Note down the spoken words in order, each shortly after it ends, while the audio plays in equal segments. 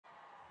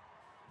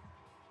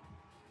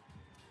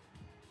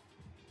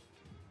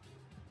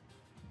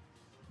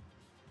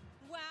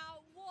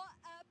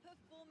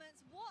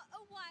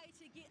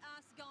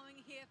going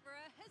here for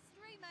a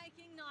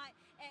history-making night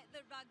at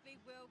the Rugby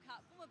World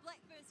Cup. Former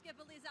Blackburn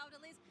skipper Les Alder.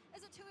 Les,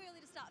 is it too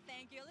early to start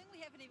fangirling? We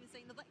haven't even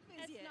seen the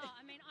Blackburns yet. It's not.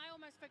 I mean, I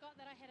almost forgot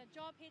that I had a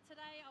job here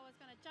today. I was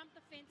going to jump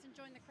the fence and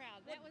join the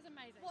crowd. That was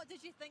amazing. What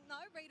did you think,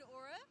 though? Rita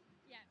Ora?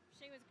 Yeah,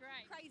 she was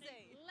great. Crazy.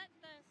 She lit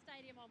the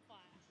stadium on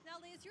fire.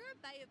 Now, Les, you're a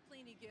Bay of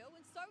Plenty girl,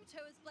 and so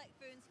too is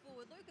Blackburn's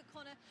forward Luka,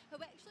 who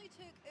actually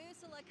took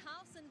Ursula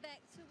Carlson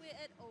back to where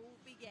it all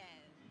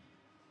began.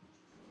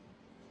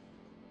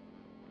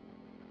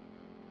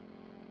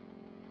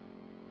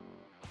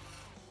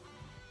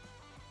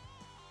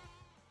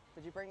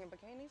 Did you bring in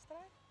bikinis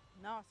today?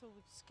 No, I thought it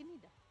was skinny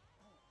day.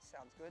 Oh,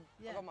 sounds good.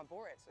 Yeah. I got my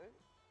Borat suit.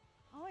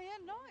 Oh yeah,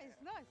 nice,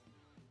 nice.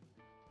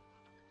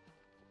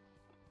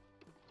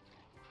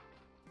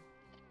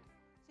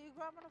 So you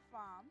grew up on a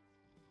farm,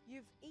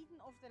 you've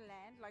eaten off the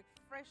land, like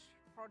fresh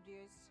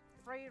produce,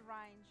 free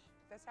range.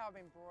 That's how I've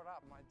been brought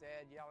up. My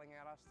dad yelling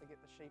at us to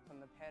get the sheep in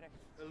the paddock.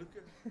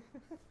 Luka.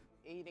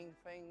 Eating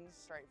things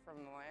straight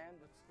from the land.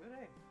 Looks good,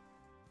 eh?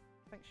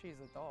 I think she's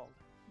a dog.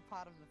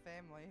 Part of the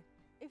family.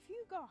 If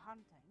you go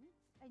hunting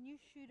and you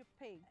shoot a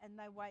pig and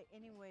they weigh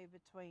anywhere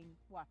between,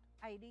 what,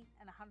 80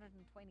 and 120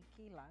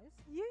 kilos,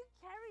 you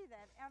carry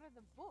that out of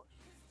the bush.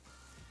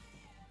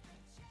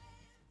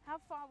 How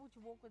far would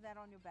you walk with that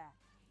on your back?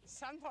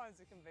 Sometimes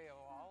it can be a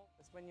while.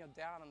 It's when you're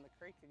down in the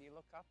creek and you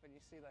look up and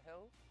you see the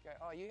hill. You go,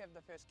 oh, you have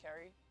the first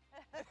carry.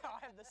 I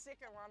have the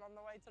second one on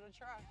the way to the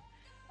truck.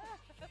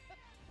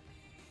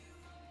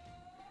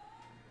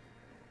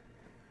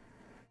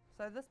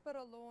 So this bit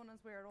of lawn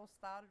is where it all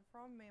started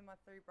from, me and my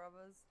three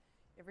brothers.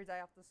 Every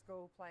day after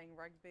school playing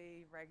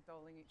rugby,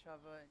 ragdolling each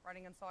other,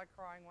 running inside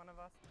crying, one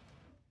of us.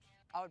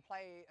 I would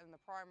play in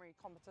the primary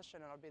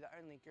competition and I'd be the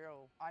only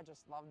girl. I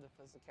just loved the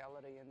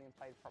physicality and then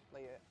played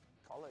properly at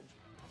college.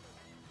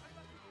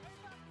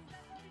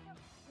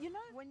 You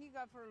know, when you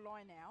go for a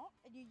line out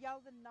and you yell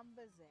the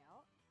numbers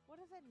out, what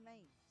does that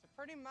mean? So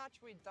pretty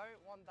much we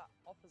don't want the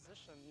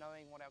opposition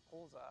knowing what our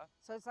calls are.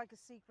 So it's like a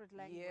secret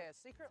language? Yeah,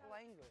 secret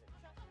language.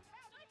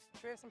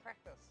 Should we have some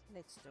practice?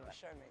 Let's do it.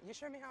 Show me. You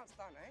show me how it's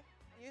done, eh?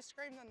 You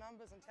scream the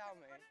numbers and tell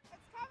me.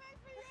 It's coming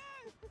for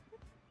you!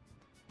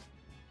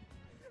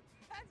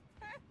 That's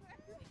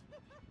perfect!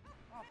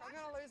 Oh, I'm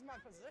gonna lose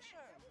my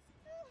position.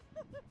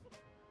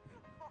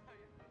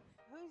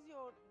 Who's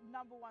your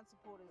number one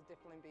supporter? Would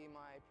definitely be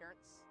my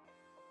parents.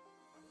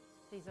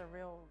 She's a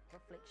real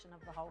reflection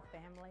of the whole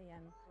family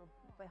and we're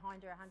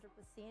behind her 100%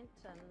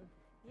 and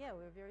yeah,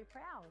 we're very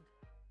proud.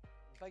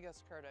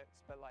 Biggest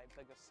critics, but like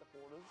biggest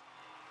supporters.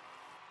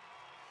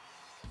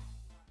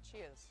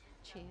 Cheers.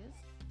 Cheers.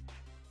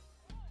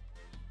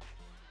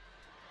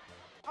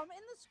 I'm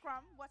in the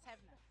scrum, what's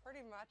happening?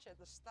 Pretty much at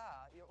the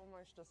start, you're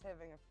almost just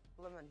having a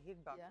blimmin'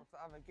 headbutt with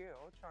the other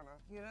girl, trying to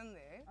get in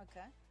there.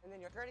 Okay. And then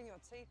you're gritting your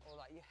teeth, or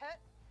like you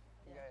hit,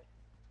 you go,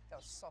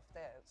 that was soft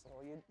ass,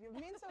 or you're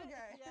mental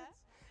games. Yeah.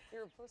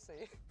 You're a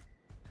pussy.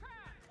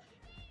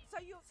 So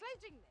you're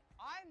sledging them?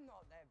 I'm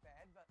not that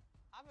bad, but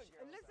other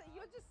girls Listen, are.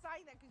 you're just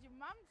saying that because your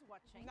mum's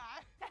watching. No.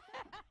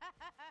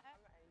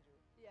 I'm an angel.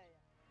 Yeah, yeah.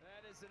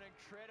 That is an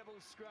incredible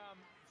scrum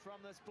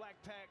from this black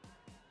pack.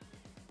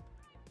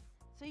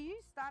 So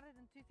you started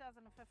in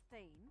 2015.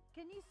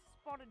 Can you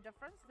spot a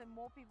difference that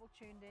more people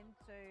tuned in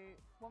to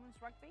women's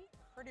rugby?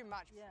 Pretty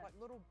much, Yeah. like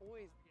little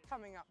boys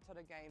coming up to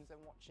the games and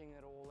watching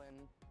it all,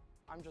 and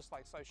I'm just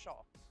like so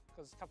shocked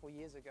because a couple of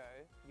years ago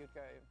you'd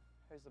go,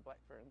 who's the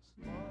Blackburns?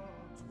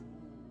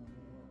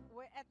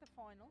 We're at the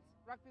finals,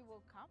 Rugby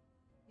World Cup.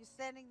 You're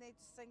standing there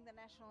to sing the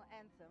national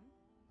anthem.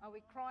 Are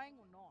we crying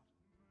or not?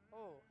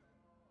 Oh,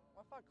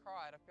 well, if I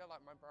cried, I feel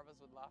like my brothers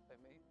would laugh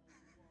at me.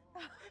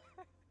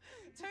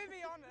 To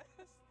be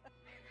honest.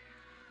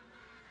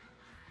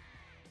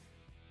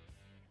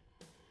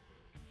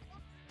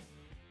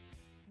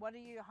 What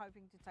are you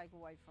hoping to take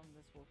away from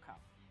this World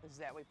Cup? Is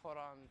that we put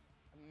on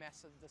a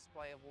massive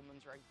display of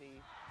women's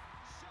rugby.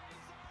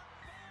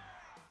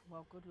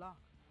 Well, good luck.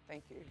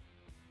 Thank you.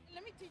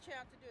 Let me teach you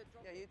how to do a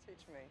drop. Yeah, you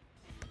teach me.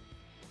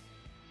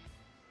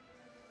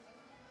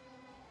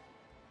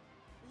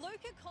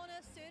 Luka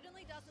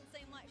certainly doesn't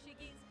seem like she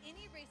gets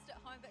any rest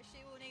at home, but she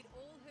will need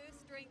all her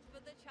strength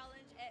for the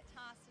challenge at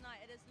task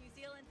tonight. It is New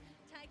Zealand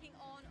taking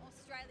on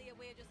Australia.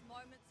 We're just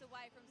moments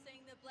away from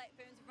seeing the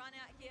Blackburns run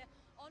out here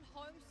on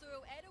home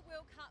soil at a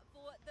World Cup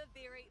for the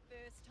very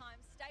first time.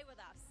 Stay with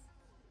us.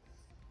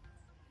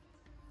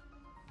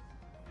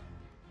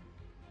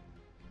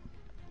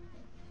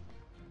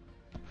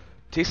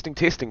 Testing,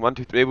 testing, 1,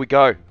 2, 3, there we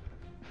go.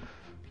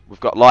 We've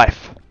got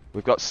life,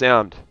 we've got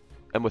sound,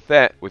 and with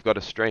that, we've got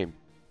a stream.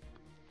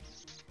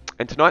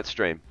 And tonight's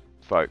stream,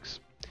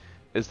 folks,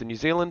 is the New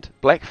Zealand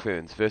Black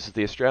Ferns versus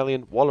the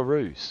Australian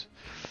Wallaroos.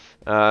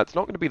 It's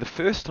not going to be the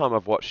first time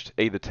I've watched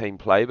either team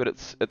play, but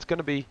it's going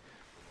to be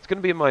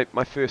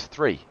my first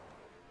 3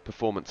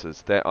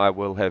 performances that I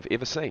will have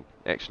ever seen,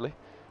 actually,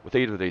 with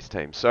either of these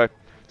teams. So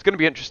it's going to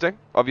be interesting.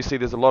 Obviously,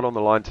 there's a lot on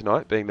the line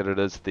tonight, being that it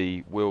is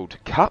the World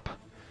Cup.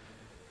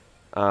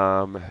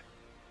 And,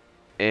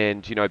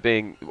 you know,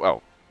 being,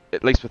 well,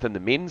 at least within the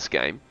men's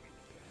game,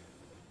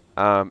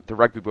 the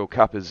Rugby World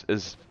Cup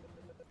is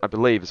I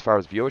believe, as far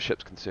as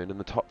viewership's concerned, in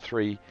the top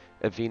 3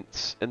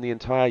 events in the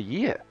entire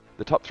year.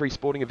 The top 3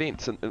 sporting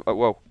events,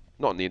 well,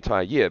 not in the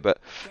entire year, but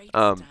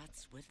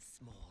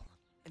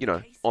you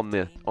know, on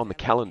the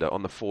calendar,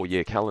 on the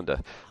 4-year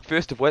calendar.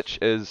 First of which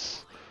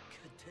is,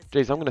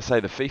 geez, I'm going to say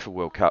the FIFA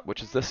World Cup,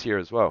 which is this year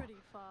as well.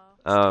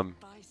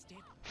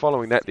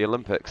 Following that, the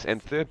Olympics,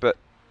 and third but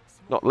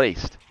not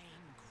least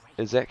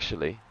is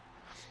actually,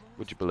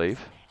 would you believe,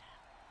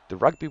 the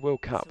Rugby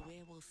World Cup.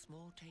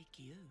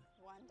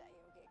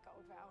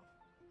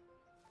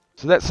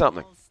 So that's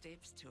something.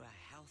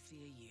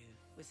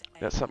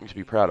 That's something to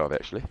be proud of,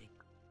 actually.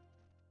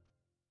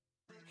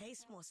 Hey,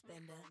 small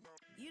spender.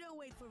 You don't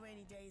wait for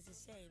rainy days to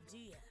save, do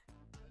ya?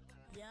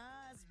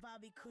 Yes,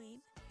 Bobby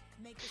Queen.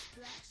 Make a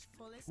splash,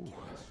 fullest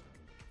cash.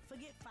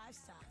 Forget 5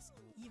 stars.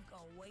 You've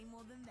got way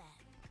more than that.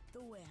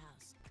 The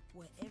warehouse,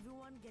 where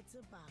everyone gets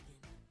a bargain.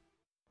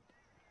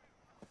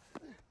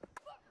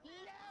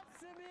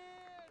 Loves him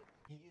in!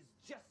 He is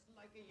just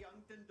like a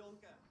young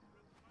Tendulkar.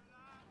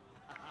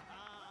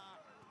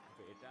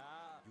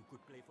 Beta, you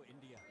could play for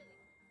India.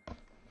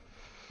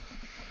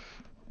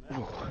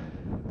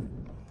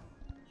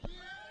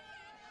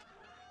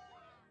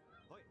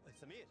 Oi,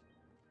 Samir.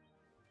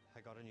 I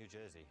got a new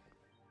jersey.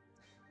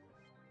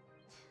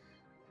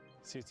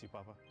 Suits you,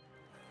 Papa.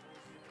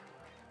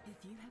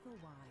 If you have a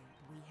why,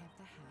 we have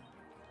the how.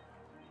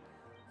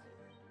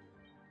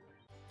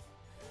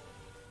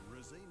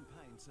 Resine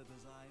paints are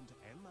designed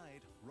and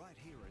made right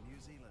here in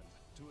New Zealand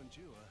to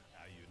endure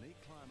our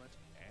unique climate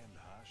and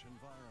harsh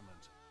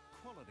environment.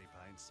 Quality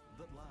paints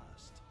that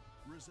last.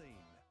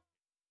 Resine.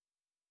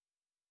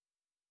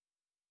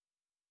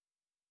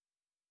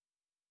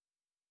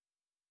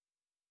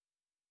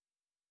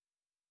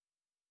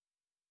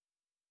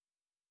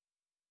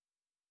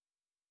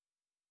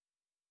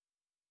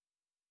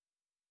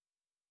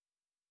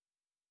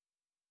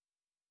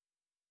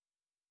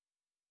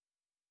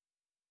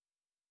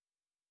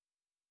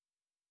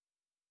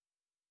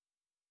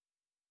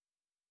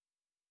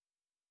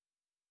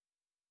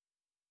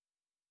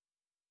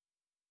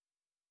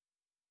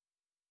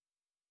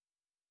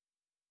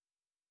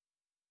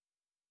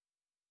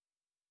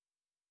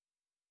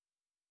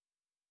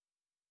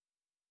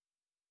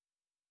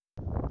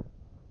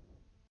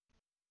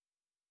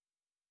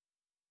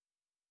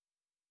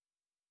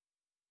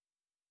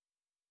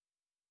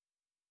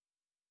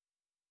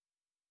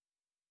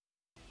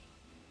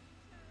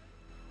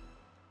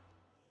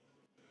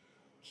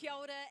 Kia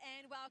ora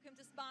and welcome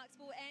to Spark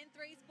Sport and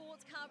 3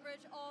 Sports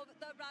coverage of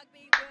the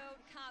Rugby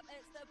World Cup.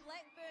 It's the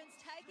Black Ferns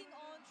taking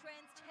on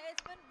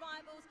Trans-Tasman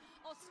rivals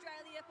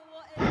Australia for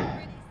what is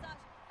already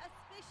such a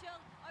special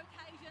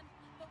occasion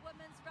for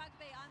women's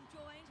rugby. I'm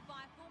joined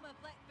by former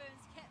Black Ferns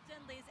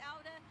captain Les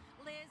Elder.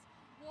 Les,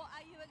 what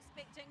are you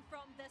expecting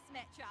from this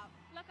matchup?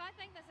 Look, I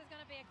think this is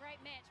going to be a great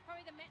match,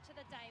 probably the match of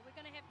the day. We're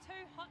going to have 2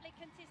 hotly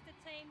contested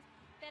teams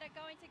that are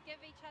going to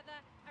give each other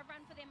a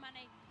run for their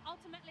money.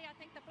 Ultimately, I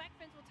think the Black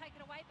Ferns will take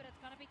it away, but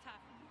it's going to be tough.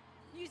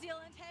 New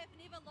Zealand have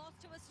never lost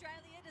to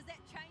Australia. Does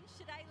that change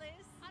today,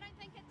 Les? I don't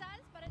think it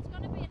does, but it's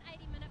going to be an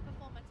 80-minute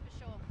performance for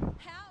sure.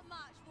 How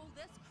much will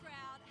this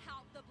crowd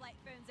help the Black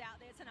Ferns out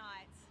there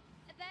tonight?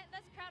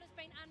 This crowd has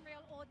been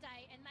unreal all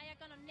day, and they are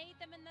going to need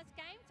them in this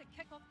game to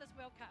kick off this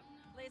World Cup.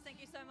 Les,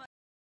 thank you so much.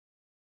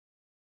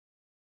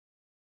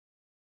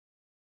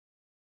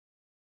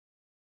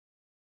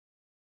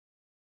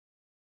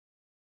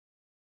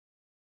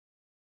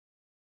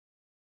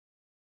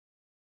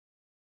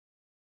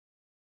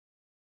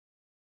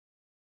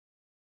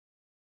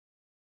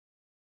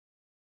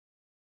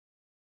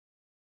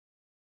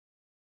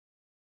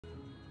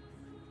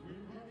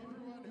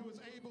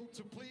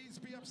 To please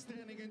be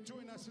upstanding and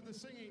join us in the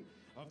singing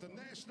of the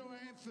national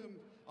anthem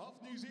of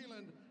New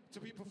Zealand, to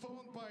be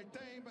performed by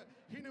Dame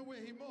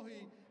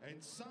Hirini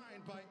and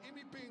signed by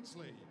Aimee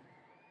Bensley.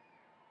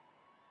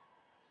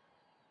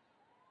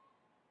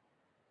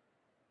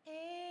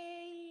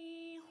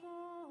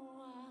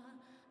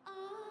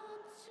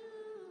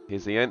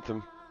 Here's the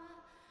anthem.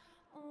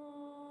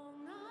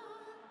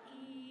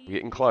 We're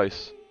getting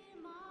close.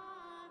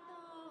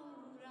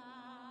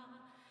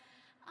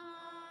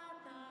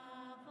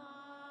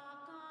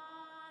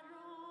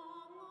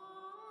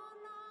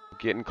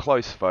 Getting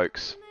close,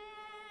 folks.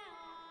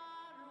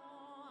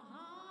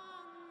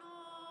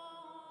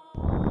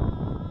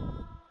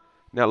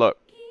 Now look,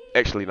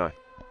 actually no.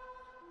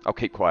 I'll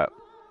keep quiet.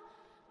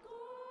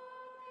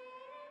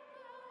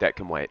 That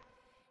can wait.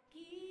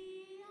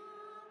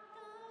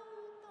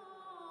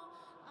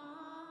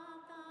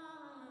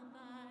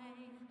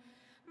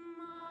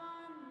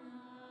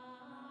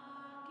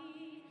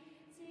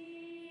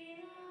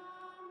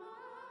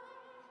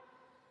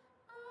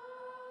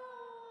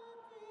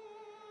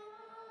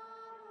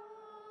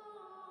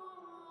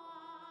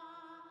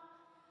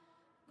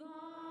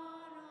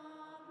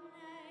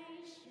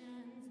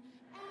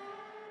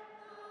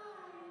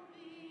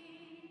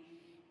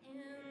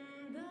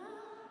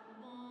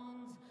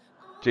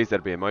 Geez,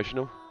 that'd be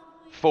emotional.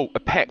 A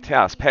packed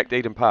house, packed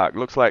Eden Park.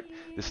 Looks like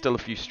there's still a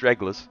few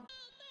stragglers.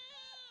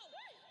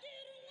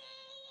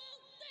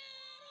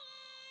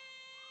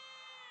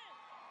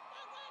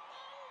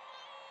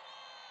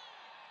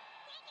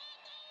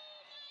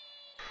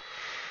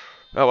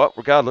 Oh well,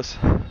 regardless.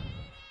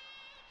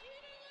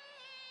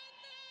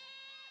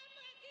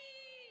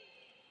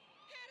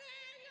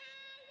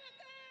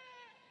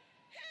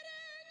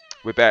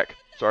 We're back.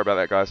 Sorry about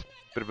that, guys.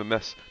 Bit of a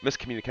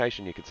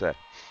miscommunication, you could say.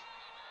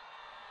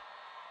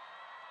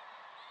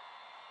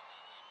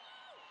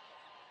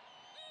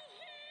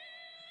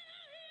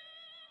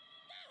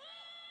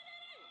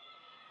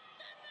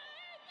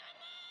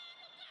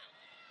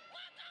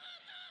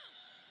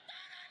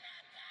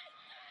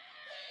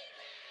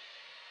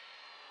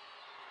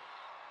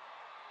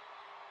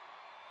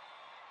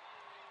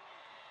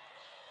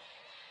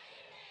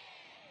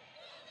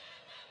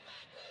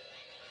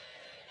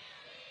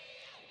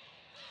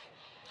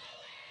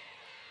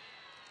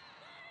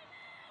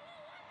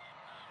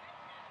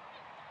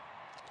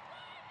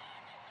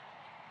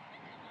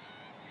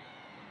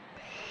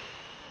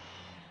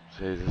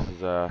 Jeez, this is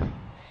got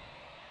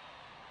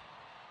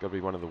to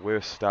be one of the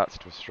worst starts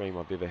to a stream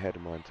I've ever had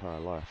in my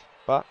entire life.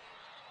 But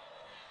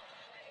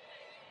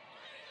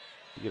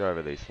you get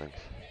over these things.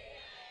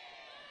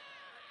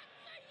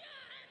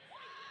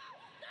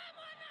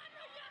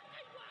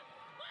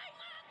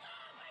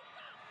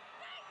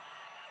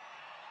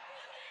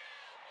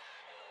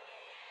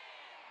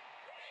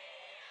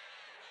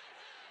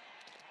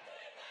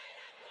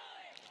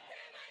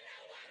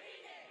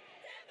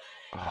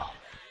 Oh,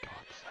 for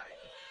God's sake.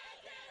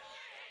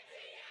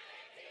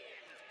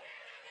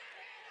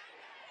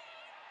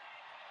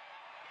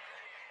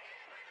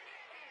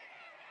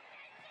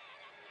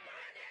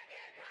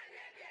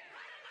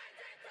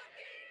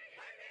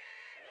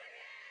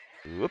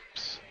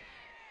 Whoops.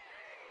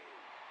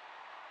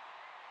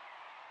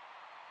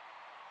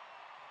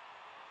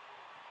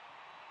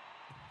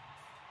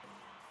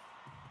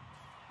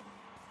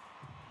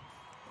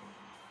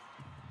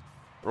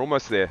 We're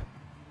almost there.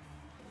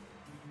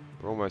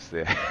 We're almost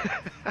there.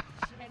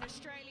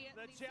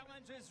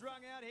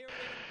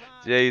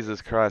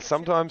 Jesus Christ.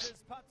 Sometimes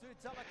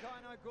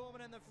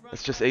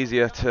it's just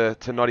easier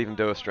to not even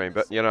do a stream,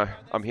 but you know,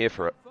 I'm here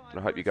for it. And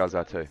I hope you guys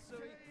are too.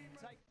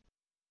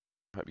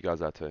 I hope you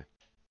guys are too.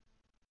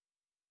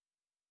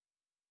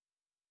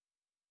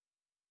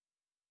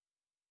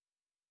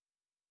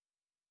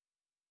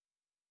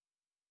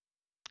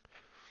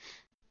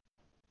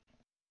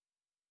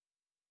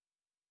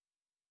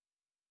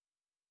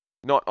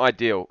 Not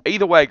ideal.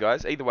 Either way,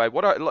 guys. Either way.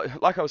 What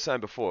like I was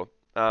saying before.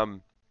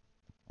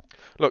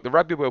 Look, the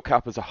Rugby World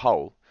Cup as a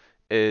whole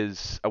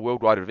is a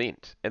worldwide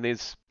event, and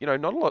there's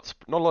not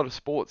a lot of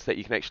sports that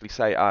you can actually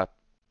say are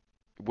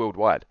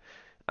worldwide.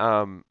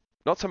 Not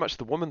so much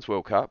the Women's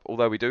World Cup,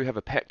 although we do have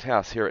a packed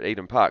house here at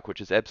Eden Park,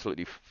 which is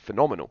absolutely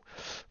phenomenal.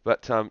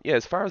 But yeah,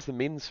 as far as the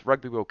Men's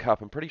Rugby World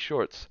Cup, I'm pretty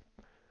sure it's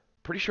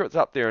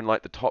up there in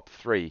like the top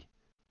 3,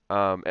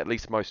 at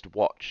least most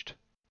watched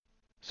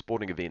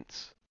sporting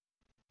events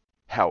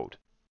held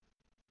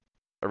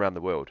around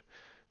the world,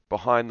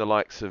 behind the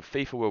likes of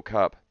FIFA World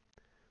Cup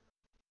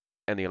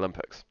and the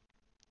Olympics.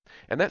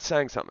 And that's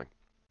saying something.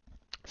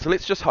 So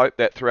let's just hope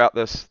that throughout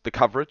the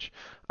coverage,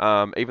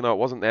 even though it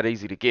wasn't that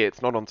easy to get,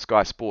 it's not on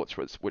Sky Sports,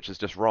 which is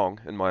just wrong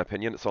in my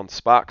opinion. It's on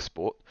Spark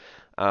Sport.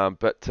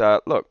 But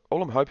look,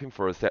 all I'm hoping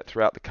for is that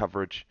throughout the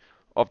coverage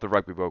of the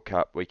Rugby World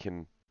Cup, we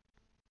can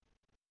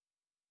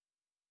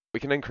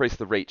increase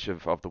the reach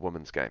of the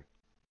women's game.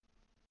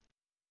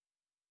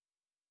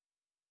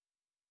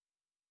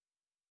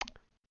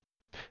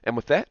 And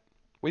with that,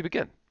 we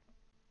begin.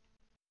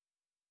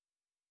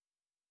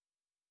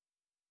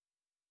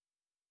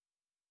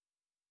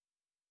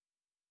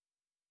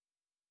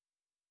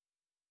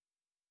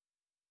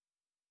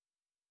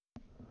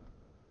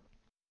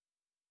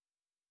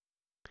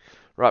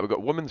 Right, we've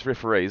got women's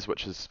referees,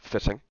 which is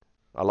fitting.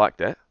 I like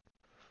that.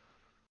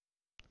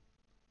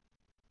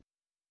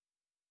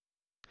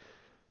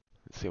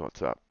 Let's see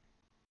what's up.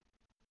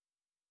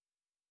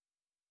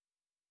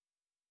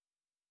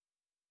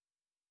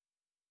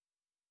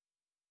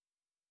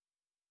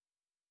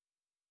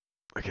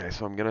 Okay,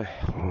 so I'm gonna...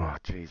 Oh,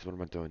 jeez, what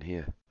am I doing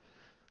here?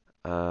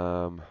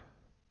 I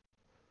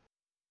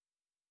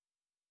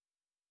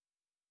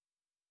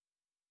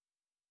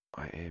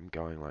am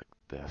going like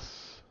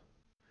this.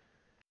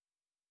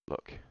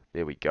 Look,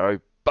 there we go.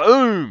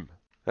 Boom!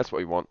 That's what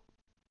we want.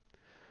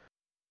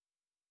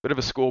 Bit of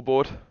a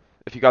scoreboard.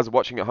 If you guys are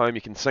watching at home,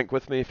 you can sync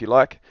with me if you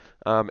like.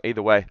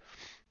 Either way.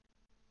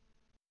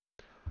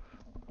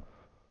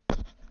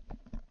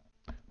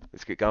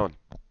 Let's get going.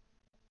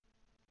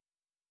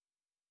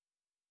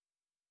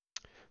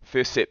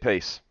 First set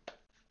piece.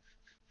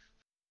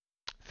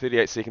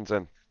 38 seconds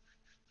in.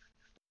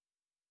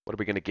 What are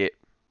we going to get?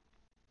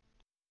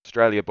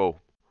 Australia ball.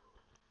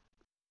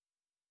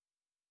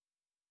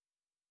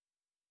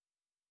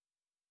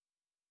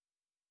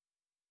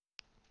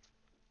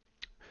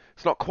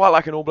 It's not quite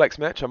like an All Blacks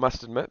match, I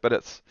must admit, but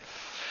it's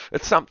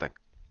something.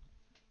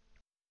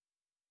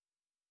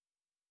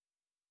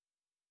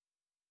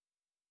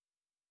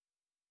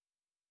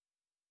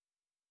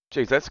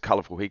 Geez, that's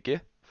colourful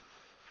headgear.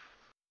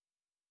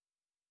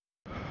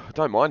 I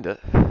don't mind it.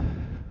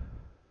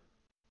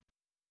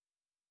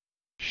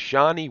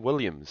 Shani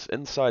Williams,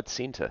 inside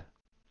centre.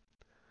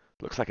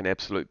 Looks like an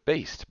absolute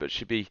beast, but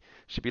she'd be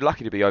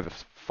lucky to be over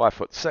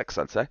 5'6",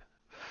 I'd say.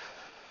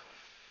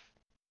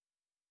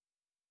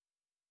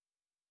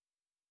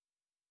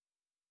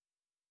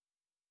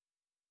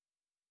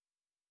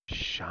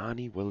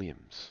 Shani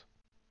Williams.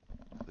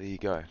 There you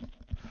go.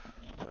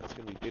 It's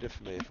going to be better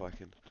for me if I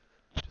can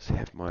just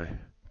have my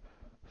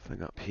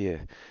thing up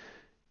here.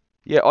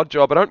 Yeah, odd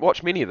job. I don't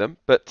watch many of them,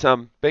 but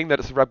being that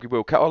it's a Rugby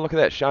World Cup, oh look at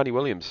that, Shani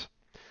Williams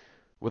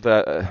with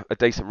a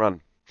decent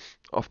run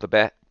off the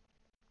bat.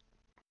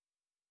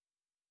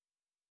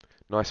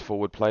 Nice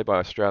forward play by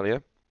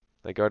Australia.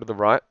 They go to the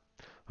right.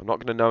 I'm not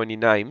going to know any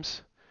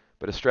names,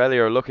 but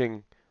Australia are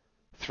looking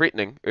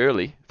threatening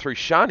early through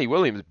Shani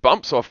Williams.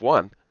 Bumps off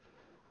one.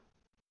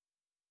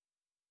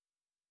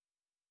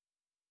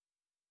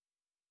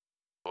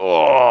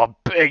 Oh,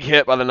 big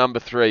hit by the number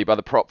 3, by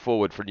the prop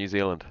forward for New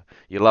Zealand.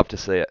 You love to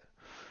see it.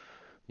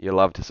 You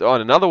love to see. Oh,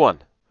 and another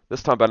one.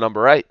 This time by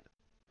number 8.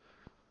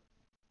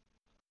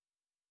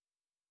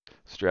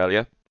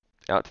 Australia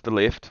out to the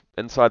left,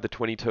 inside the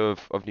 22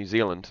 of New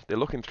Zealand. They're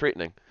looking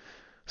threatening.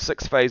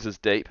 6 phases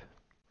deep.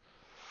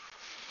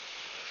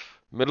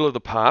 Middle of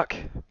the park.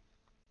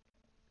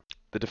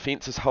 The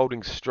defence is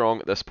holding strong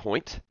at this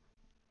point.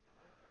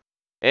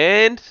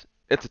 And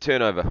it's a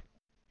turnover.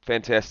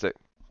 Fantastic.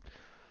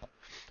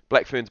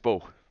 Black Ferns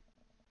ball.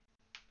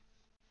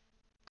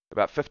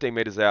 About 15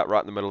 metres out,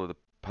 right in the middle of the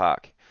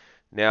park.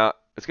 Now,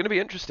 it's going to be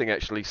interesting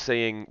actually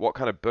seeing what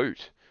kind of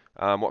boot,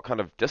 what kind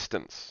of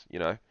distance, you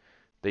know,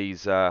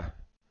 these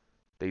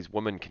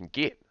women can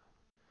get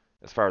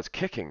as far as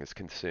kicking is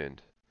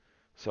concerned.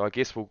 So I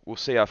guess we'll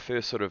see our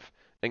first sort of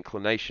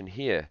inclination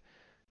here,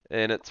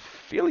 and it's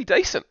fairly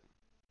decent.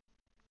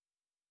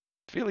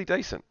 Fairly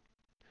decent.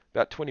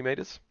 About 20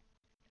 metres.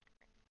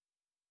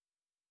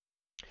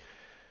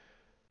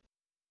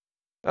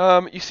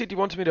 You said you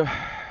wanted me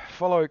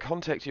to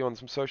contact you on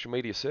some social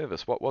media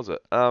service. What was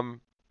it?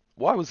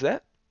 Why was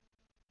that?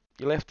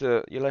 You'll have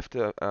to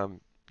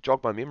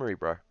jog my memory,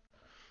 bro.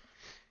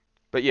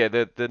 But yeah,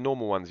 the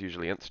normal one's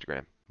usually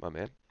Instagram, my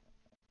man.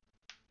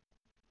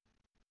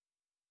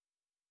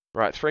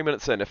 Right, 3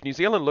 minutes in. If New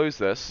Zealand lose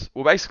this,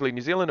 well, basically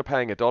New Zealand are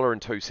paying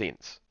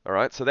 $1.02. All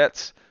right, so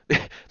that's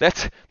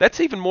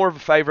even more of a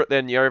favourite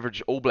than your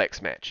average All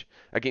Blacks match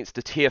against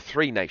a Tier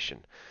 3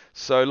 nation.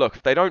 So look,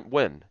 if they don't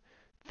win,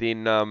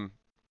 then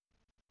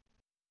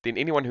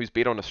anyone who's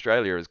bet on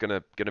Australia is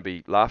gonna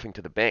be laughing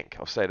to the bank.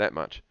 I'll say that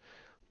much.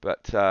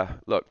 But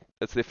look,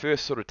 it's their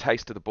first sort of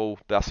taste of the ball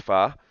thus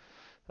far.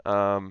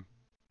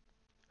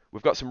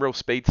 We've got some real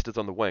speedsters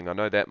on the wing. I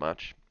know that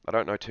much. I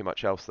don't know too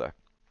much else though.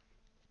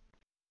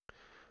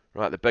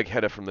 Right, the big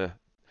hitter from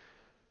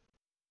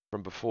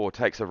before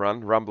takes a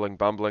run, rumbling,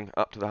 bumbling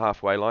up to the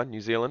halfway line.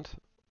 New Zealand,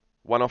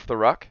 one off the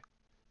ruck,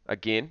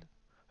 again,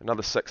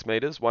 another 6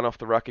 metres. One off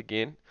the ruck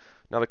again,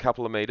 another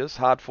couple of metres.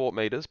 Hard fought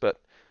metres,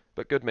 but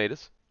good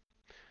metres.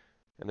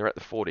 And they're at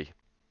the 40.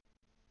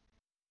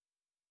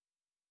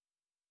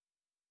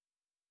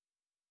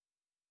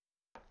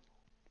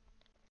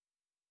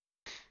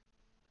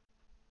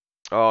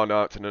 Oh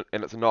no, it's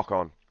a knock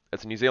on.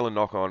 It's a New Zealand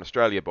knock on,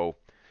 Australia ball.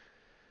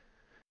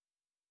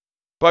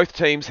 Both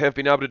teams have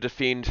been able to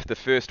defend the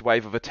first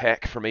wave of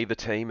attack from either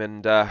team,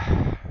 and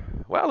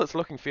well, it's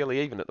looking fairly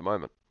even at the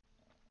moment.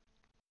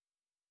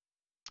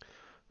 I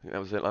think that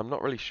was it. I'm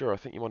not really sure. I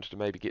think you wanted to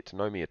maybe get to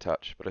know me a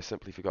touch, but I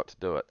simply forgot to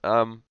do it.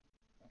 How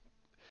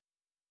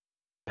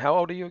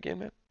old are you again,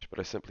 man? But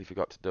I simply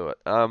forgot to do it.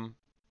 How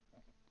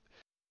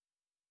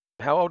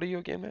old are you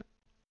again, man?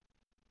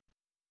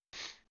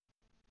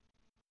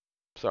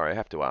 Sorry, I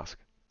have to ask.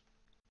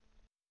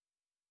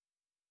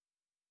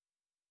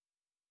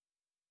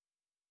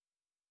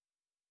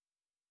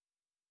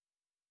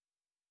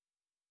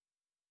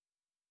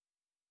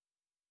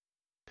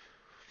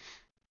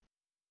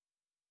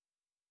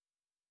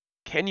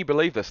 Can you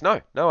believe this?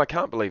 No, I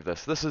can't believe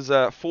this. This is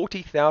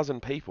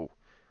 40,000 people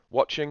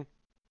watching.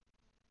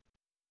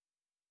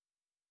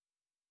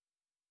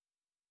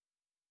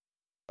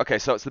 Okay,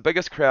 so it's the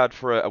biggest crowd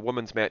for a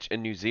women's match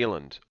in New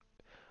Zealand.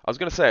 I was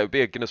going to say it would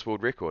be a Guinness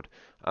World Record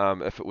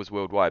if it was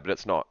worldwide, but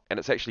it's not. And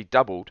it's actually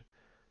doubled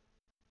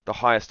the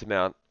highest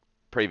amount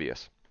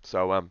previous.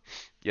 So,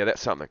 yeah,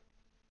 that's something.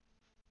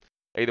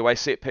 Either way,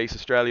 set piece,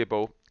 Australia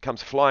ball,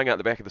 comes flying out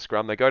the back of the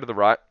scrum. They go to the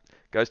right,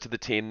 goes to the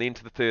 10, then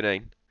to the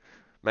 13.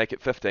 Make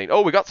it 15.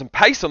 Oh, we got some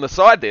pace on the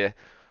side there.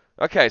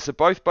 Okay, so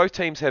both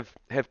teams have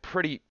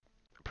pretty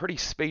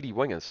speedy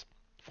wingers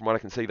from what I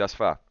can see thus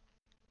far.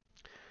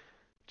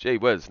 Gee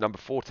whiz, number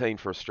 14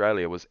 for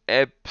Australia was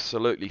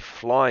absolutely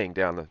flying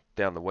down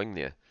the wing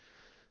there.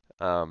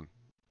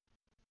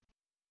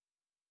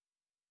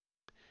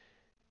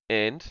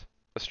 And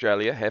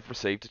Australia have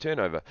received a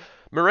turnover.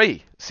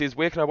 Marie says,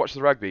 where can I watch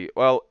the rugby?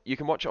 Well, you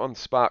can watch it on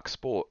Spark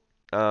Sport,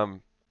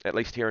 at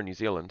least here in New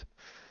Zealand.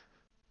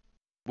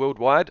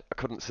 Worldwide, I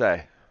couldn't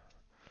say.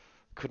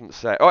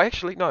 Oh,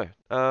 actually, no.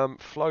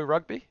 Flow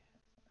Rugby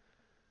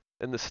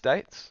in the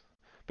States.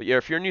 But yeah,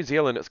 if you're in New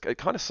Zealand, it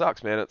kind of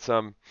sucks, man.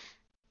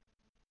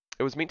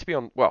 It was meant to be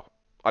on, well,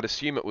 I'd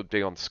assume it would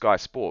be on Sky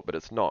Sport, but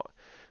it's not.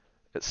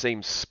 it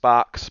seems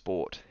Spark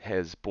Sport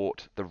has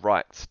bought the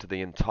rights to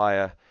the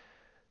entire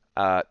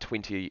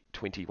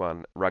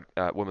 2021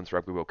 Women's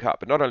Rugby World Cup.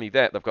 But not only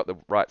that, they've got the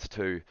rights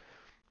to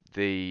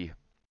the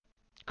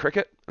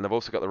cricket, and they've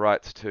also got the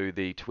rights to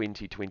the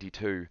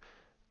 2022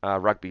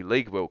 Rugby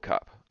League World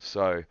Cup.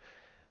 So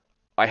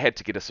I had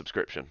to get a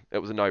subscription. It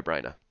was a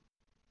no-brainer.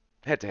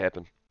 Had to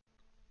happen.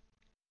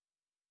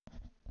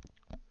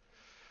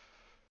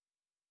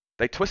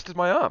 They twisted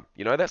my arm.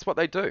 You know, that's what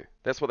they do.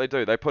 That's what they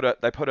do. They put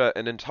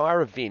an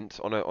entire event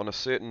on a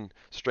certain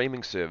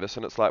streaming service,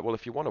 and it's like, well,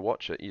 if you want to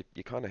watch it, you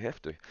kind of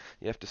have to.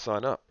 You have to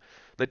sign up.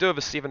 They do have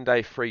a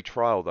 7-day free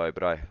trial though,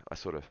 but I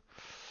sort of,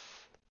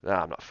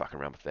 I'm not fucking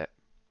around with that.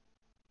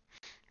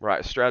 Right,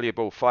 Australia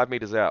ball, 5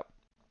 meters out.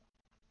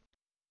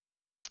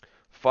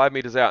 5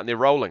 meters out, and they're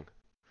rolling.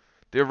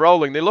 They're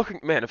rolling. They're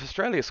looking. Man, if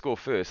Australia score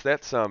first,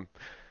 that's going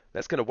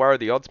to worry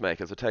the odds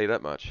makers. I'll tell you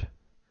that much.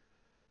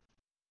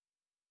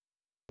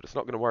 But it's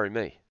not going to worry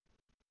me.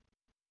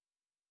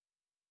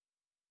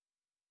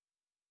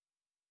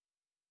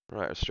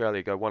 Right,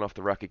 Australia go one off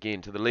the ruck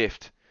again to the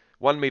left.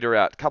 1 meter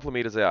out, couple of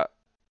meters out.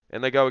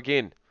 And they go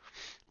again.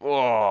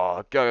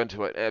 Oh, go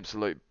into it.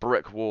 Absolute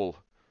brick wall.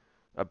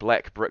 A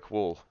black brick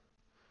wall.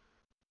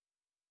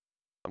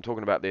 I'm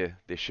talking about their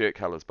shirt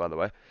colours, by the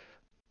way.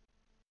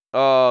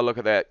 Oh, look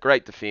at that.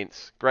 Great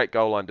defence. Great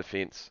goal line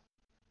defence.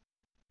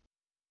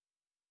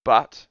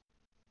 But,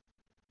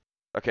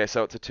 okay,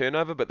 so it's a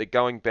turnover, but they're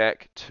going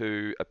back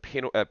to a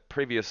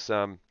previous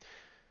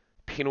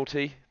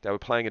penalty. They were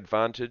playing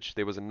advantage.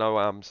 There was a no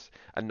arms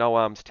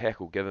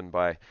tackle given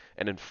by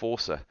an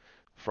enforcer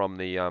from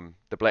the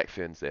Black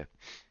Ferns there.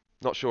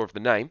 Not sure of the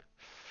name.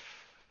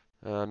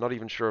 Not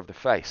even sure of the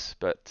face,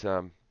 but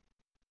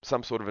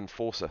some sort of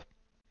enforcer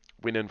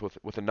went in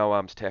with a no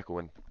arms tackle.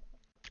 And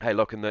hey,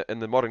 look, in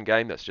the modern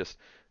game, that's just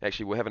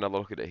actually we'll have another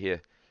look at it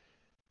here.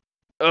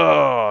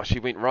 Oh, she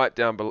went right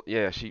down below.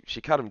 Yeah, she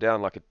cut him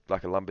down like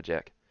a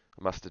lumberjack.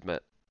 I must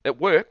admit, it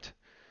worked,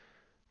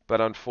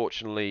 but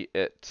unfortunately,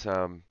 it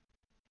was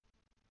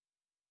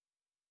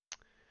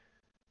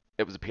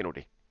a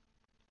penalty.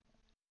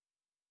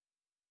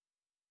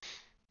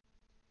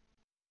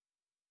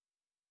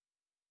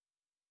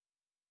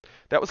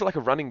 That was like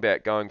a running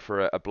back going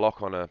for a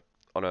block on a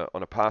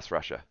pass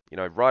rusher. You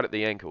know, right at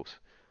the ankles.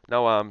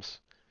 No arms.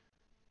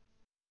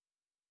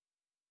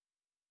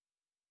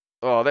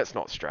 Oh, that's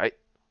not straight.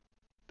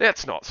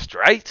 That's not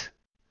straight.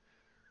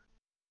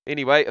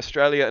 Anyway,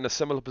 Australia in a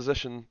similar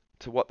position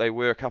to what they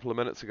were a couple of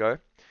minutes ago.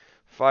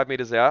 5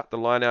 meters out, the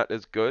line out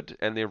is good,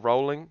 and they're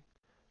rolling,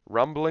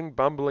 rumbling,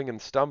 bumbling,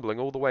 and stumbling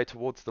all the way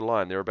towards the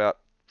line. They're about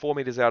 4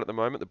 meters out at the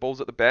moment. The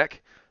ball's at the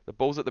back. The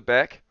ball's at the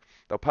back.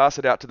 They'll pass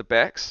it out to the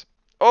backs.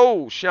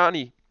 Oh,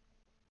 Shani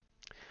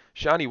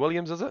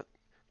Williams, is it?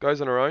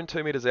 Goes on her own,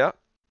 2 meters out.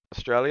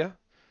 Australia.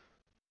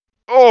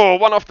 Oh,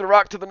 one off the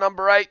ruck to the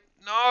number 8.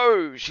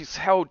 No, she's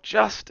held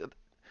just at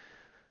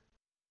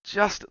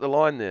the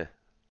line there.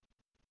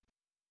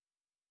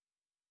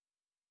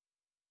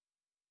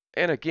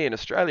 And again,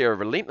 Australia are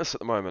relentless at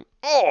the moment.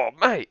 Oh,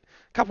 mate.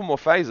 A couple more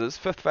phases.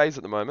 5th phase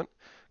at the moment.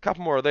 A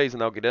couple more of these and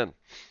they'll get in.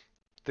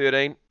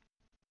 13.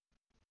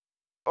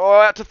 Oh,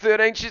 out to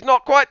 13. She's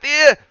not quite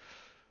there.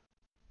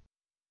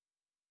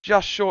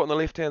 Just short on the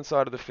left-hand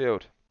side of the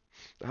field.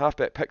 The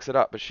halfback picks it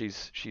up, but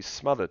she's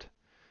smothered.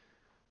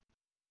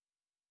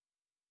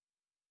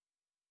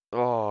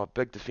 Oh,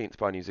 big defence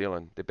by New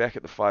Zealand. They're back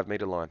at the 5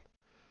 metre line.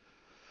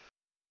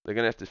 They're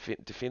going to have to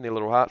defend their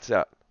little hearts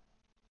out.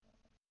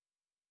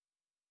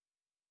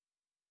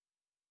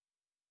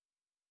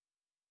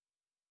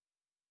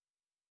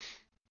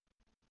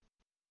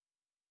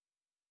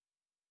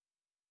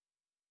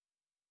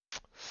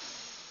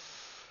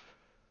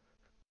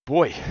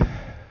 Boy,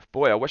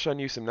 I wish I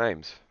knew some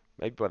names.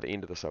 Maybe by the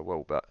end of this I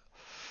will, but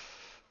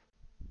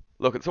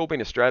look, it's all been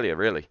Australia,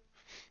 really.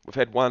 We've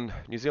had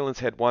New Zealand's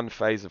had one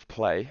phase of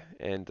play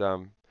and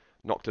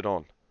knocked it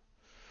on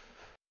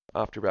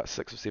after about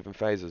 6 or 7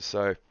 phases.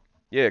 So,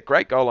 yeah,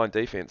 great goal line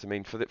defence. I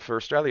mean, for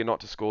Australia not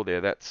to score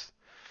there, that's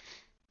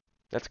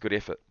a good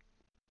effort.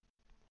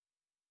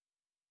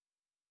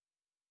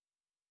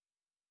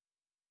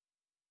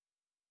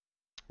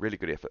 Really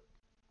good effort.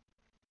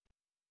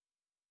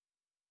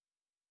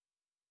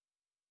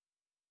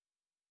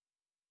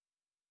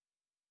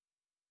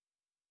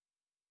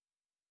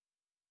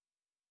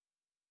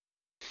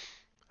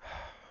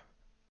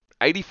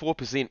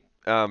 %84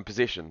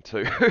 possession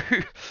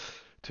to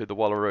to the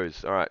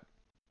Wallaroos. All right,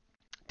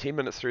 10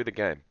 minutes through the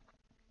game.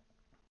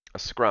 A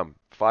scrum,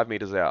 5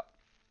 meters out.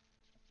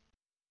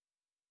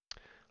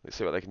 Let's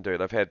see what they can do.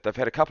 They've had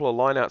a couple of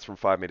lineouts from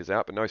 5 meters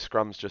out, but no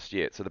scrums just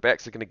yet. So the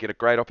backs are going to get a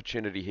great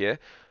opportunity here.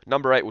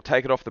 Number 8 will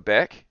take it off the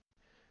back.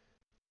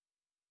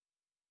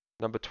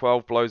 Number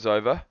 12 blows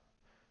over.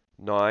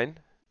 9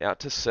 out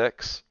to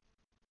 6.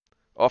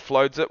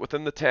 Offloads it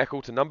within the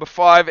tackle to number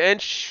 5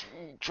 and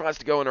tries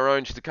to go on her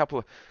own. She's a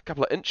couple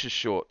of inches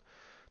short,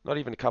 not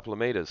even a couple of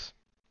meters.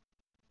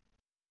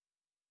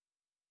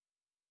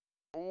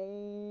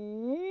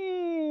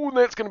 Ooh,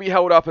 that's going to be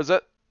held up, is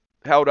it?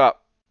 Held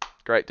up.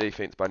 Great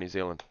defense by New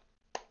Zealand.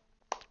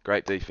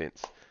 Great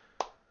defense.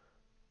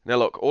 Now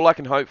look, all I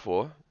can hope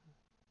for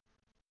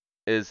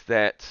is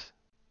that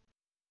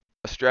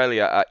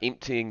Australia are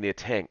emptying their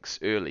tanks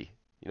early.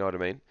 You know what I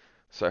mean?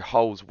 So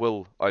holes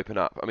will open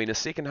up. I mean, the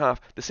second half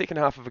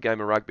of a game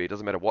of rugby, it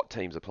doesn't matter what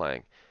teams are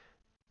playing,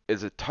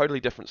 is a totally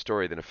different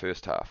story than a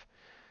first half.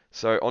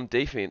 So on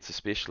defense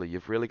especially,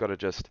 you've really got to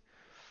just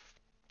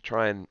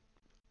try and,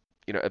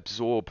 you know,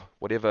 absorb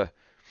whatever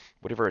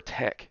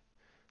attack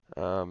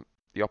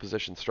the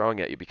opposition's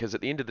throwing at you, because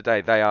at the end of the day,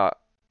 they are,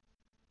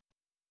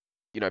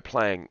 you know,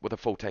 playing with a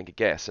full tank of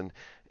gas, and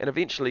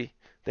eventually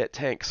that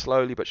tank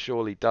slowly but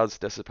surely does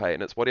dissipate,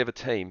 and it's whatever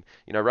team,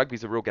 you know,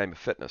 rugby's a real game of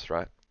fitness,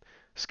 right?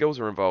 Skills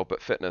are involved,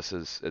 but fitness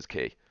is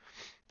key.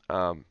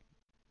 So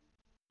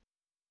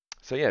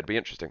yeah, it'd be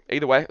interesting.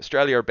 Either way,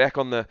 Australia are back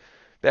on the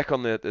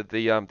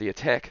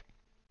attack.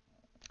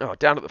 Oh,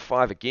 down at the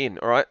 5 again.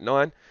 All right,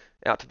 9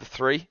 out to the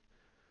 3.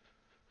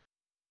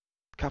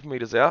 Couple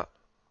metres out.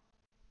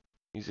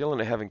 New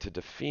Zealand are having to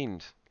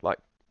defend like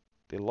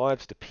their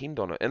lives depend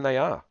on it, and they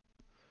are.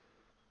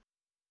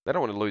 They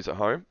don't want to lose at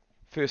home.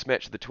 First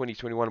match of the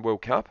 2021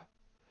 World Cup.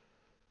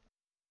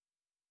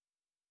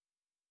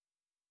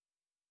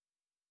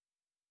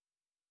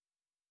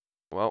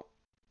 Well,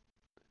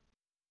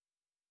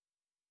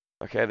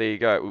 okay, there you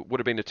go. It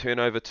would have been a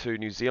turnover to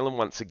New Zealand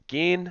once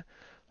again,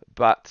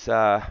 but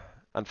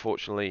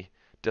unfortunately,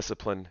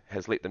 discipline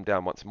has let them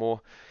down once more.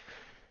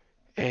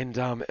 And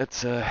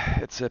it's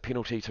a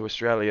penalty to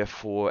Australia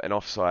for an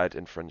offside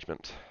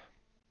infringement.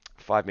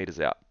 5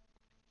 metres out.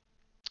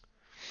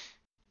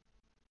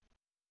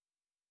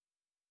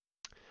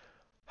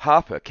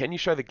 Harper, can you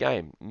show the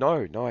game?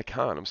 No, I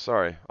can't. I'm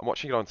sorry. I'm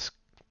watching it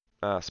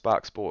on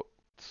Spark Sport.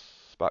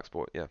 Spark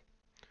Sport, yeah.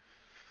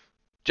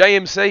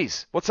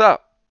 JMCs, what's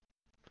up?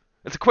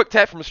 It's a quick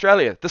tap from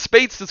Australia. The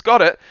speedster's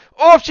got it.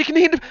 Oh, if she can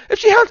hit, if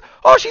she has,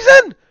 oh, she's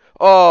in.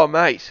 Oh,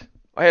 mate,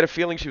 I had a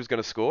feeling she was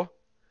going to score.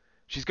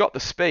 She's got the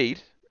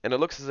speed, and it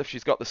looks as if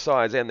she's got the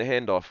size and the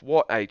handoff.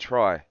 What a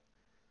try.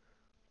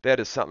 That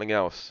is something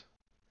else.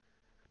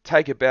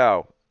 Take a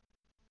bow.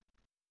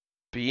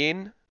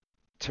 Bien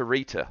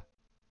Tarita.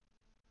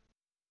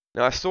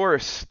 Now, I saw her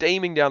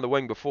steaming down the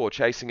wing before,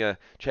 chasing a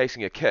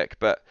kick,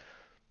 but,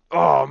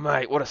 oh,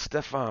 mate, what a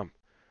stiff arm.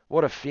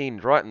 What a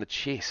fend right in the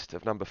chest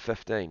of number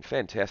 15.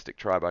 Fantastic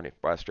try by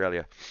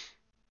Australia.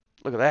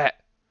 Look at that.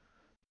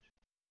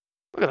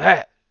 Look at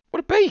that. What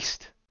a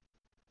beast.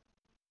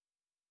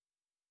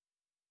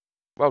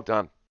 Well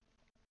done.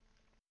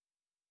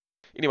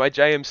 Anyway,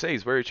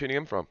 JMCs, where are you tuning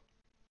in from?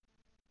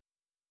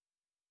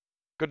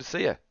 Good to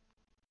see you.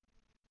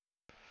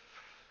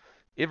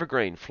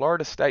 Evergreen,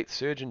 Florida State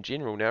Surgeon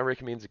General now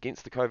recommends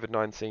against the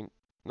COVID-19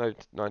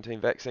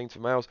 vaccines for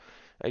males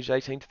aged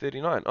 18 to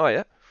 39. Oh,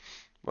 yeah?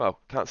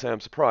 Well, can't say I'm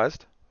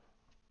surprised.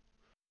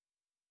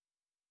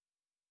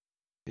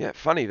 Yeah,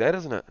 funny that,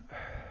 isn't it?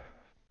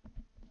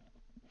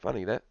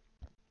 Funny that.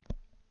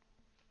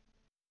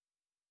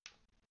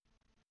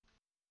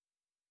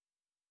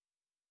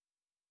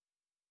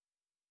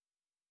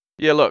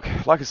 Yeah, look,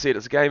 like I said,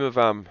 it's a game of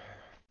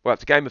well,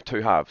 it's a game of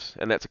two halves,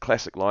 and that's a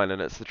classic line,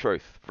 and it's the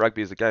truth.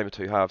 Rugby is a game of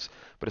two halves,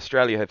 but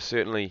Australia have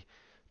certainly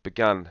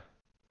begun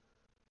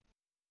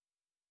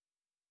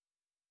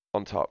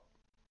on top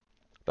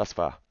thus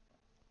far.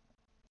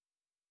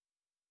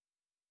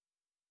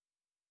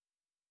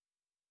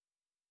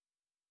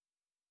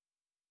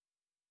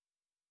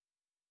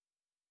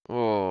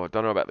 Oh, I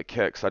don't know about the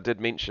kicks. I did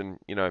mention,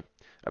 you know,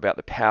 about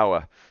the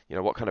power. You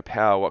know, what kind of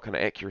power, what kind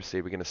of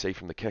accuracy we're going to see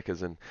from the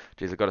kickers, and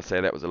geez, I've got to say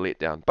that was a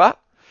letdown. But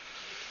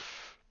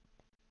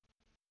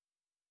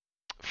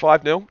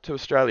 5-0 to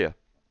Australia.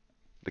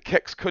 The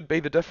kicks could be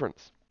the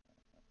difference.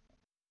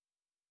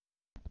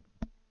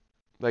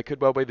 They could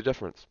well be the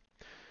difference.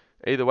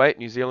 Either way,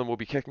 New Zealand will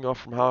be kicking off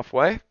from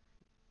halfway.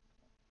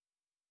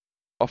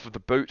 Off of the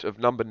boot of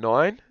number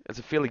 9. It's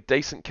a fairly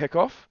decent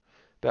kick-off.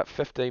 About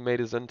 15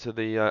 metres into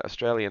the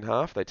Australian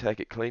half. They take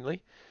it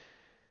cleanly.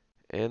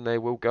 And they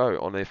will go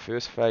on their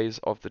first phase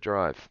of the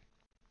drive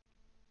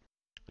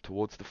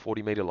towards the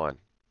 40-metre line.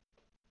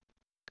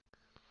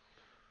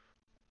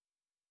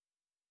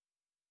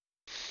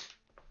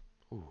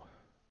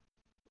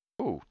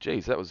 Ooh,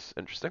 geez, that was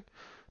interesting.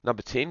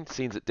 Number 10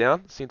 sends it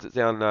down.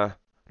 I'm not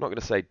going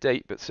to say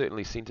deep, but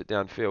certainly sent it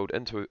downfield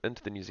into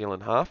the New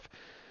Zealand half.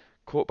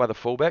 Caught by the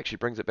fullback. She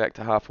brings it back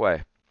to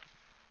halfway.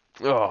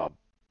 Oh,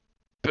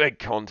 big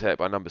contact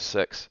by number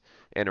 6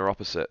 and her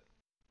opposite.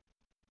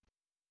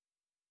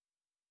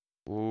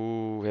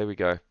 Ooh, here we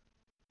go.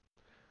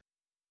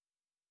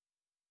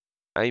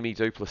 Aimee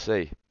du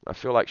Plessis. I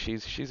feel like she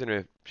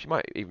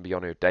might even be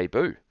on her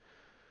debut.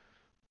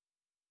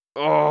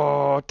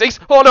 Oh,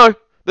 decent. Oh no,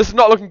 this is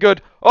not looking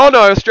good. Oh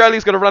no,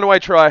 Australia's got a runaway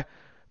try.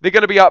 They're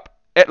going to be up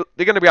 12-0.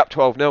 They're going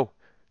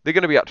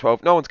to be up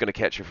 12. No one's going to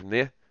catch her from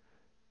there.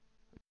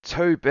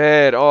 Too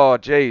bad. Oh,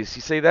 geez.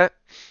 You see that?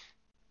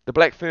 The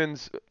Black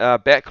Ferns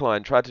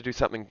backline tried to do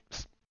something,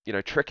 you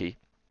know, tricky,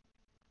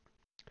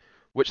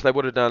 which they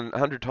would have done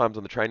 100 times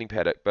on the training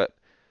paddock, but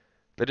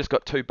they just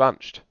got too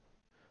bunched.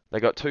 They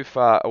got too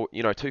far,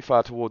 you know, too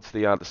far towards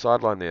the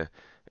sideline there,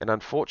 And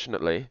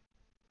unfortunately,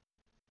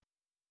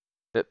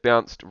 it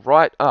bounced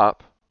right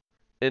up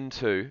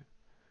into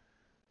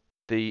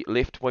the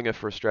left winger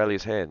for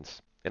Australia's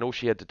hands. And all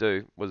she had to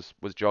do was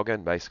jog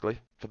in, basically,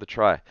 for the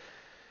try.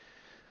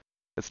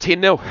 It's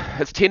 10-0.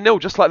 It's 10-0,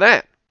 just like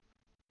that.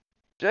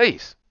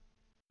 Jeez.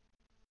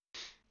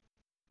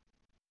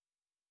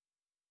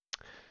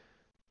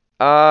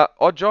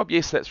 Odd job?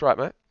 Yes, that's right,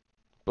 mate.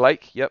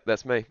 Blake? Yep,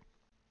 that's me.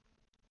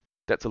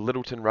 That's a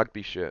Littleton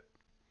Rugby shirt,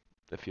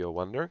 if you're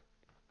wondering.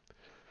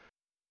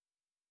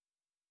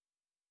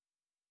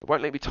 It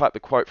won't let me type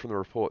the quote from the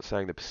report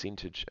saying the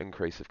percentage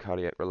increase of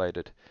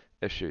cardiac-related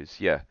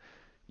issues. Yeah.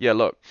 Yeah,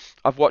 look,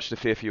 I've watched a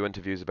fair few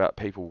interviews about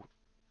people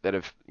that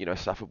have, you know,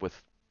 suffered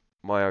with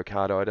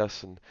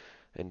myocarditis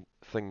and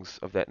things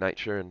of that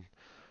nature, and,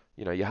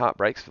 you know, your heart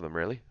breaks for them,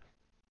 really.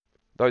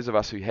 Those of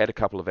us who had a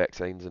couple of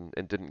vaccines and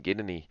didn't get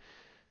any,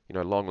 you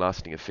know,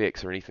 long-lasting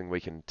effects or anything we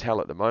can tell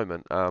at the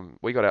moment,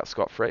 we got out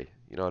scot-free,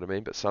 you know what I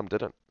mean? But some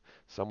didn't.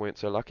 Some weren't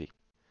so lucky.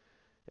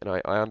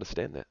 And I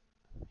understand that,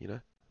 you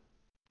know?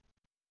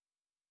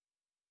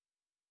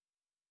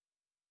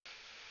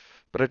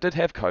 But I did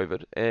have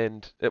COVID,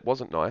 and it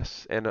wasn't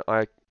nice, and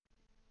I,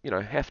 you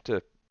know, have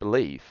to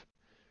believe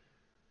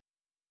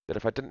that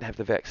if I didn't have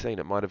the vaccine,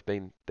 it might have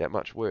been that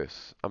much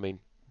worse. I mean,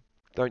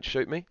 don't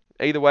shoot me.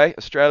 Either way,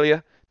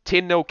 Australia,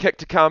 10-0 kick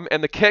to come,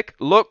 and the kick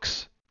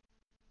looks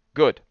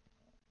good.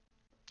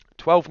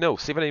 12-0,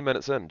 17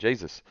 minutes in,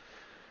 Jesus.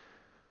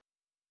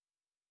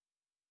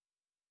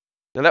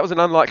 Now, that was an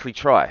unlikely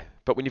try,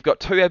 but when you've got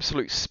two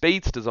absolute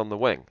speedsters on the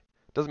wing,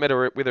 doesn't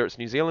matter whether it's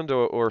New Zealand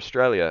or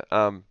Australia,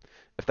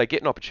 if they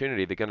get an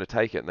opportunity, they're going to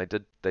take it,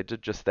 and they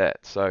did just that.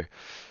 So,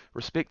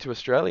 respect to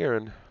Australia,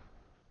 and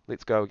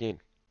let's go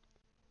again.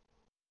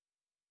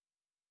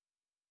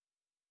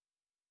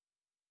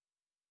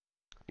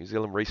 New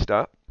Zealand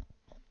restart.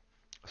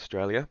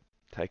 Australia,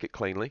 take it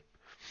cleanly.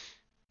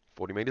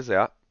 40 metres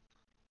out.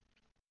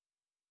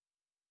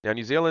 Now,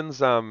 New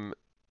Zealand's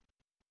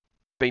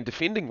been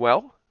defending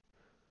well,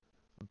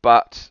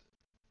 but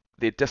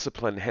their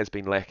discipline has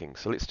been lacking.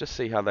 So let's just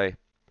see how they...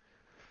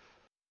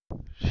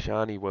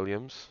 Shani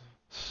Williams,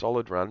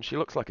 solid run. She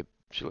looks like a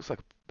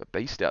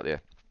beast out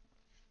there.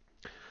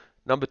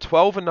 Number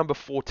 12 and number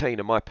 14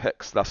 are my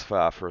picks thus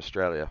far for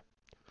Australia,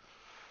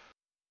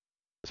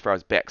 as far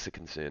as backs are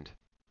concerned.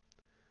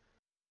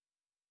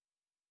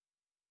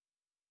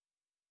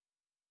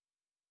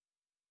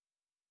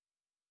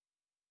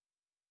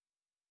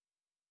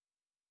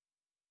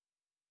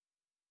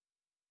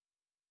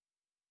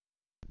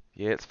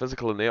 Yeah, it's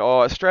physical in there.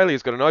 Oh,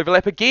 Australia's got an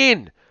overlap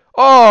again.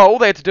 Oh, all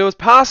they had to do was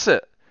pass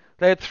it.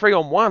 They had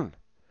 3-on-1.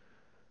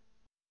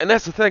 And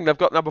that's the thing, they've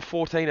got number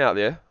 14 out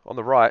there on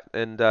the right,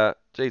 and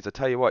geez, I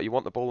tell you what, you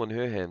want the ball in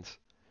her hands.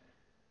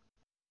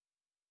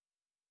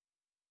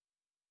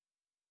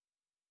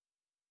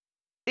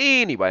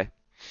 Anyway.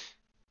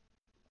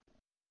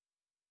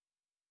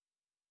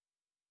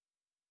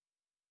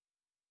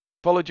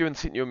 Followed you and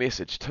sent you a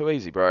message. Too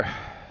easy, bro.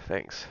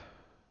 Thanks.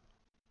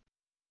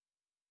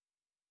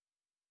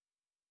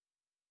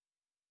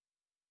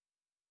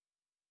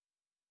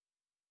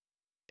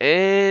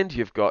 And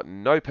you've got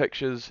no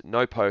pictures,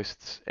 no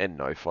posts, and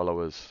no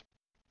followers.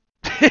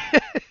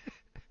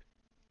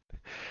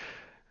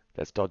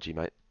 That's dodgy,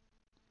 mate.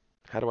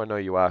 How do I know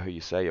you are who you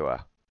say you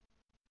are?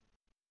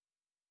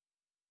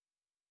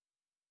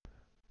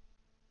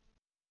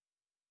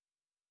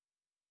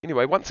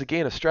 Anyway, once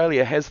again,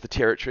 Australia has the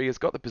territory, has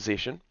got the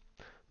possession.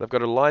 They've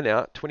got a line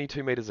out,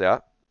 22 metres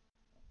out.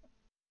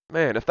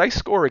 Man, if they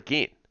score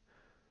again,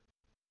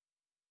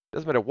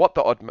 doesn't matter what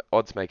the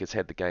odds makers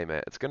had the game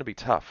at, it's going to be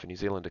tough for New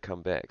Zealand to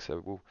come back.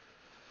 So we'll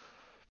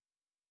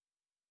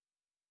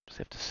just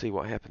have to see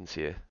what happens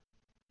here.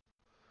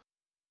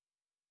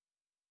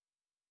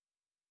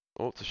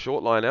 Oh, it's a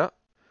short line out.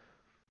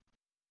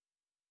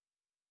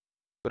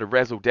 Bit of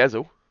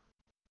razzle-dazzle.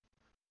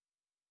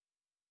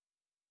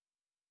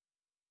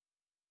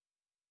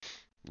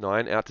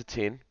 Nine out to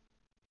 10.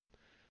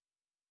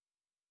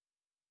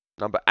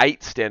 Number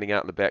 8 standing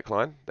out in the back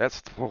line.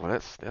 That's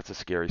a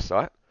scary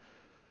sight.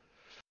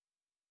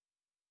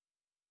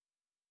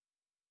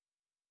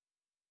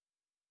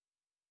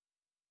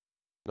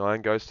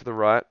 Nine goes to the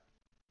right.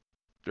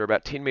 They're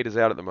about 10 metres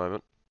out at the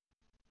moment.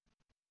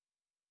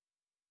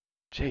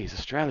 Geez,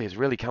 Australia's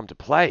really come to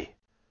play.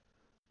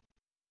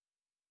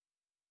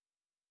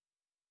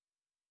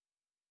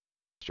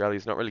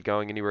 Australia's not really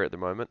going anywhere at the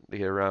moment.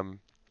 They're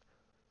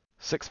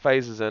 6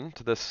 phases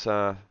into this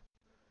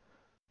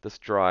this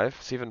drive,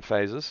 7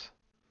 phases.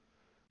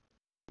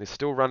 They're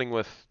still running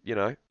with, you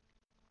know,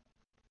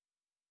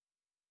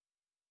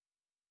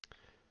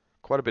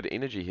 quite a bit of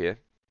energy here.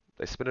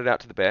 They spin it out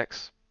to the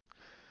backs.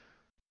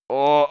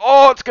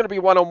 Oh, it's going to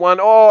be 1-on-1.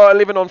 Oh,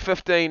 11 on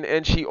 15,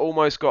 and she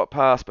almost got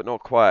past, but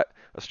not quite.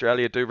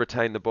 Australia do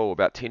retain the ball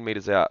about 10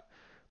 metres out.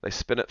 They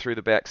spin it through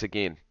the backs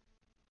again.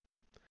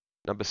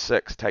 Number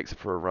 6 takes it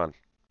for a run.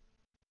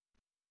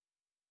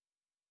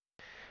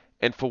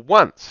 And for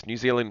once, New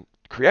Zealand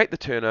create the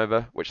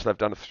turnover, which they've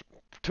done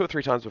 2 or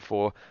 3 times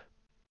before,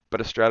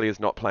 but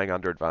Australia's not playing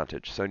under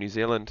advantage. So New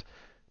Zealand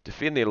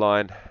defend their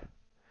line,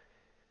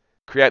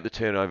 create the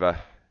turnover,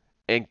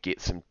 and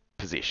get some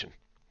possession,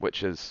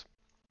 which is,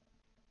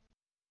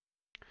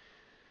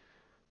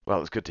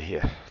 well, it's good to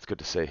hear. It's good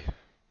to see.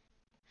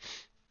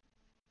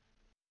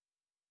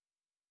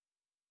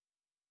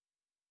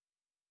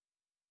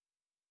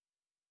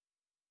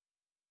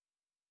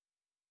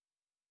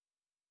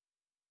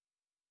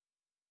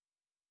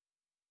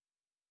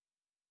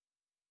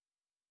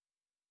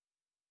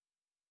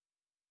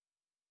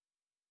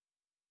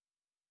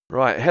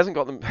 Right, it hasn't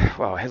got them.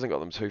 Well, it hasn't got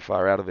them too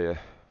far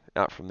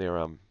out from their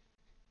own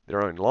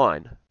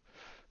line,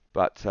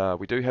 but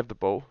we do have the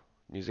ball.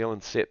 New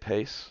Zealand set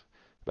piece,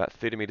 about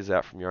 30 metres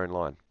out from your own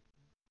line.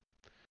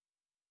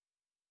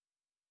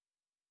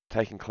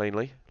 Taken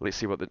cleanly. Let's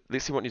see what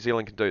New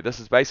Zealand can do. This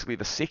is basically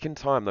the second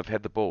time they've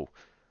had the ball.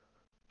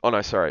 Oh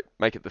no, sorry,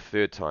 make it the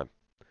third time.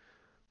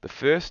 The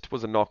first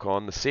was a knock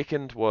on. The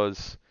second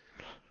was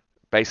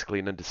basically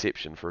an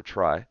interception for a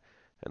try.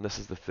 And this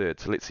is the third.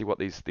 So let's see what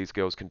these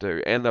girls can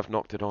do. And they've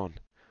knocked it on.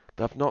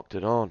 They've knocked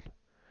it on.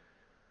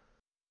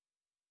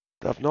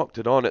 They've knocked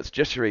it on. It's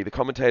jittery. The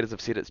commentators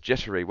have said it's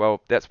jittery.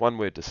 Well, that's one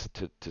word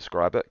to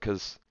describe it,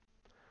 because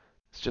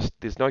it's just,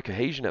 there's no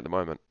cohesion at the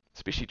moment.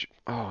 Especially,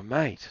 oh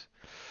mate.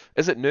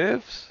 Is it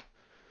nerves?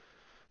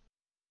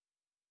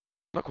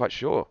 Not quite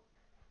sure.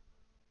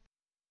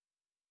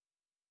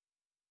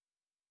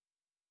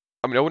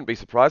 I mean, I wouldn't be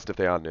surprised if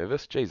they are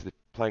nervous. Geez, they're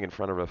playing in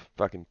front of a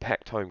fucking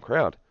packed home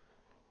crowd.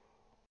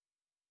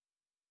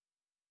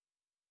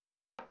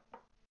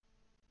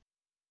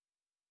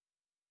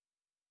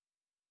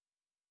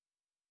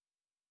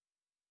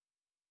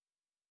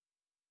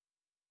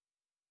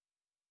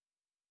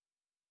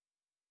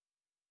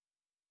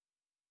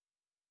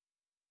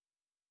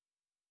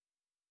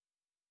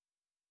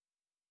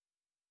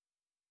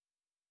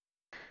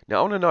 Now,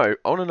 I want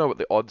to know what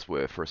the odds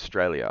were for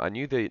Australia. I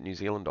knew the New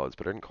Zealand odds,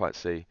 but I didn't quite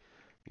see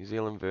New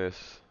Zealand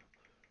versus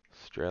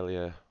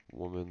Australia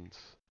women's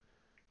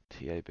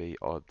TAB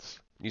odds.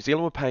 New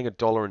Zealand were paying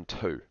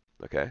 $1.02,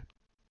 okay?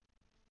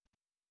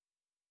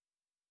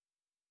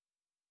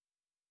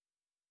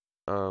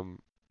 Oh,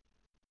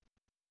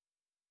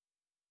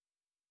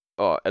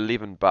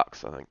 $11,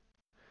 I think.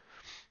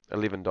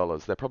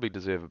 $11. They probably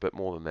deserve a bit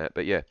more than that,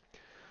 but yeah.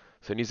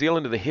 So New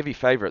Zealand are the heavy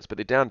favourites, but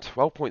they're down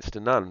 12 points to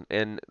none,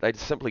 and they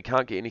just simply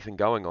can't get anything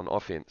going on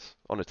offence,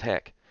 on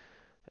attack.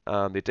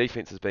 Their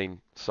defence has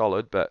been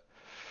solid, but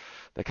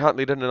they can't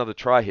let in another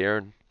try here,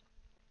 and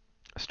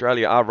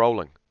Australia are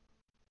rolling.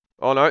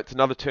 Oh no, it's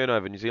another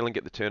turnover. New Zealand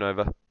get the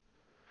turnover.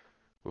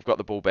 We've got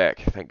the ball back.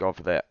 Thank God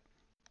for that.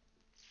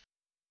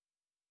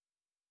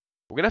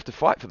 We're going to have to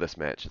fight for this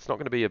match. It's not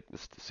going to be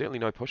it's certainly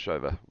no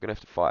pushover. We're going to have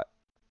to fight.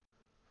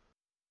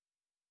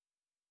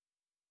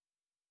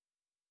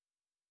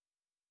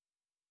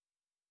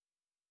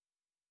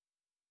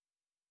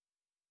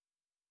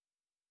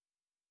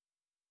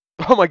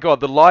 Oh my God,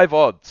 the live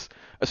odds.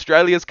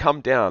 Australia's come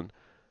down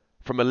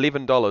from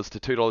 $11 to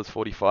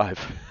 $2.45.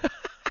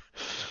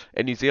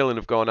 And New Zealand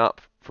have gone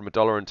up from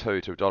 $1.02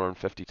 to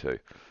 $1.52.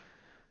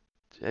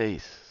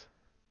 Jeez.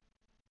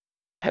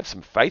 Have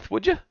some faith,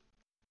 would you?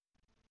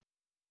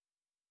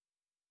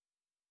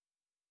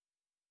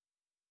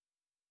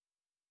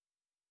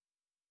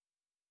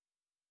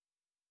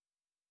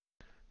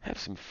 Have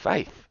some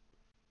faith.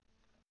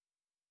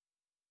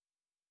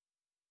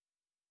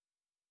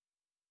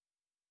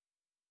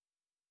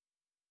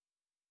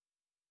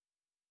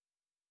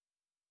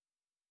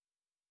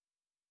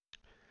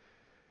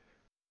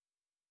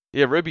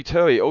 Yeah,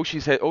 Mikaele-Tu'u,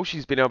 all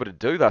she's been able to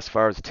do thus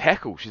far is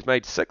tackle. She's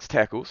made 6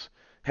 tackles,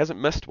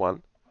 hasn't missed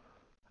one.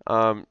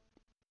 But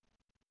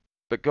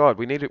God,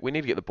 we need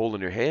to get the ball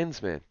in her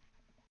hands, man.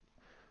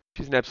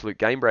 She's an absolute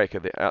game breaker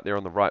out there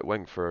on the right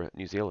wing for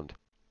New Zealand.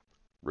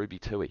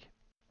 Mikaele-Tu'u.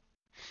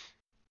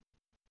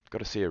 Got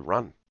to see her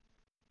run.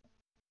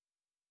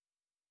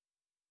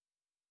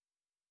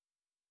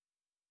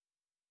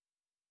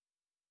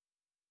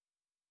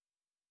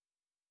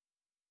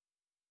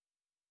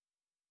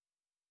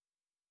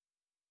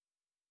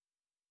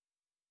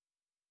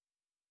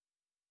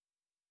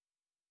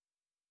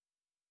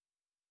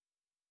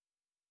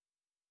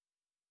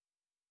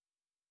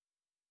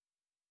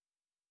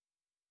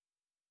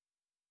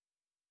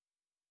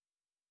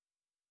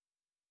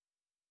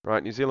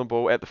 Right, New Zealand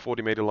ball at the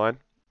 40-metre line.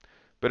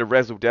 Bit of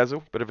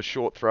razzle-dazzle, bit of a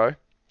short throw.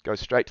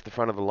 Goes straight to the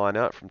front of the line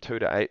out from 2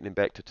 to 8 and then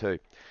back to 2.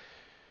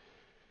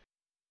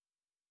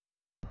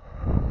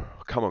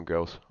 Come on,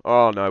 girls.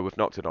 Oh no, we've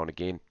knocked it on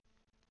again.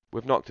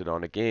 We've knocked it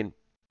on again.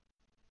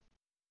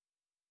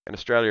 And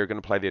Australia are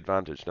going to play the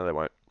advantage. No, they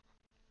won't.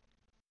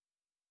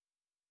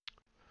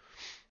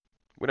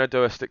 When I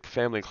do, I stick to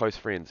family and close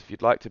friends. If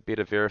you'd like to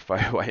better verify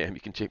who I am,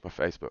 you can check my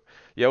Facebook.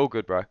 Yeah, all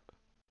good, bro.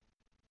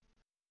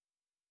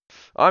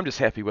 I'm just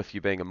happy with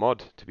you being a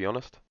mod, to be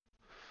honest.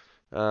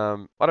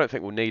 I don't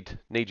think we'll need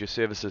your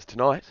services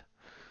tonight,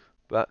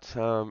 but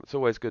it's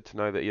always good to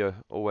know that you're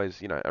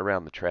always,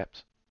 around the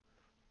traps.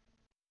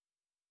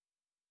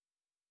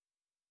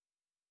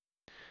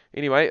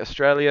 Anyway,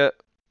 Australia.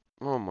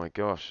 Oh my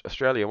gosh,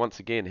 Australia once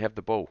again have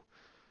the ball.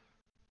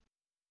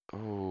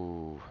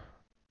 Ooh.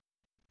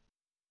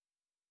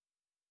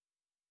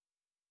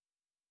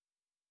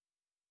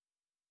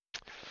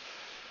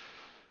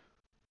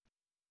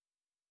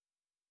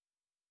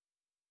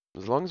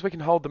 As long as we can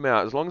hold them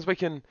out, as long as we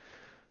can...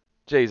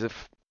 Geez,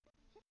 if...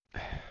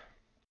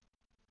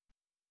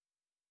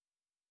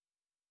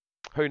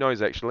 Who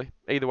knows, actually.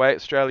 Either way,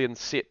 Australian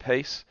set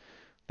piece.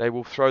 They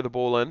will throw the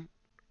ball in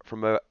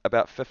from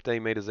about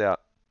 15 metres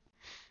out.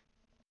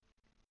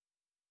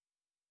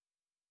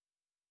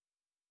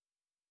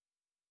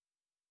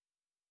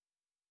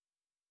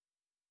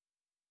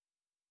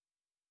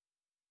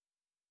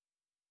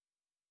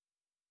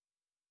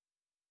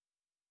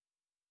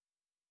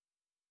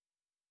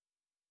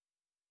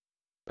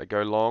 They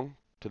go long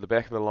to the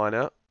back of the line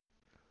out.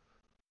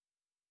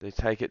 They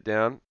take it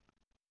down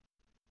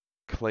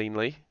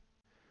cleanly.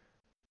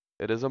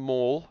 It is a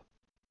maul.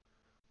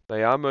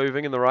 They are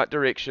moving in the right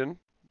direction.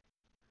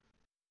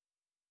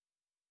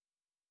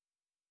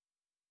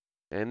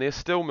 And they're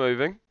still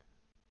moving.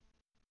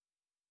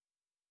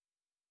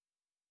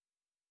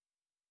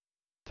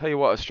 Tell you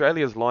what,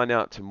 Australia's line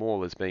out to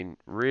maul has been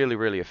really,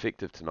 really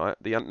effective tonight.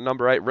 The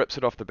number 8 rips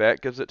it off the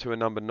back, gives it to a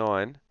number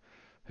 9,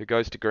 who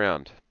goes to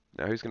ground.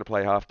 Now, who's going to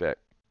play halfback?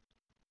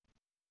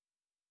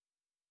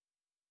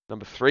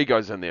 Number 3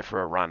 goes in there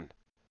for a run.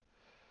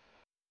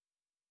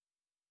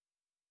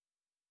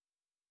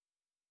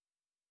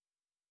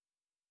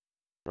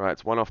 Right,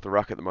 it's one off the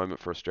ruck at the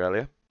moment for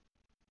Australia.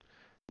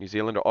 New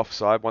Zealand are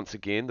offside once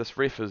again. This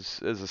ref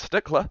is a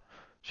stickler.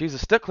 She's a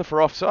stickler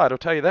for offside, I'll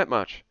tell you that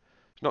much.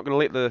 She's not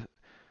going to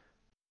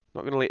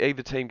let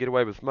either team get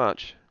away with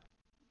much.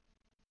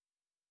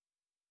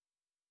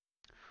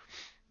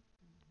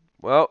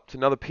 Well, it's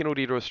another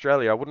penalty to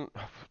Australia.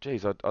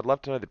 I'd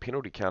love to know the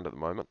penalty count at the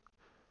moment.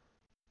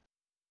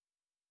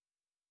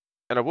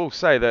 And I will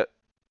say that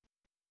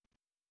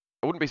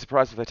I wouldn't be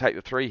surprised if they take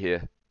the 3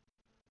 here.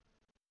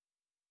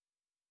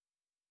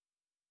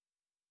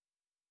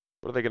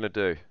 What are they going to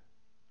do?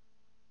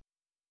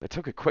 They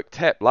took a quick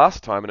tap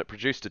last time and it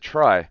produced a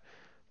try,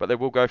 but they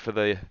will go for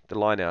the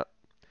line out.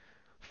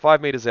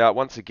 5 metres out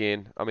once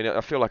again. I mean,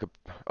 I feel like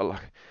I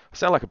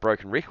sound like a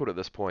broken record at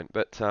this point,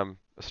 but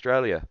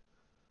Australia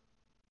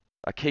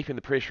are keeping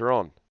the pressure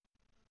on.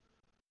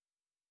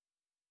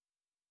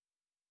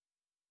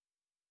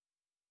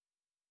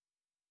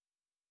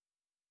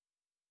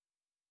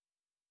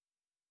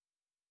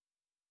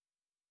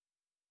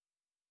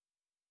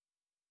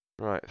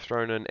 Right,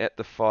 thrown in at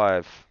the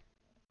 5.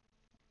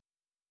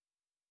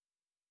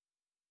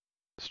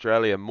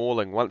 Australia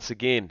mauling once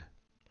again.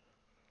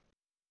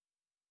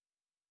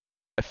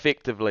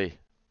 Effectively.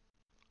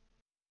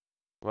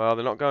 Well,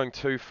 they're not going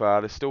too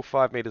far. They're still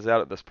 5 metres out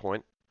at this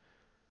point.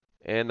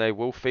 And they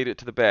will feed it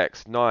to the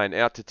backs. 9,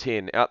 out to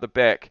 10, out the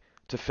back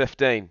to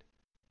 15.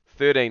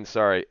 13,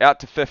 sorry. Out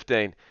to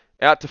 15.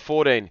 Out to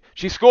 14.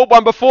 She scored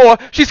one before.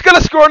 She's going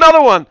to score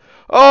another one.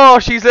 Oh,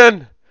 she's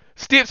in.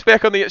 Steps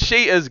back on the...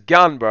 She is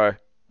gun, bro.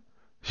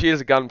 She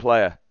is a gun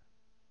player.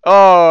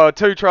 Oh,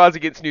 2 tries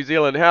against New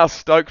Zealand. How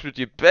stoked would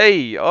you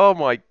be? Oh,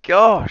 my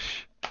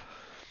gosh.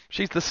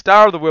 She's the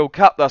star of the World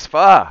Cup thus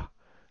far.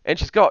 And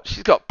she's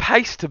got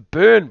pace to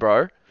burn,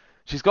 bro.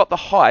 She's got the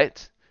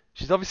height.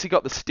 She's obviously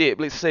got the step.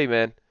 Let's see,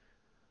 man.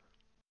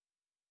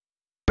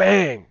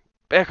 Bang!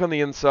 Back on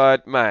the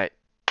inside, mate.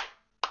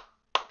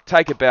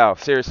 Take a bow,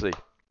 seriously.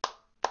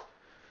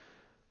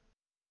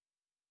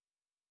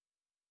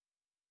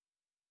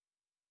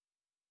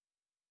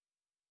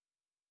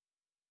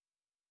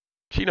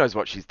 She knows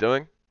what she's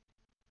doing.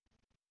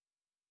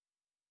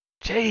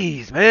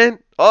 Jeez, man.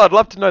 Oh, I'd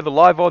love to know the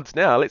live odds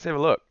now. Let's have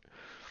a look.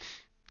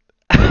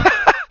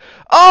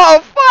 Oh,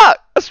 fuck!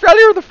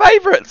 Australia are the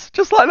favourites.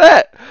 Just like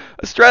that.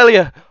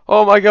 Australia.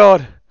 Oh, my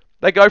God.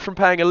 They go from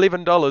paying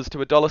 $11 to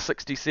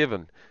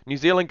 $1.67. New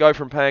Zealand go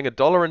from paying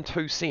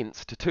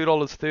 $1.02 to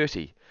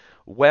 $2.30.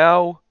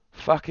 Wow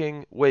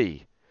fucking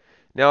wee.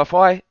 Now, if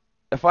I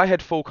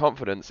had full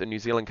confidence in New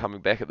Zealand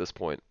coming back at this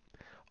point,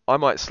 I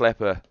might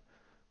slap a...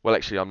 Well,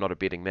 actually, I'm not a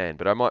betting man,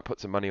 but I might put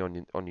some money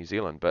on New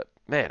Zealand. But,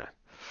 man,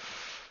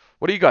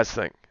 what do you guys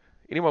think?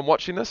 Anyone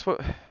watching this?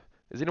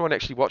 Is anyone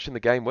actually watching the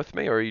game with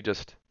me, or are you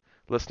just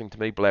listening to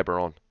me blabber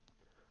on?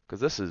 Because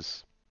this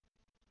is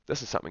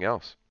something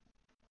else.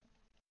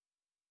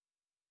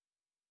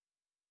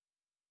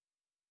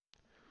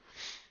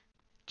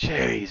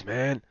 Jeez,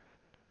 man.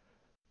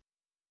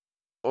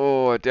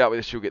 Oh, I doubt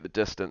whether she'll get the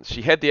distance.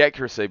 She had the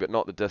accuracy, but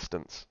not the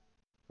distance,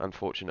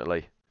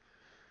 unfortunately.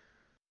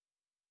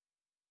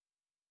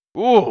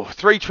 Ooh,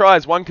 3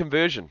 tries, 1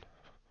 conversion.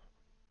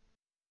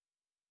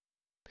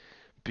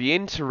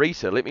 Bien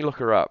Teresa, let me look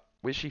her up.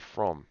 Where's she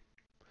from?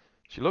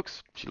 She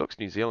looks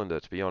New Zealander,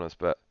 to be honest,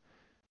 but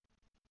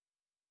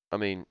I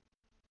mean,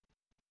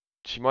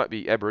 she might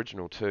be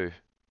Aboriginal too.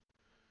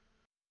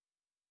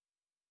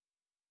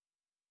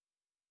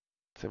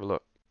 Let's have a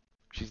look.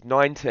 She's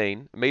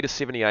 19,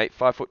 1m78,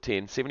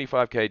 5'10",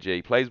 75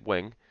 kg, plays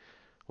wing.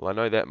 Well, I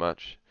know that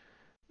much.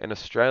 An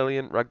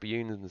Australian Rugby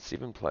Union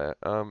 7 player.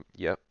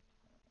 Yep.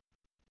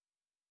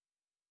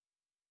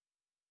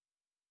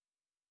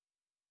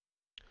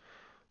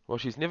 Well,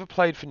 she's never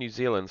played for New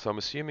Zealand, so I'm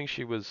assuming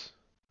she was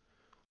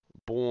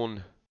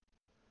born...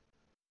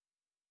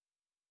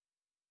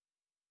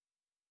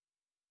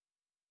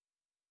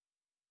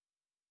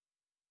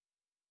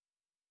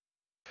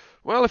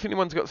 Well, if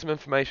anyone's got some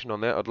information on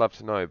that, I'd love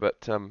to know,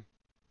 but...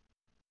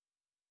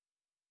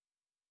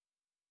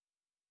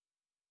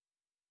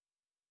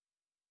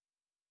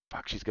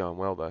 Fuck, she's going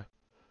well, though.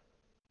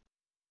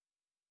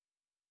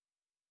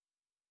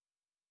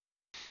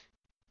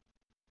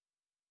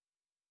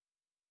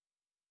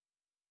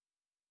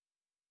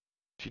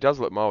 She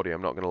does look mouldy,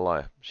 I'm not going to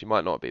lie. She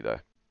might not be,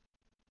 though.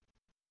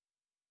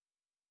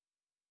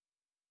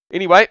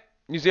 Anyway,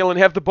 New Zealand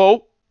have the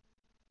ball.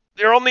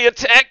 They're on the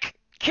attack.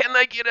 Can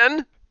they get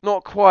in?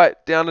 Not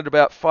quite. Down at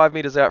about 5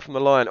 metres out from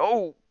the line.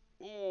 Oh,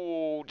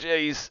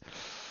 jeez.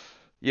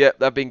 Yeah,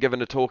 they've been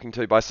given a talking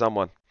to by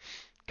someone.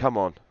 Come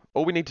on.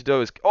 All we need to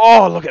do is...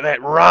 Oh, look at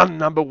that run,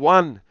 number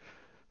 1.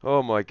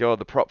 Oh, my God.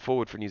 The prop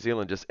forward for New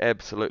Zealand just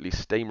absolutely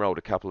steamrolled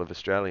a couple of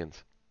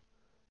Australians.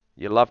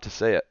 You love to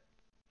see it.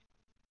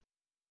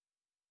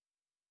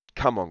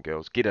 Come on,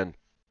 girls. Get in.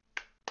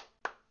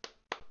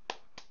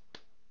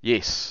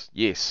 Yes,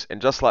 yes.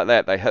 And just like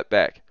that, they hit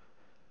back.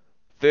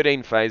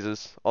 13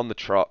 phases on the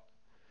trot.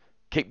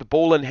 Keep the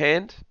ball in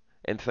hand,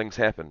 and things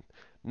happen.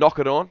 Knock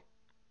it on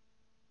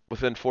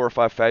within 4 or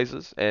 5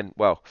 phases, and,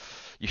 well,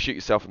 you shoot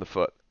yourself in the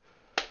foot.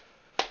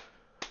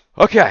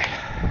 Okay.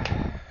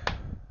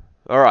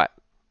 All right.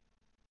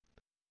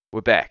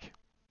 We're back.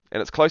 And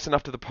it's close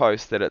enough to the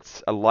post that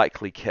it's a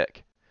likely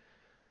kick,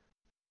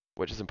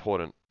 which is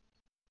important.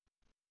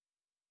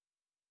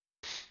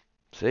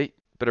 See?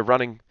 Bit of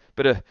running,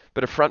 bit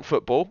of front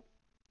football.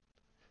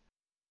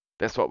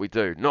 That's what we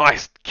do.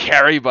 Nice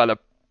carry by the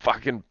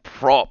fucking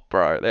prop,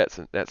 bro.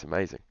 That's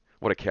amazing.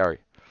 What a carry.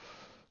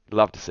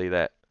 Love to see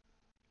that.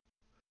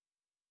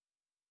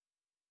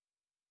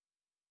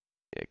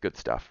 Yeah, good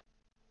stuff.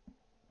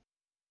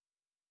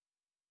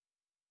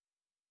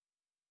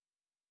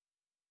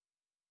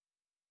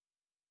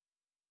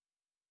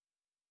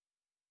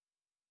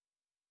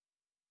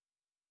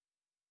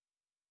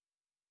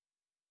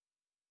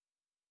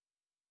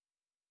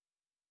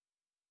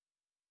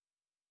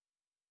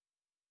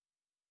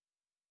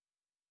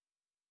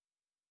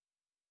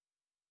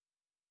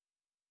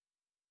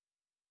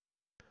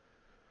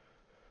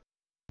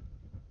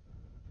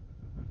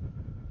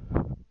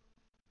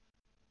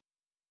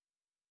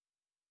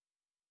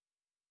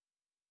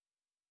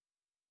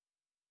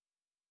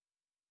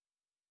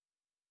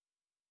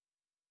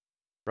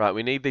 Right,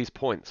 we need these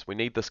points. We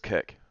need this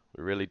kick.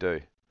 We really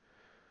do.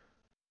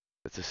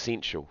 It's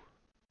essential.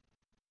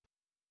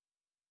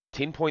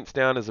 10 points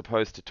down as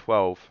opposed to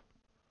 12.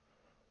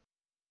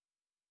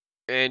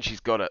 And she's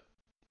got it.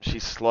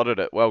 She's slotted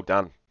it. Well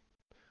done.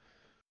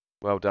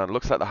 Well done.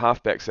 Looks like the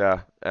halfback's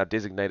our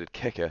designated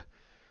kicker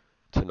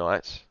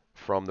tonight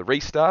from the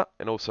restart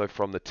and also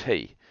from the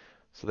tee.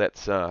 So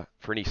that's for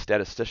any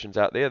statisticians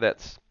out there,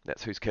 that's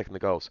who's kicking the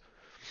goals.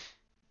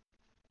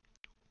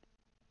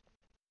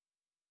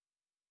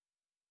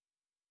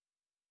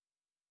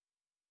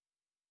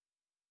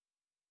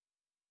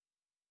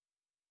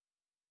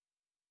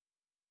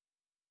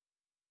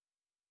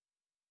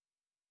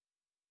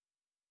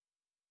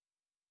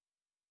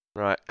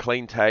 Right,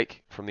 clean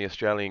take from the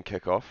Australian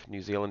kickoff.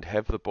 New Zealand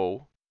have the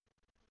ball.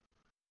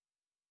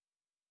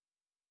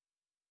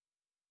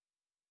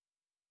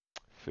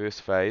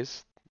 First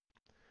phase.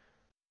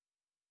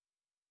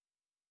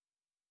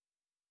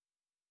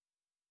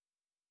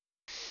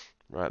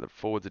 Right, the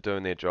forwards are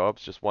doing their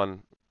jobs. Just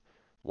one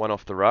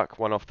off the ruck,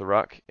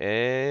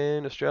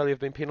 and Australia have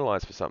been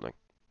penalised for something.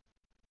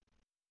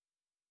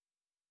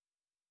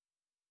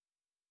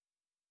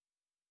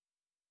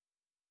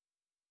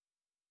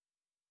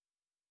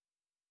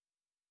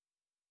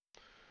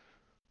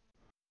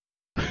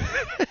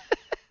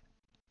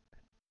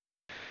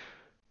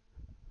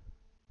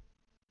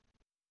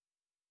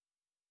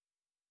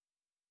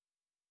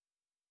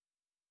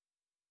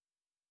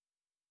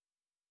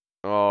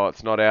 Oh,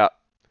 it's not out.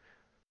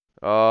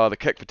 Oh, the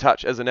kick for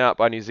touch isn't out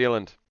by New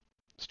Zealand.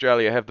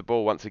 Australia have the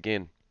ball once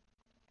again.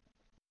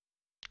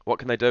 What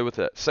can they do with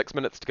it? 6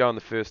 minutes to go in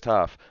the first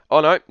half. Oh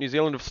no, New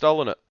Zealand have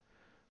stolen it.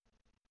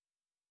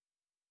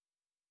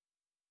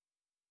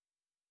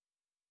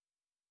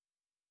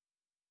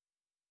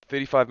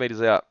 "35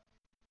 metres out.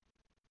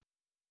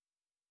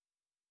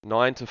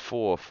 9 to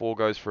 4. 4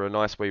 goes for a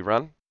nice wee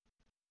run.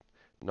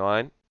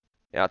 9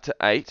 out to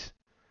 8.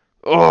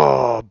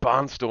 Oh,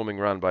 barnstorming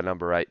run by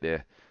number 8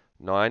 there.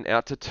 9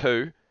 out to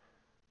 2.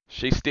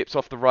 She steps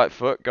off the right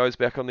foot, goes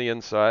back on the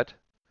inside.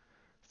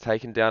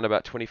 Taken down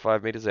about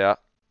 25 metres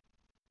out.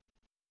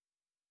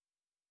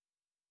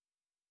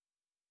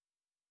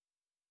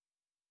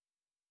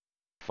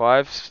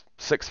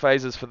 Six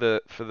phases for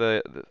the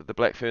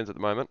Black Ferns at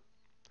the moment.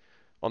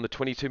 On the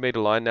 22-metre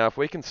line. Now, if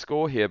we can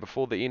score here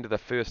before the end of the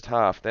first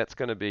half, that's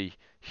going to be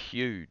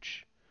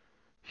huge.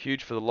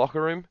 Huge for the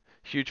locker room,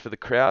 huge for the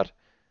crowd,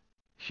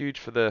 huge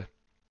for the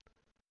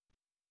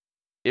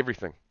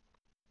everything.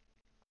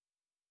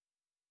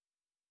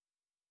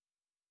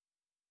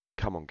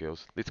 Come on,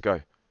 girls. Let's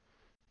go.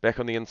 Back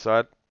on the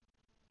inside.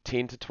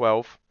 10 to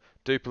 12.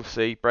 Du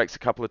Plessis breaks a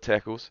couple of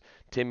tackles.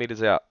 10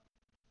 metres out.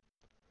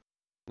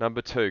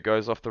 Number 2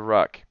 goes off the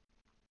ruck.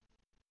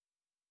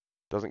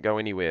 Doesn't go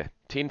anywhere.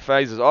 10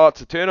 phases. Oh,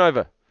 it's a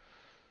turnover.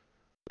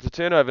 It's a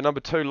turnover. Number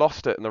 2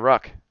 lost it in the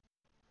ruck.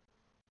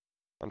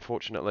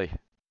 Unfortunately.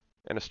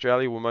 And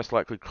Australia will most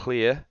likely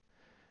clear.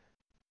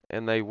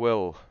 And they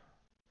will.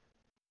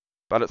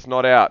 But it's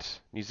not out.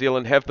 New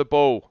Zealand have the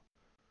ball.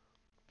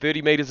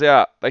 30 metres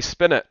out. They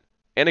spin it.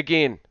 And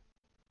again.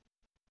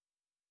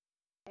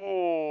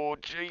 Oh,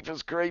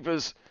 jeepers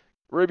creepers.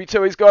 Ruby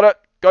Tui's got it.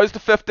 Goes to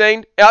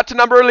 15. Out to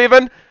number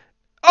 11.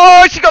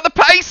 Oh, she got the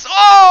pace.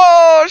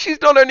 Oh,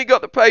 she's not only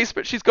got the pace,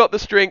 but she's got the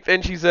strength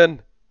and she's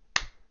in.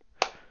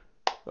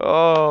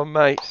 Oh,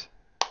 mate.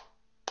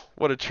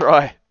 What a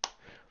try.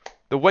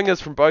 The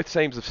wingers from both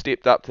teams have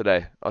stepped up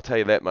today. I'll tell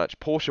you that much.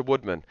 Portia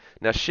Woodman.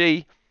 Now I'll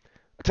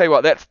tell you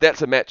what,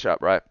 that's a matchup,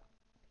 right?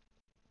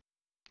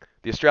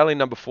 The Australian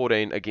number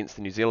 14 against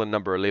the New Zealand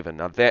number 11.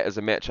 Now that is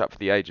a matchup for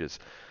the ages.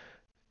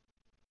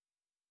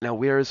 Now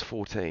where is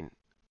 14?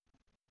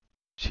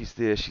 She's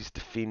there, she's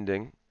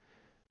defending.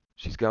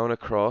 She's going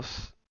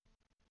across.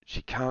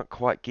 She can't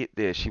quite get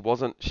there. It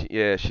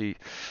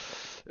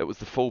was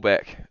the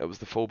fullback. It was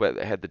the fullback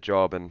that had the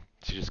job and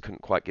she just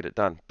couldn't quite get it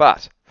done.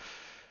 But,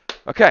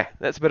 okay,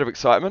 that's a bit of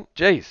excitement.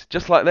 Jeez,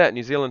 just like that,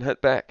 New Zealand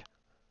hit back.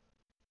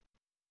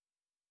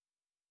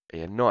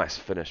 Yeah, nice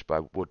finish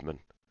by Woodman.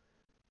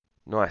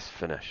 Nice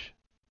finish.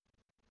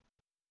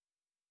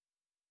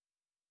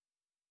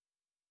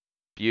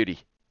 Beauty.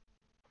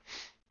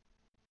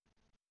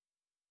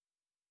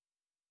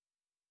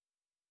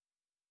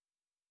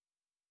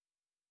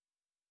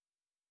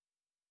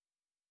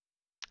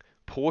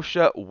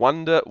 Portia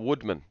Wonder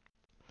Woodman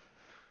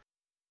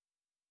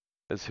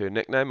is her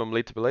nickname, I'm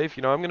led to believe.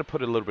 You know, I'm going to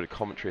put a little bit of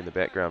commentary in the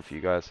background for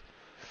you guys.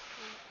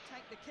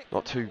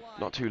 Not too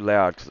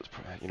loud, because it's,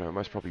 you know,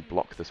 most probably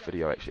block this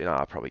video. Actually, no,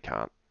 I probably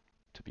can't.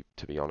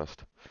 To be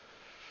honest.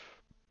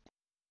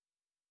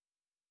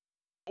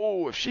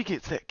 Oh, if she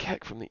gets that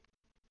kick from the,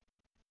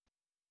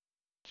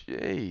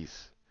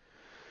 jeez,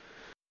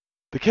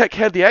 the kick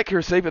had the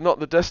accuracy, but not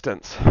the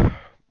distance.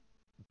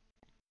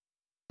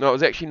 No, it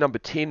was actually number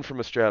 10 from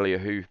Australia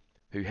who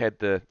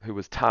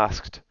was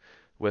tasked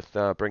with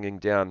bringing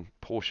down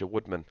Portia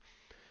Woodman.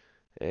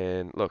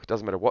 And look, it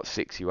doesn't matter what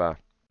sex you are.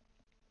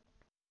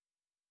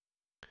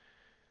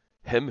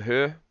 Him,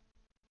 her,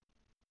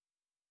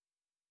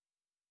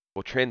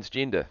 or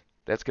transgender.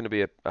 That's going to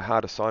be a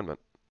hard assignment.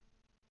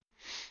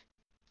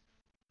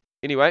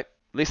 Anyway,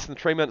 less than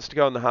 3 minutes to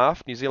go in the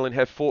half. New Zealand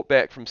have fought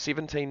back from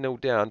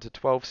 17-0 down to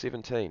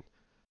 12-17.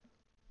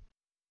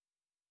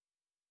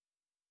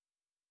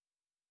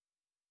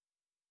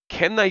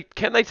 Can they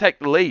take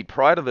the lead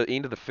prior to the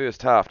end of the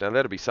first half? Now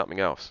that'll be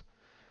something else.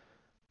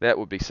 That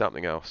would be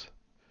something else.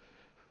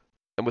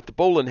 And with the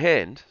ball in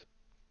hand,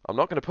 I'm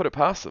not going to put it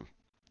past them.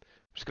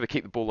 I'm just going to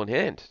keep the ball in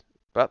hand.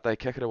 But they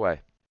kick it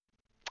away.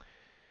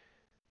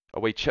 A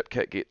wee chip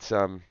kick gets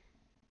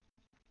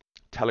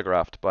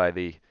telegraphed by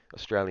the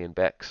Australian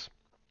backs.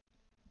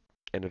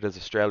 And it is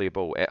Australia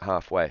ball at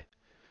halfway.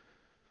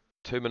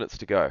 2 minutes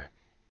to go.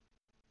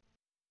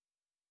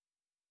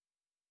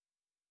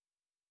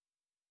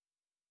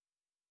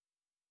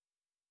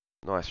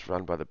 Nice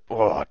run by the...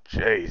 Oh,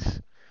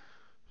 jeez.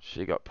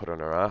 She got put on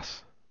her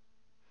ass.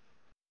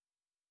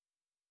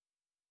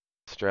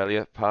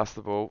 Australia pass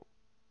the ball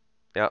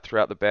out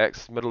throughout the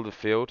backs, middle of the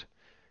field,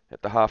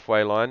 at the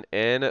halfway line,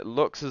 and it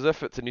looks as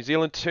if it's a New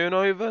Zealand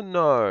turnover.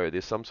 No,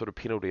 there's some sort of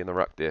penalty in the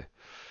ruck there.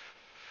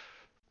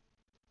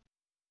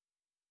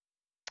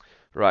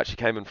 Right, she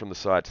came in from the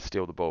side to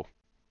steal the ball.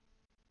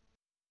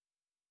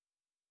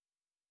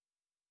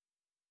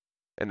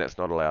 And that's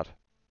not allowed.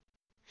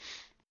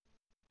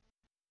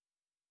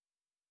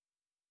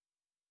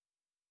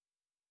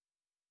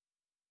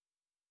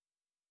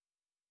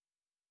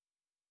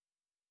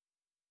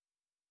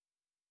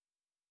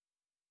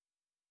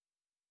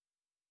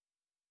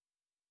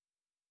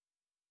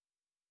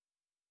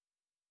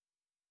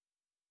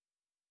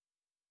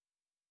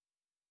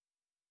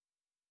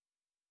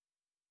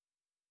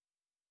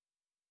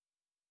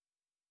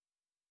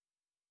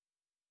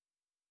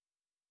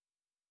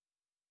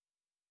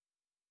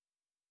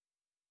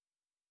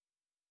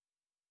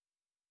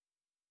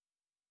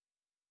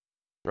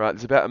 Right,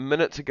 there's about a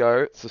minute to go.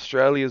 It's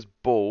Australia's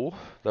ball.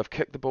 They've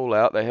kicked the ball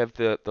out. They have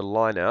the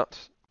line out,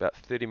 about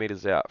 30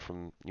 metres out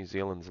from New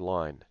Zealand's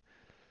line.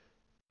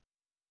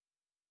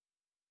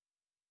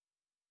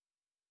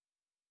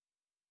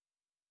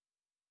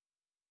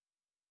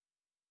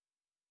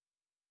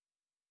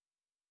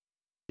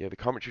 Yeah, the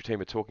commentary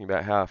team are talking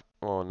about how...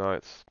 Oh, no,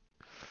 it's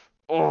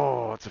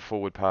a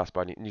forward pass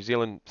by New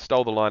Zealand.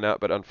 Stole the line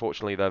out, but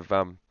unfortunately they've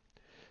thrown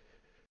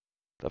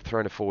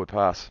a forward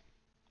pass.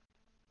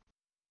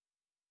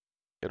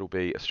 It'll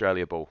be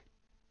Australia ball.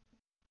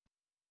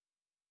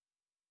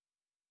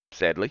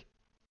 Sadly.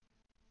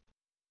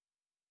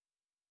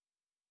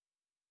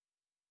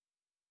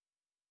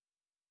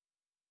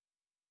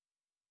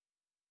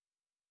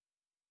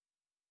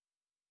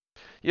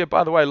 Yeah,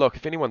 by the way, look,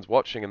 if anyone's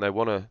watching and they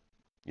want to,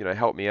 you know,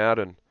 help me out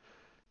and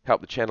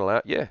help the channel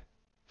out, yeah,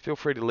 feel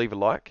free to leave a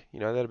like. You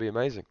know, that'd be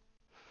amazing.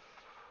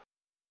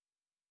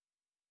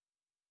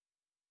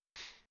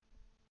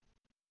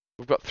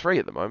 We've got 3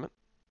 at the moment.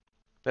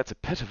 That's a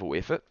pitiful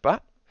effort,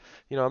 but,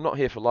 you know, I'm not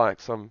here for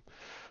likes. I'm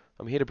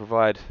here to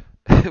provide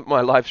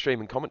my live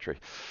stream and commentary.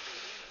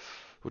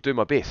 We'll do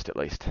my best, at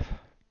least.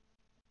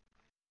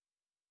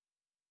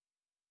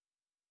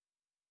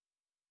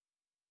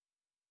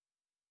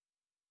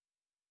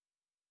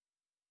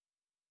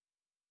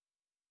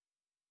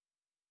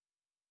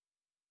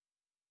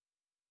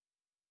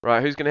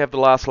 Right, who's going to have the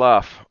last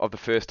laugh of the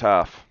first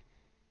half?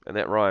 And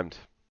that rhymed.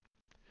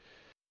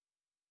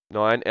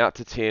 9, out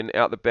to 10,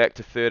 out the back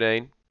to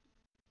 13.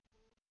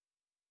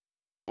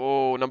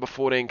 Oh, number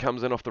 14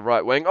 comes in off the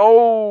right wing.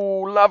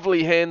 Oh,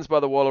 lovely hands by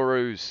the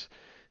Wallaroos.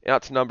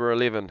 Out to number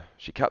 11.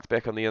 She cuts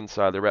back on the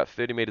inside. They're about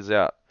 30 metres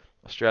out.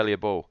 Australia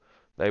ball.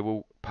 They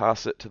will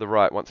pass it to the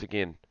right once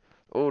again.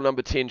 Oh,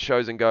 number 10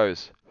 shows and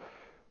goes.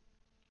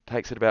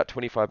 Takes it about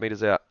 25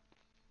 metres out.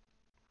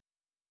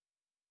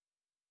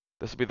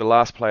 This will be the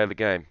last play of the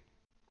game,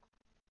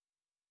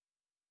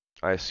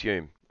 I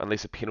assume,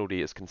 unless a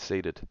penalty is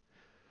conceded.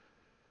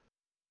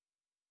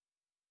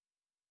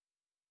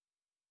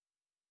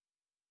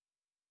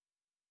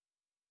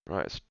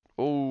 Right.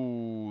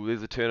 Oh,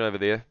 there's a turnover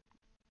there.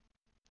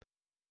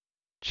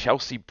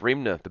 Chelsea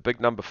Bremner, the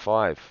big number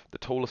 5, the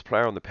tallest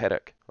player on the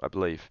paddock, I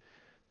believe,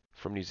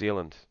 from New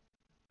Zealand,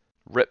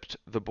 ripped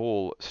the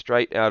ball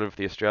straight out of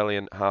the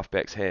Australian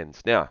halfback's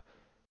hands. Now,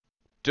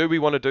 do we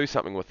want to do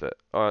something with it?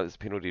 Oh, there's a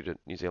penalty to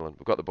New Zealand.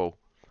 We've got the ball.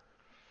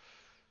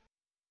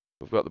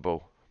 We've got the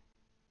ball.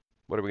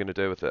 What are we going to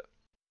do with it?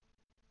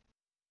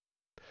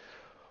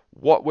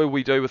 What will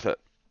we do with it?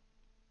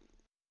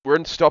 We're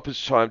in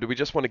stoppage time. Do we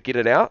just want to get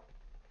it out?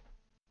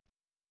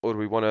 Or do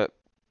we want to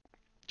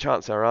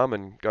chance our arm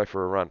and go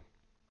for a run?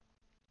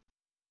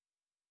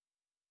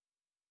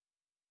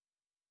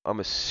 I'm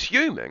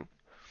assuming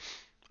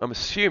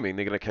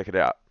they're going to kick it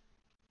out.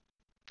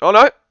 Oh,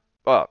 no.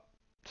 Oh,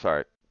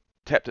 sorry.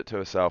 Tapped it to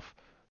herself.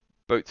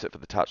 Boots it for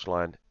the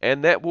touchline.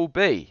 And that will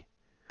be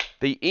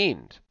the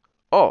end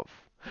of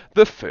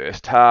the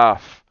first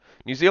half.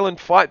 New Zealand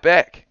fight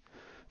back.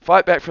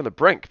 Fight back from the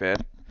brink, man.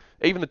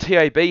 Even the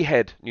TAB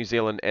had New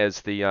Zealand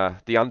as the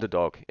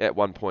underdog at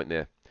one point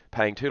there,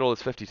 paying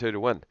 $2.52 to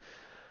win.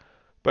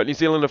 But New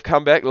Zealand have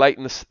come back late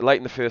in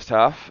the first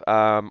half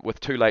with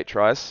 2 late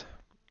tries,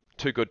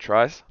 2 good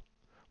tries,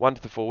 1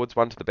 to the forwards,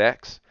 1 to the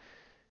backs,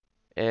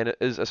 and it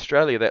is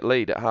Australia that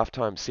lead at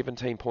halftime,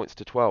 17 points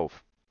to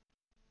 12.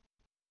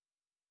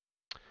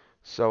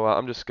 So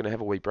I'm just going to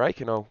have a wee break,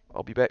 and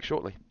I'll be back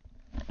shortly.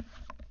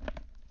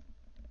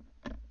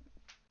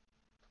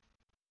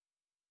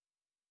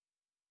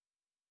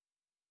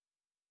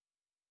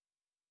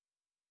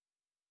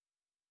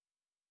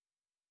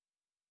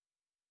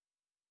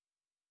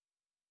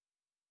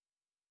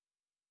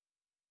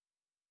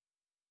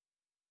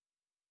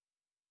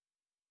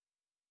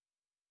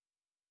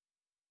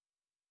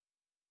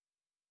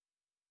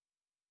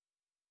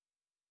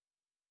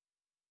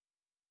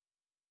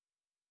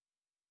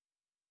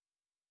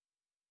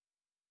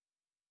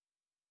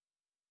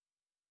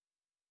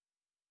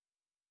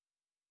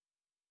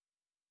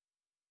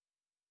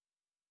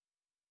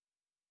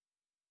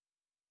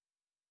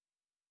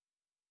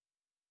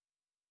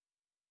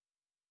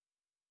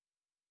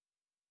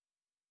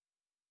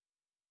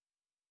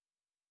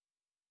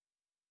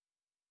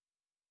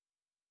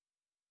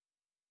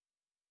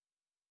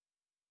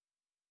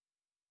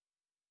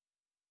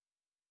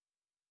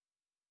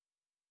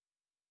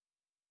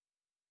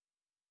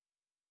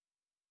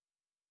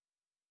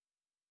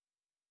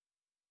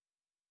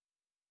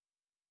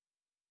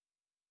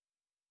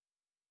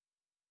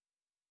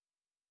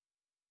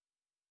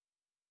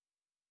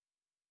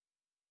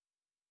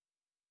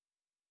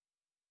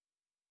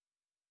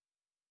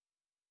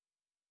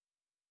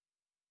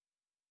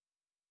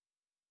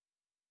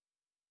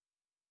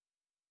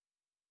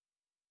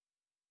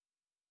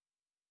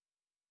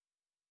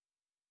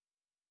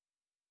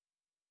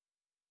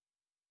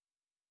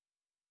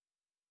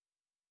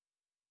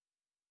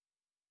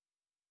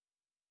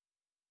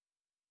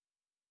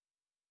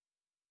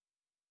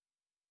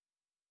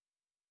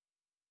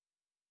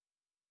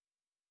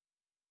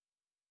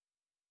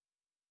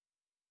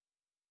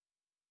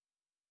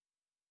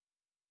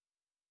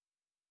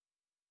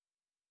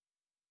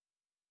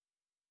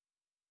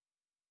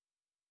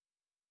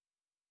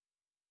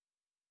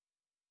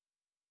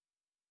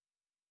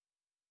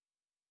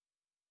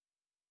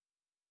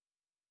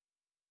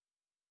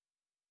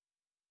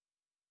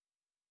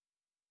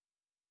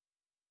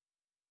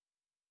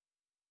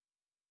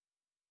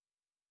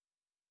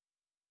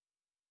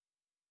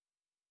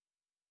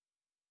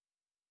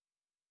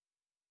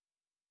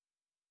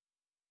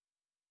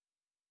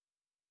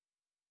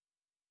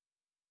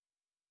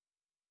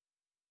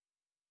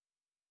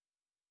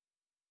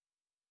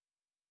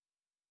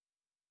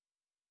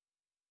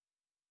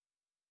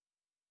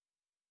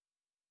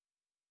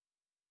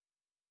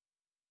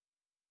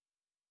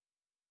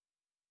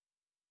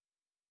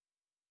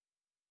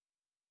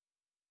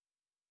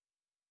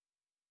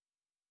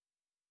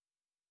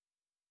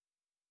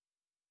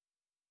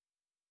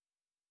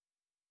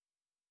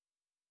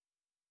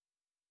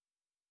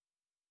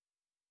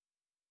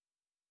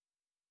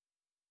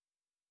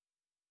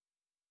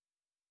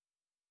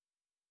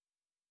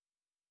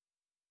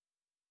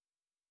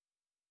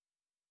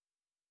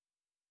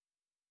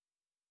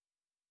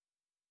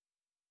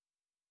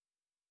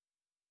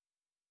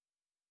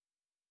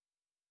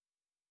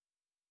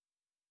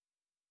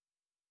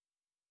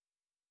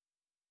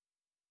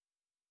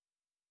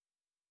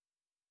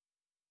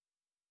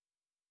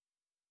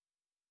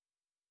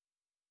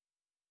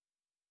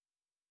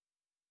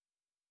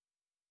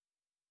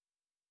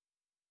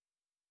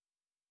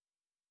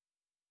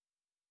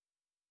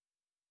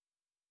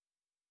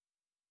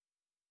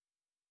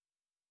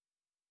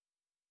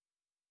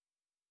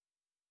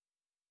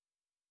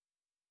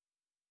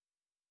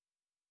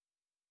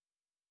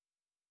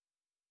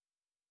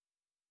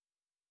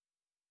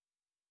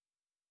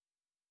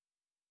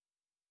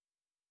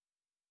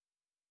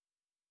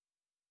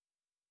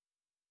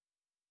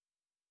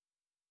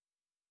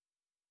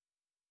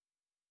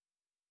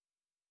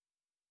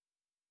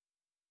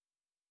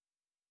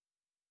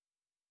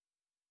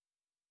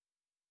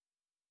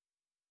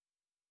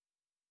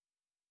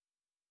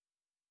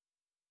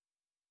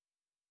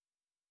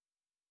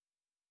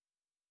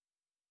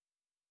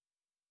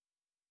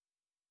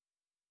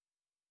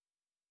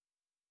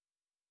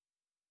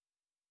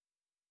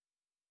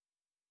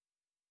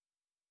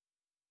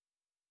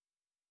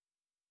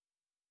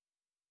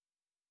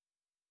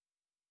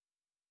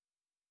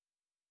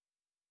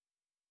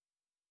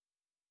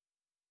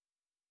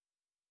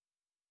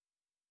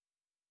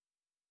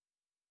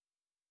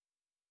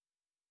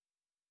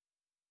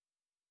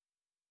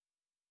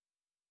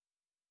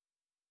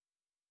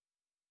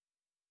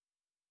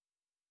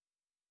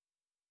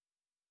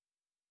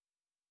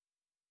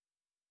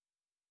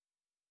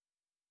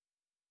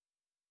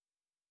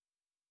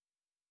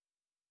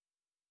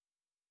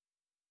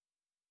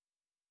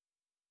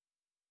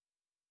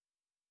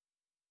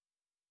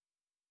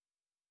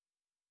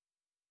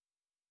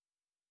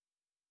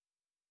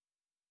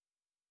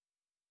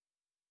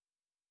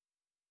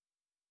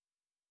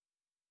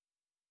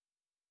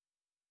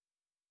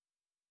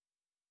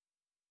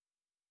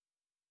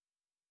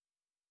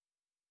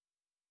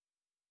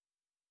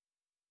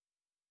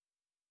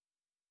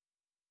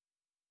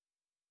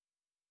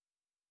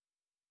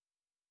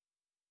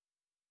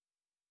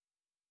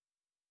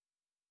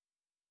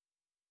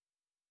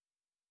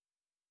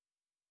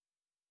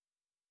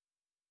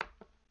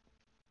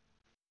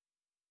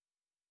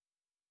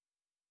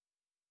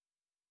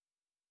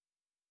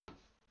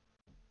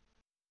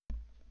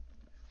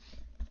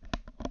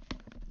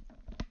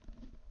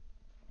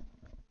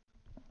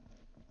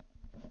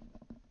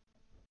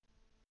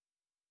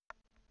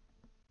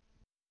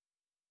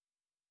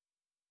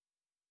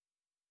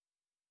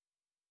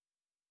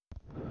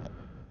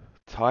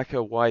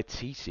 Taika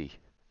Waititi.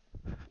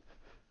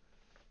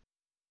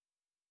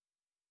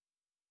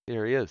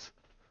 There he is.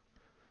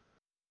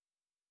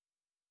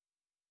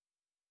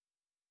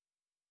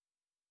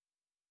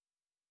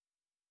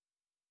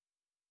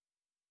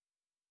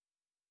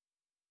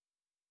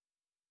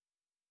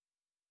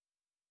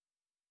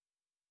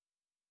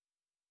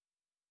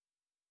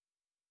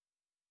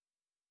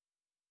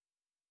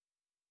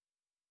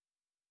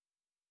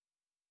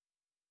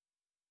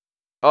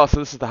 Oh, so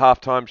this is the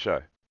halftime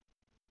show.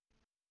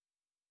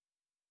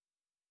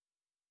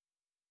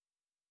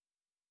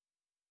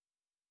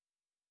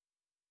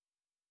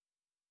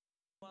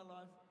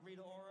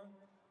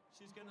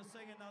 She's gonna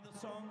sing another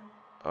song.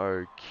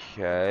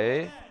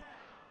 Okay.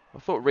 I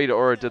thought Rita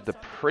Ora did the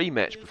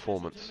pre-match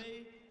performance.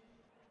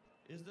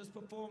 Is this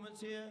performance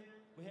here?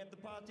 We have the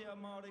Pātea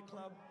Māori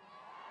Club.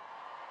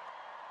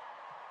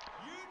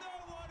 You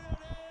know what it is!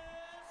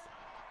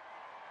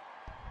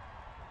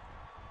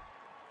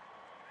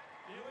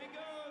 Here we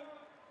go.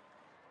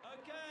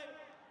 Okay.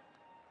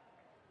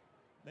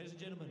 Ladies and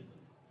gentlemen,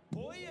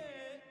 Portia.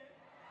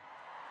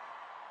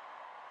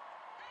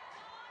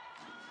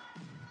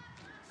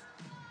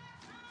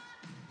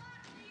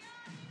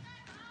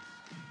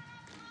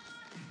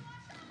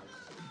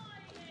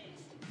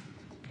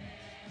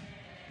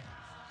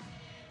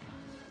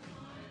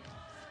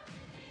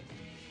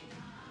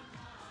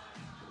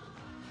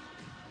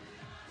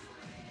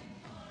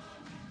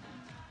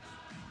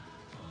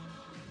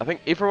 I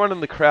think everyone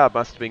in the crowd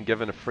must have been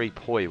given a free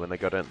poi when they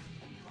got in.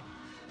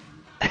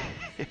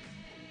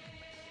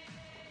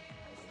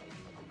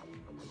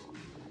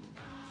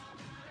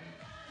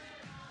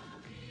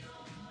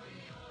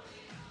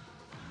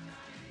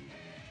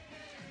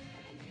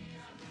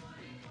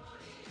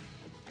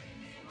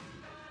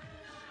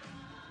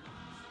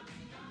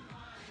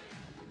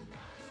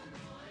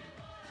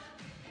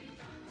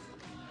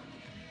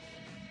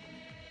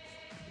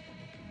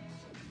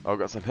 Oh, I've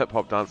got some hip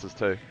hop dancers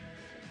too.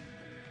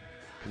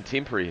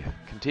 Contemporary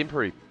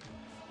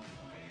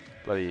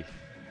bloody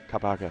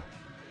kapahaka.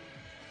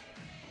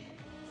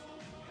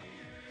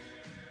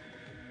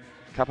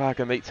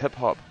 Kapahaka meets hip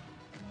hop.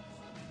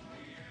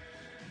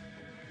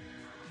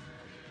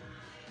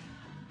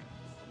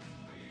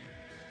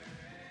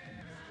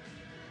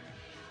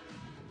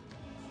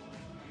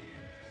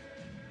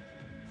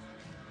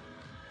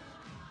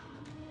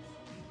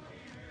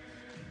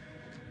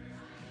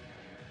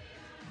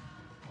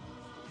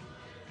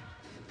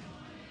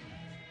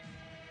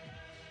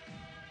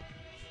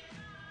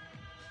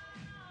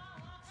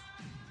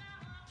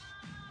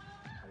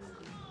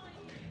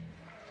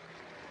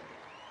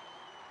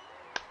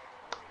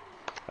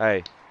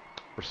 Hey,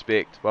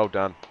 respect, well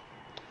done.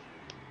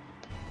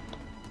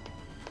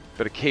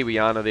 Bit of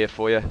Kiwiana there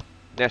for you.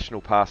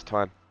 National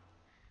pastime.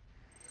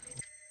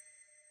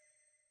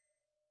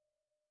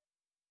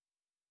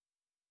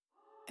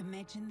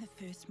 Imagine the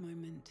first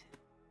moment.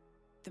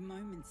 The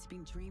moment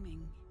spent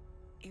dreaming.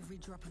 Every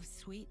drop of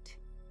sweat,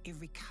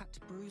 every cut,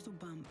 bruise or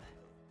bump.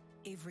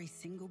 Every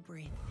single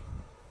breath.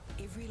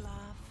 Every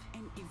laugh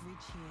and every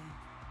cheer.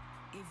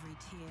 Every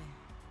tear.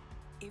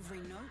 Every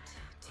note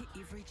to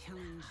every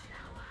challenge.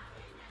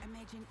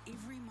 Imagine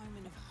every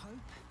moment of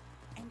hope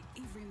and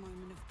every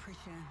moment of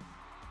pressure.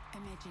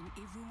 Imagine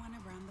everyone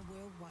around the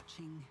world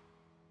watching.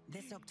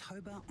 This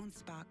October on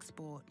Spark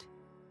Sport.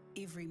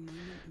 Every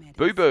moment matters.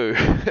 Boo Boo.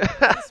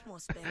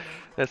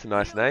 That's a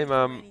nice name.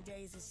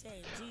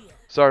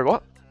 Sorry,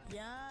 what?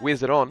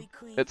 Where's it on?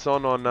 It's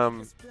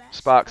on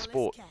Spark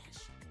Sport.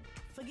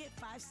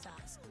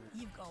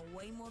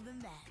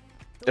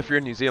 If you're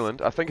in New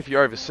Zealand, I think if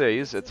you're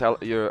overseas, it's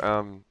you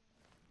can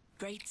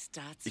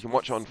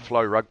watch it on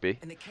Flow Rugby.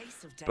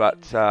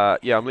 But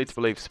yeah, I'm led to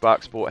believe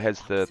Spark Sport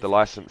has the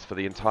license for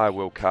the entire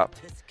World Cup,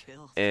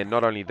 and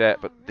not only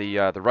that, but the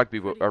Rugby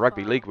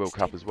League World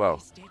Cup as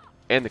well,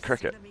 and the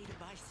cricket.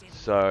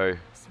 So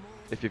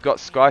if you've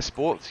got Sky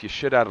Sports, you're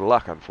shit out of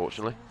luck,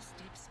 unfortunately.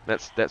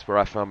 That's where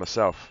I found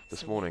myself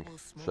this morning.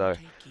 So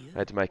I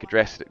had to make a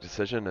drastic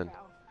decision and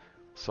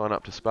sign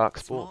up to Spark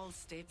Sport. Small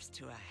steps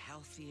to a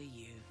healthier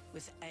you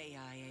with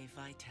AIA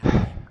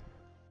Vitality.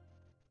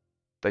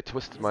 They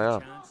twisted my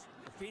arm.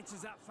 The fence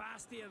is up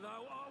fast here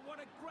though. Oh, what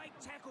a great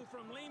tackle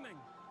from Leeming.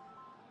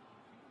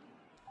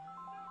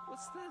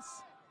 What's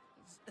this?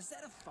 Is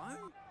that a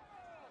phone?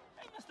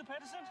 Hey, Mr.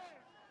 Patterson.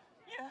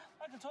 Yeah,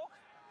 I can talk.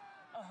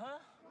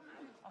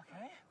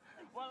 Okay.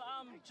 Well,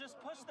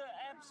 just push the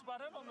apps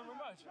button on the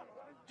remote.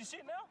 Do you see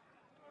it now?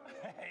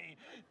 Hey,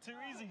 too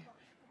easy.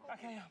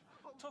 Okay,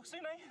 talk soon,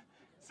 eh?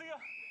 See ya.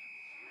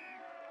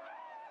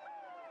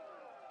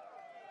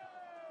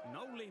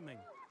 No Leeming.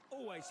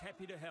 Always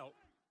happy to help.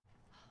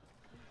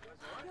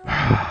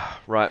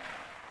 Right.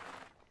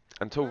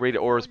 Until Rita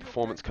Ora's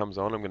performance comes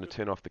on, I'm going to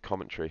turn off the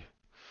commentary.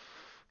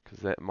 Because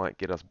that might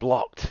get us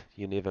blocked.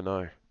 You never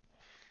know.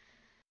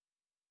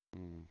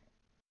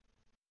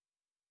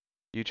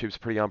 YouTube's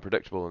pretty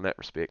unpredictable in that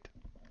respect.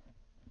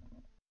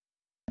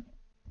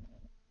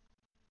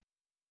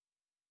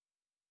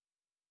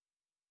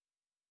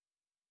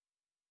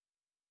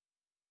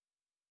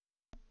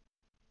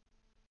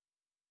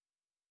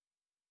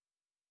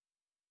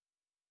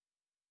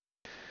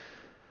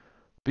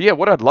 But yeah,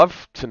 what I'd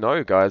love to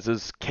know, guys,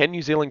 is can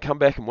New Zealand come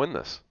back and win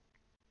this?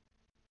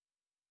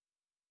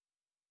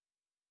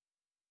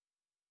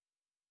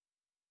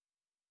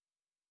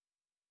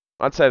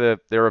 I'd say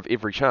they're of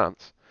every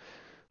chance,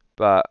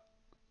 but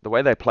the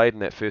way they played in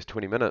that first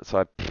 20 minutes,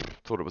 I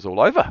thought it was all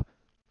over.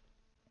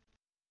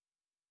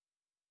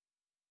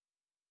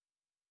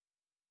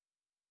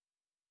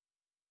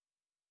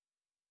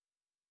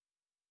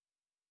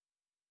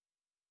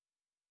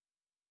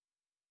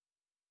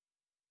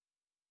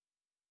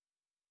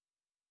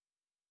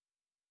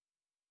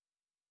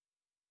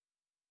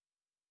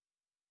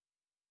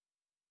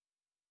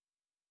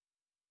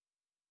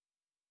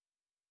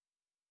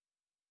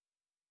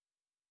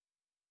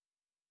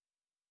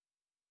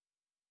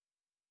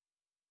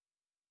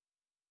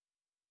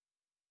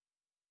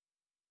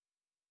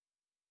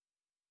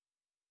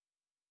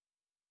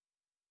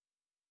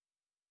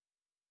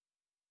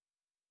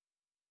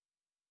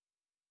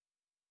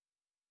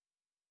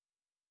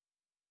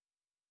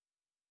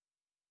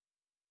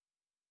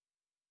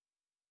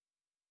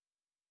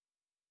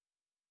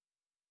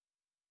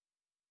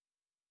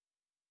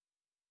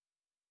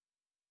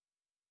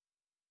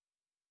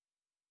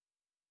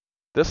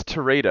 This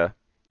Tarita,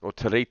 or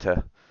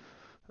Tarita,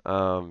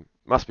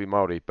 must be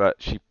Māori,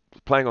 but she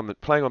playing on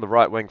the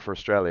right wing for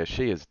Australia.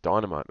 She is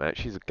dynamite, mate.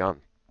 She's a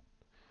gun.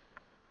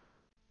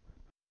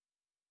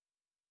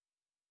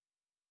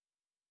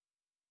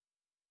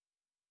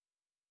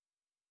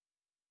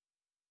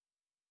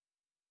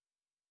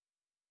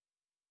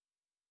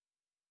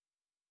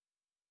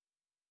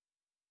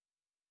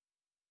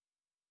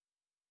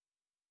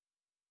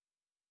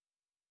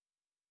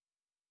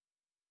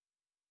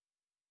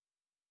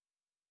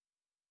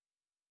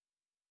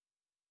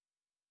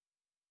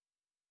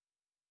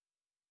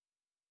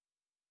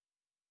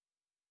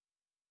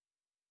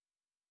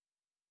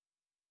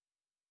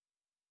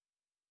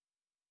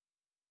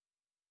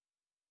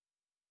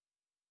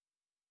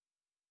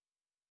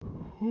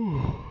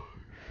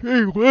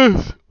 Gee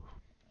whiz.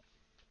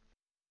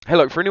 Hey,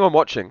 look, for anyone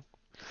watching,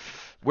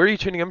 where are you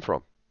tuning in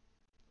from?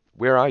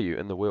 Where are you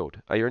in the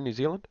world? Are you in New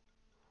Zealand?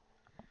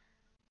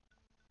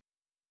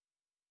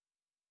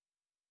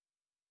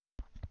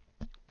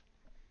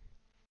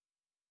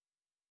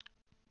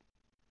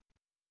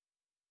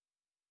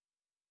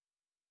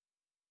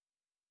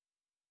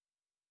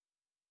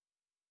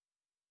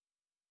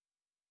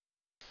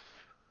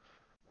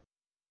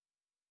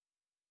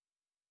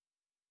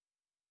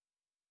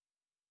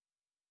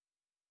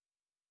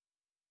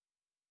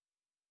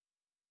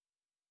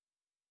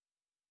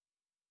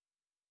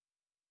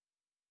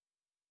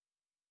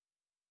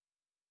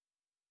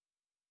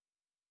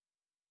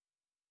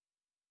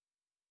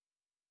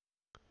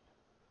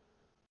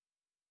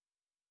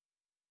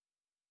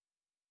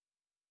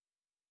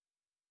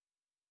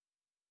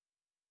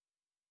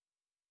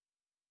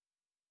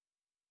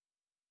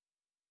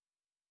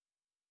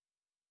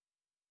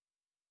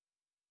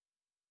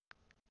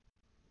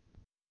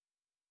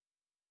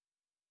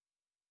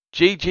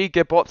 GG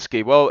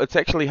Gabotski. Well, it's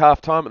actually half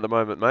time at the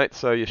moment, mate,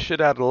 so you're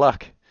shit out of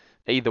luck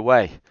either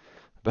way.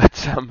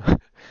 But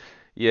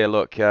yeah,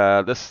 look,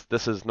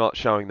 this is not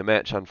showing the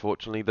match,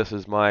 unfortunately. This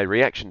is my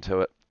reaction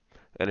to it.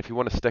 And if you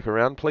want to stick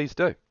around, please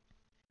do.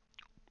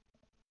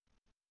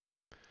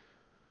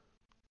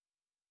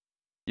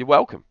 You're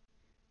welcome.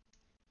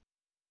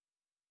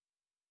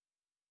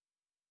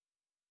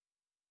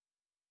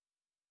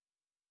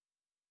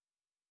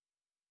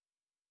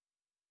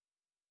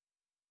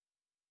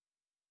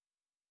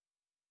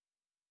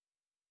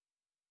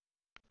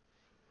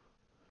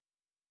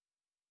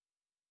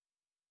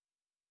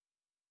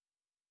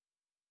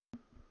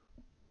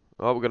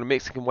 Oh, we've got a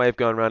Mexican wave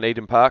going around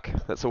Eden Park.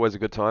 That's always a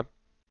good time.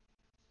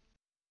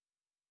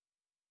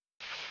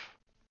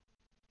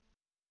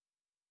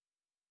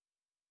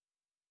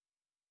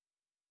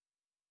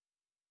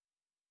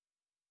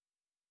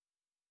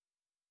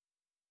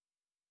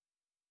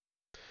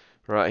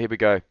 Right, here we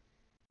go.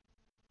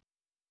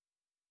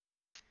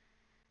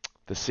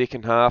 The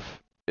second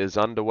half is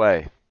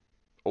underway.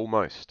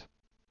 Almost.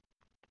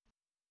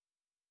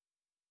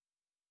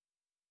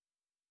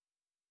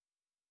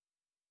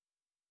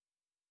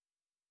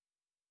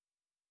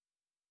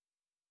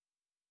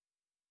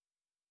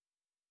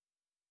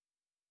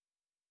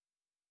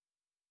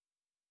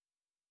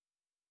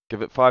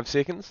 Give it 5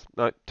 seconds.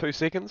 No, 2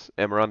 seconds,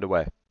 and we're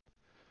underway.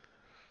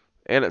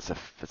 And it's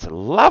a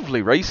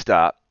lovely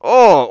restart.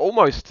 Oh,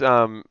 almost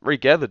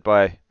regathered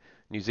by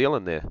New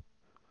Zealand there.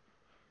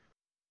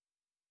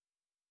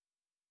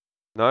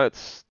 No,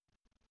 it's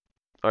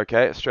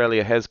okay.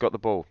 Australia has got the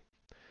ball.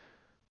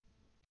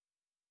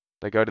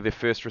 They go to their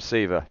first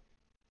receiver.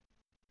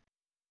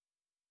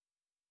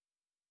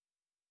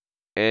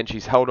 And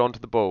she's held on to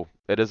the ball.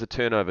 It is a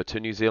turnover to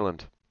New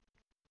Zealand.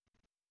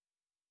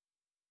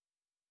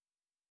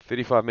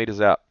 35 metres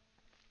out.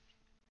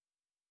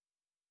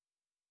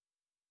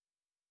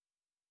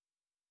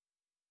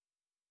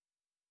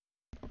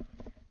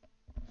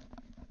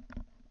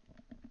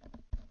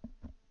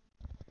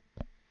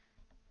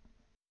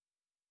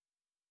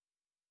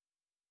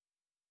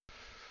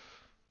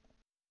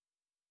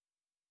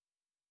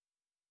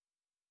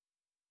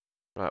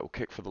 Right, we'll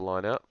kick for the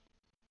line out.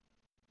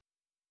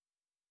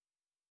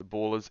 The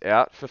ball is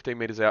out, 15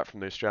 metres out from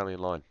the Australian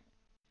line.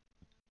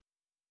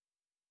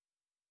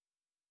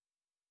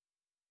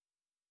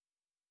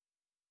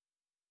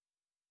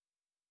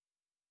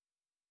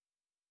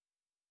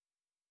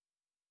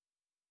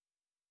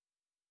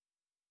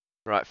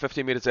 Right,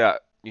 15 metres out.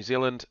 New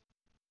Zealand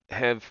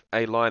have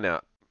a line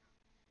out.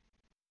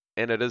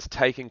 And it is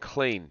taken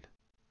clean.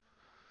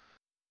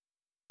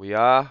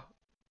 It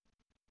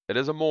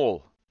is a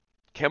maul.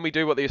 Can we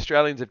do what the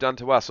Australians have done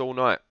to us all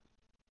night?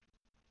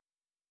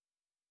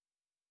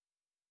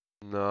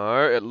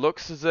 No, it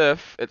looks as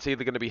if it's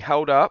either going to be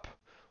held up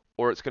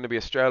or it's going to be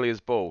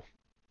Australia's ball.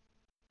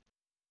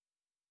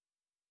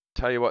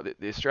 Tell you what,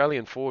 the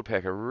Australian forward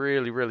pack are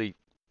really, really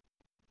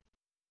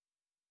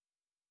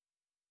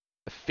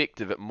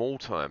effective at maul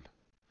time.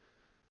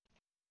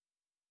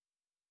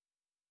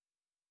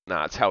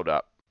 Nah, it's held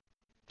up.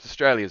 It's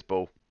Australia's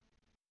ball.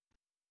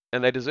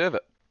 And they deserve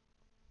it.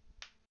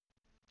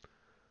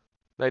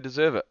 They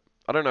deserve it.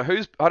 I don't know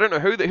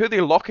who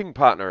their locking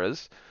partner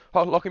is.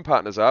 Oh, locking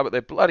partners are, but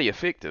they're bloody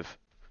effective.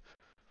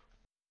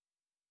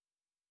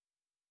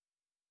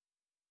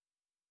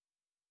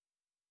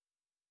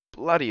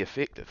 Bloody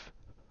effective.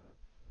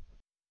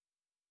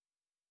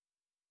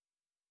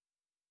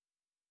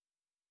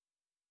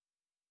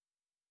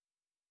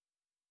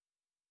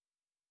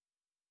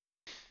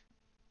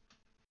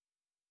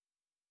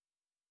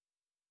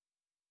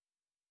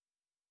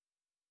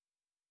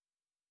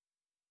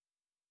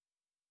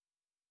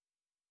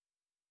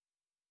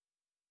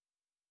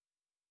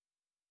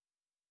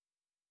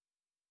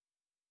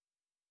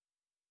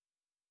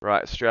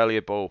 Right,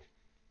 Australia ball.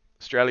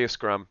 Australia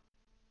scrum.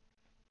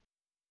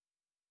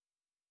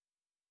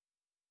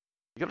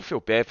 You got to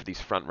feel bad for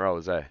these front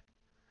rowers, eh?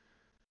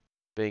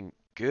 Being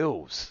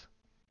girls.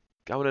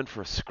 Going in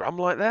for a scrum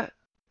like that?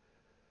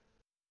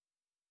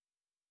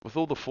 With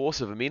all the force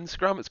of a men's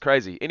scrum, it's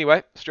crazy.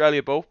 Anyway,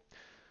 Australia ball.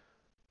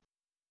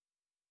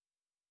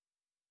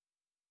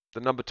 The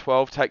number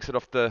 12 takes it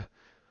as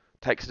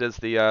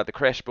the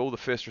crash ball, the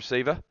first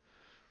receiver.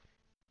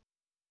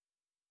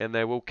 And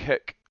they will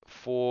kick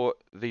for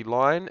the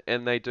line,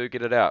 and they do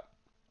get it out.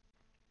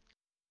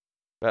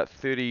 About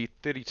 30,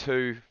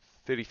 32,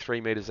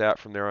 33 metres out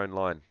from their own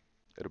line.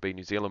 It'll be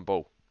New Zealand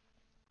ball.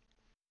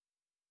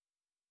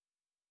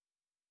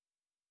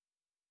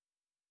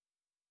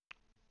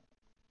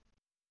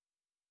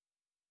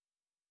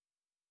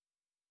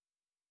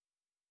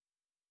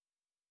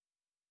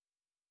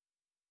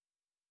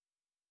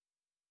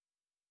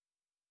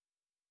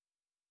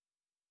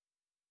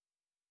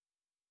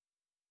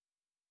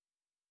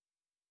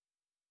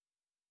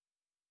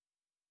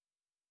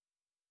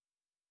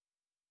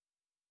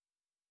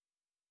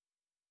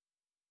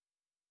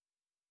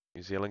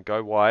 New Zealand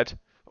go wide.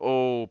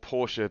 Oh,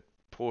 Portia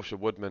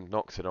Woodman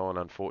knocks it on,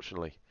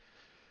 unfortunately.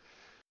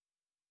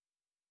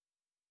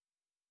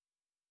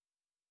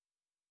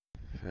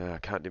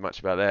 Can't do much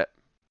about that.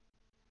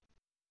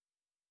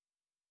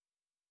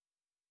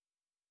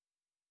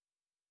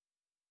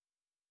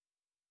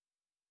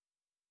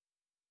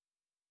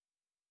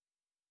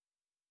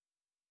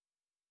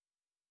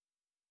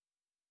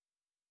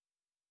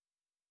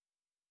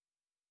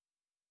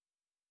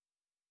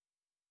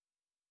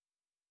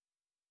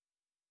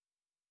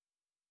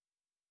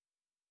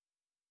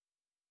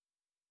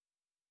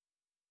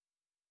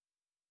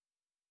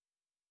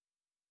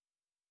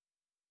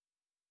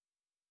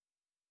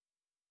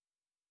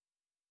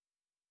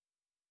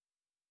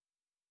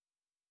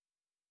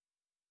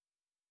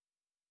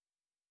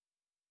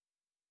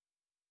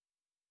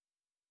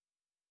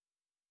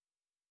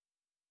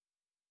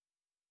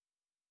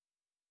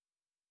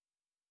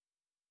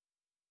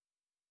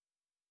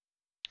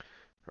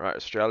 Right,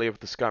 Australia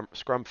with the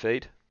scrum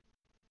feed.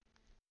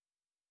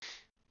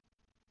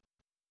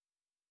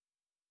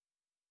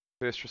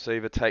 First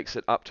receiver takes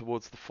it up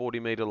towards the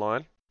 40-metre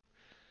line.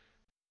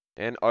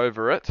 And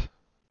over it.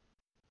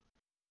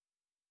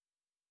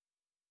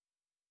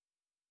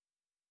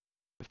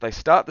 If they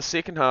start the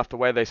second half the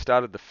way they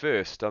started the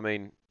first, I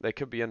mean, they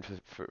could be in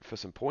for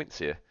some points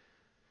here.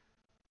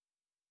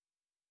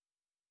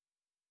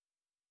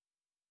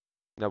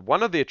 Now,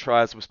 one of their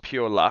tries was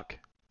pure luck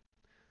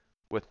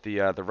with the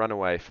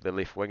runaway for the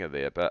left winger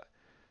there, but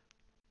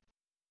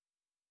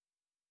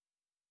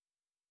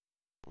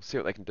we'll see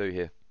what they can do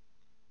here.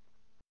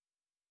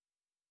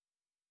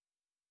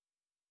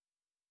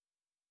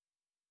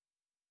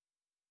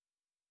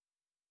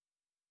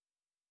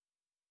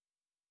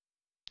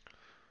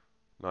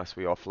 Nice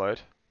wee offload.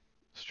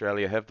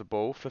 Australia have the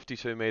ball,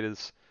 52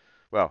 metres,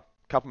 well,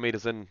 a couple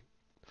metres in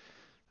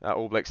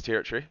All Blacks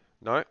territory.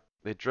 No,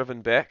 they're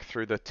driven back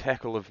through the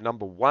tackle of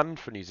number 1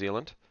 for New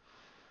Zealand.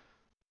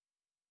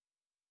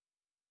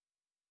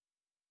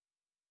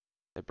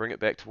 They bring it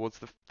back towards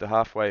the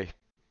halfway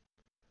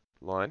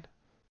line.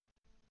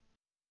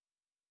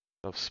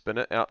 They'll spin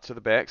it out to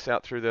the backs,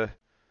 out through to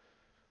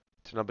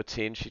number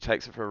 10. She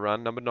takes it for a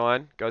run. Number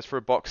 9 goes for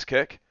a box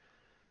kick.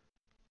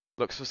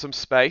 Looks for some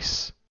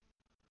space.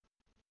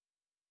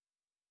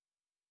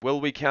 Will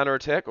we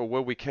counter-attack or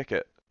will we kick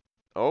it?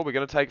 Oh, we're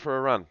going to take it for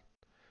a run.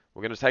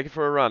 We're going to take it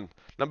for a run.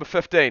 Number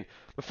 15.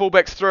 The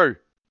fullback's through.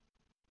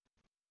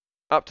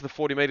 Up to the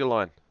 40-metre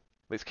line.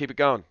 Let's keep it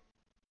going.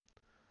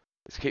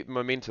 Let's keep the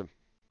momentum.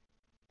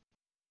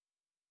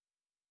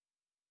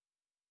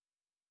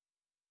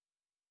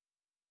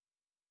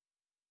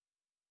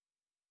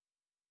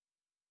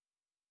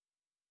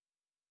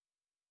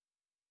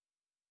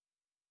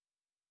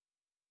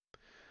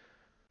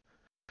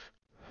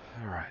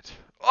 All right.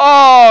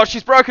 Oh,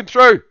 she's broken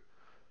through.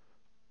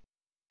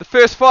 The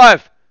first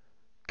 5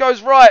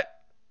 goes right.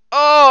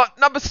 Oh,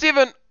 number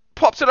 7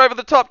 pops it over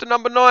the top to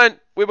number 9.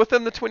 We're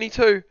within the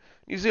 22.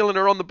 New Zealand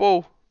are on the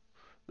ball.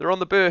 They're on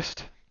the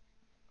burst.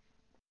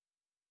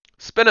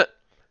 Spin it.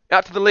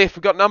 Out to the left.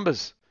 We've got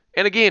numbers.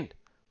 And again.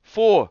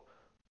 4.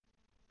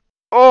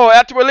 Oh,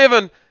 out to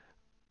 11.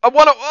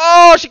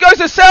 Oh, she goes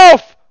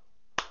herself.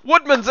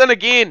 Woodman's in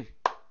again.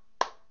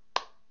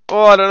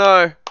 Oh, I don't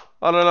know.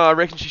 I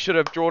reckon she should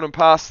have drawn and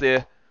passed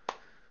there.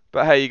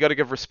 But hey, you got to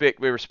give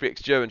respect where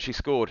respect's due, and she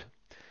scored.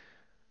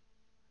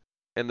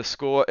 And the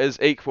score is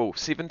equal.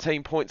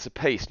 17 points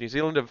apiece. New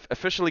Zealand have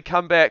officially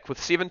come back with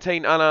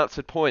 17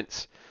 unanswered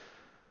points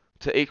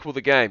to equal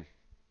the game.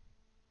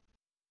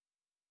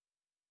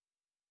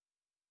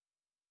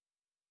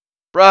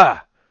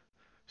 Bruh.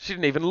 She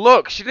didn't even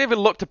look. She didn't even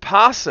look to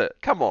pass it.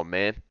 Come on,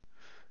 man.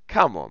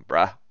 Come on,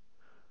 bruh.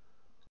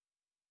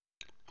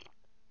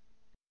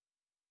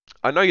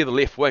 I know you're the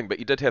left wing, but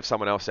you did have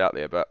someone else out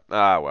there. But,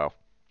 well.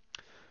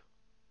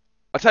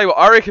 I tell you what,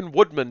 I reckon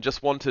Woodman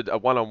just wanted a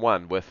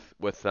one-on-one with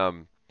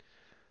the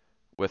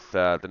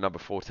number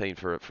 14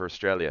 for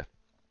Australia.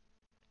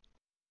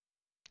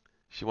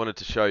 She wanted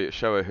to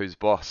show her who's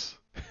boss.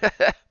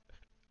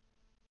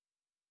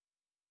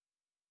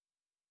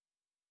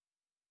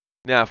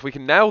 Now, if we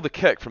can nail the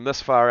kick from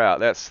this far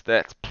out, that's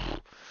going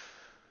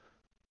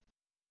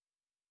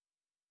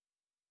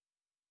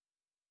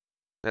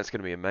to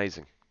be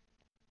amazing.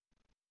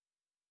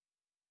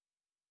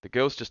 The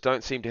girls just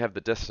don't seem to have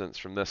the distance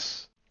from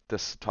this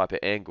type of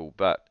angle,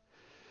 but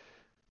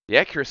the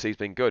accuracy's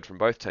been good from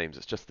both teams.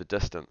 It's just the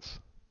distance.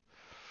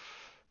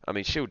 I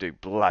mean, she'll do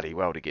bloody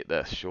well to get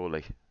this,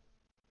 surely.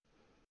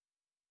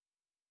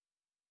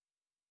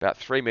 About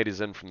 3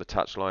 metres in from the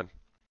touchline.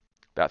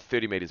 About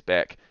 30 metres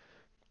back.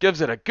 Gives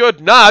it a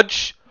good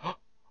nudge.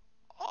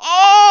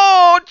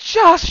 Oh,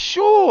 just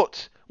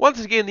short.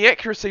 Once again, the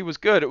accuracy was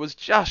good. It was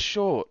just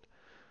short.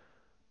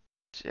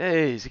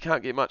 Jeez, you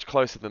can't get much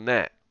closer than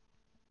that.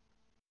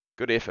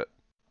 Good effort.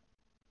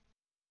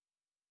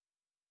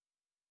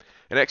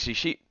 And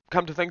actually,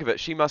 come to think of it,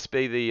 she must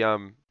be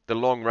the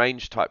long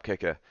range type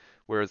kicker,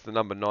 whereas the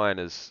number 9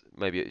 is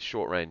maybe at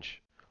short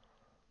range.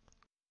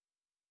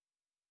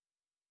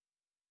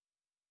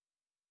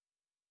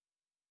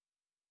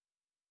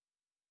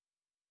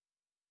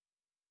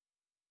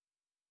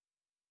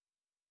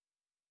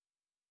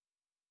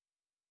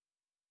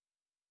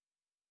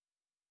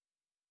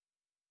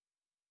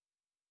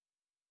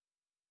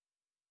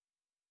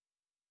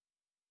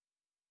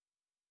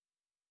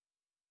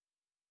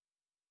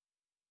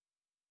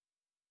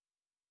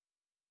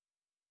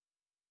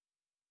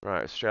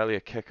 Right,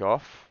 Australia kick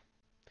off.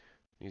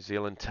 New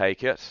Zealand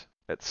take it.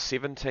 It's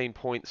 17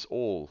 points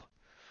all.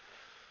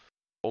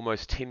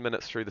 Almost 10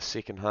 minutes through the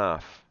second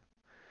half.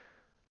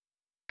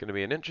 Going to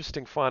be an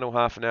interesting final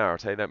half an hour, I'll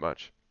tell you that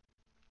much.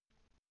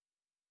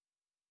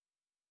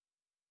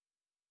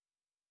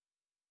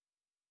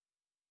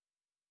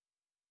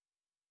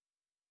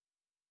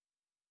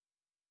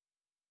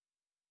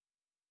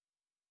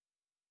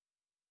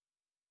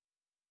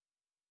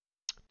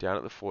 Down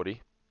at the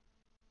 40.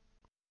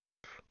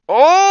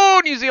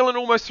 Oh, New Zealand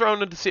almost throw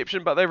an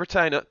interception, but they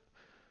retain it.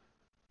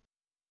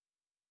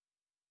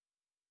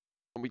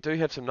 And we do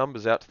have some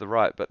numbers out to the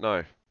right, but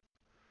no.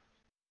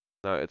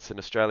 No, it's an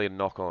Australian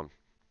knock-on.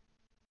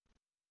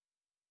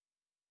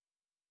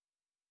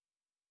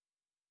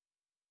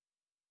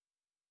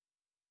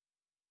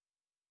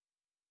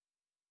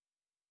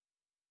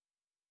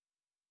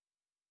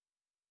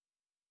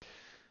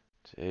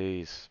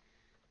 Jeez.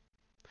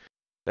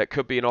 That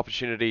could be an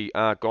opportunity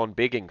gone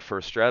begging for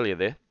Australia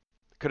there.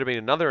 Could have been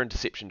another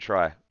interception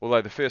try.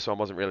 Although the first one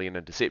wasn't really an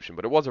interception,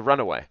 but it was a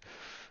runaway.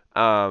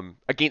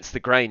 Against the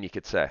grain, you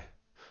could say.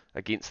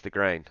 Against the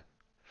grain.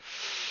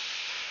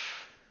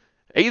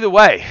 Either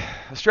way,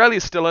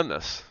 Australia's still in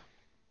this.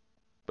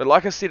 But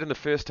like I said in the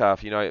first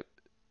half, you know,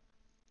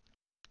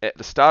 at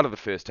the start of the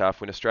first half,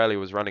 when Australia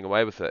was running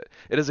away with it,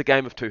 it is a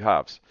game of two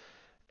halves.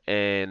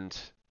 And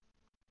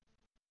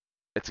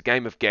it's a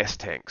game of gas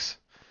tanks.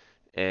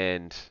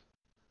 And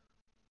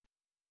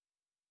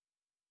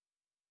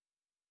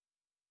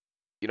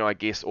you know, I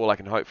guess all I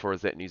can hope for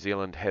is that New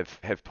Zealand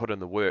have put in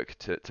the work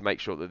to make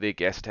sure that their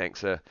gas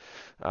tanks are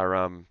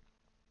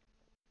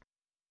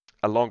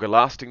longer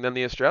lasting than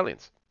the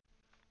Australians.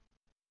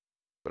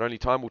 But only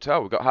time will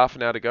tell. We've got half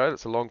an hour to go.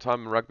 That's a long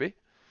time in rugby.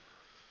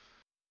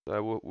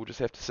 So we'll just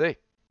have to see.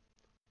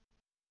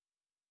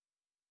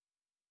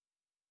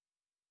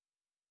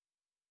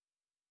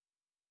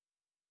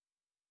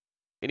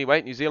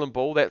 Anyway, New Zealand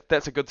ball,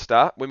 that's a good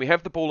start. When we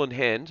have the ball in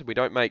hand, we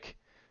don't make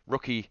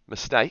rookie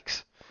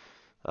mistakes,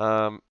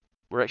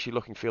 we're actually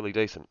looking fairly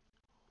decent.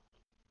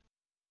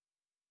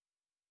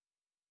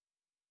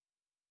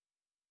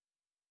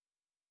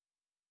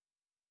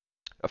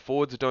 Our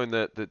forwards are doing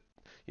the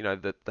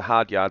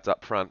hard yards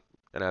up front,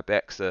 and our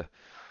backs are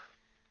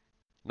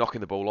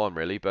knocking the ball on,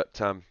 really.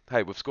 But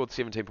hey, we've scored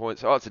 17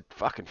 points. Oh, it's a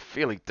fucking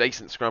fairly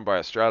decent scrum by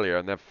Australia,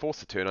 and they've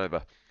forced a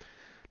turnover.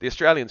 The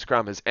Australian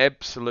scrum has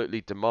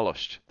absolutely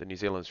demolished the New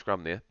Zealand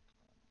scrum there,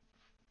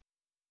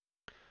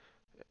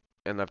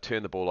 and they've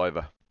turned the ball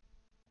over.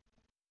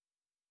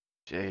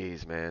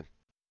 Jeez, man.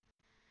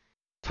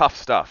 Tough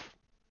stuff.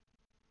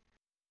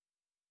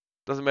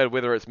 Doesn't matter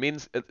whether it's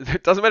men's.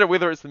 It doesn't matter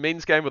whether it's the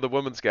men's game or the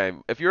women's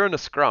game. If you're in a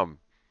scrum,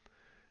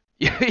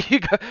 you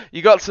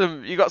got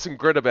some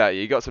grit about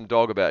you. You got some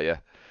dog about you.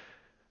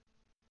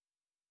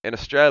 And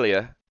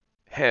Australia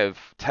have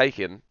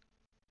taken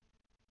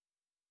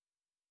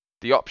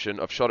the option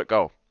of shot at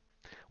goal.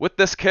 With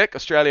this kick,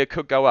 Australia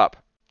could go up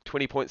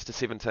 20 points to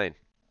 17.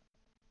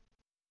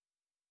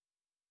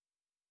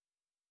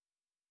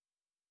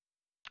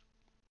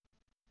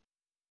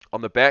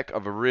 On the back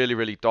of a really,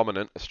 really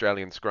dominant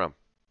Australian scrum,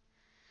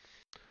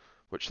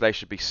 which they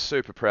should be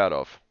super proud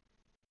of.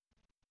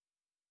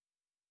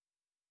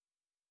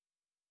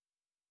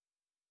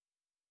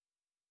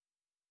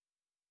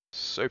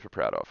 Super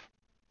proud of.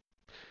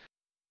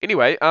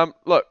 Anyway,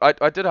 look,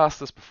 I did ask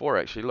this before,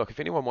 actually. Look, if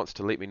anyone wants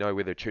to let me know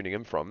where they're tuning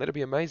in from, that'd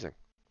be amazing.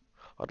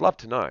 I'd love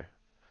to know.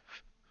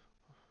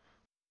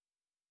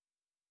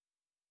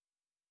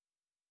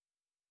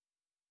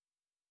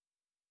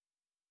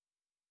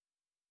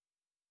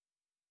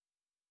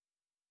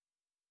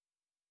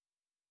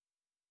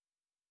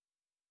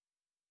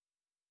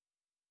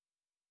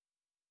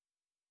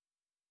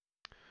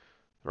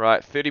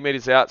 Right, 30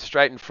 metres out,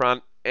 straight in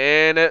front,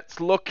 and it's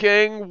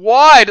looking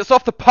wide. It's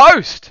off the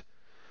post.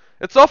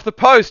 It's off the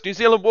post. New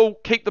Zealand will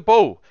keep the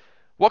ball.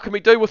 What can we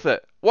do with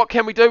it? What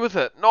can we do with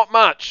it? Not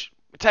much.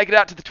 We take it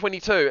out to the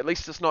 22. At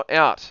least it's not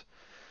out.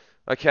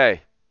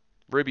 Okay.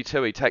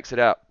 Ruby-Tui takes it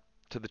out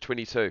to the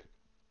 22.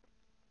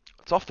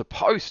 It's off the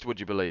post, would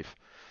you believe?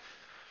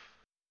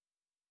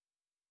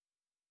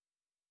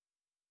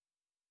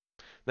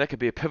 That could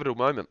be a pivotal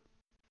moment.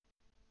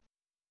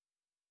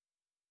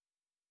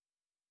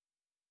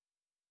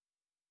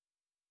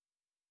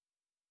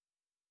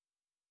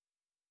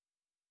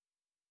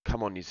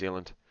 Come on, New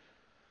Zealand.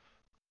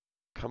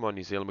 Come on,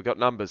 New Zealand. We've got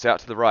numbers out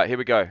to the right. Here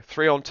we go.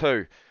 3 on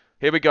 2.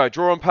 Here we go.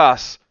 Draw and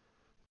pass.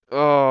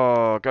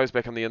 Oh, goes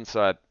back on the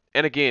inside.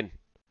 And again.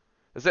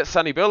 Is that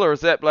Sonny Bill or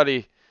is that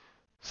bloody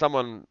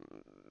someone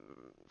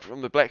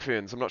from the Black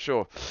Ferns? I'm not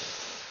sure.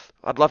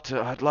 I'd love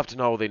to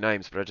know all their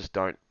names, but I just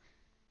don't.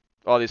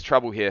 Oh, there's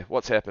trouble here.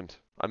 What's happened?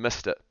 I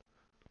missed it.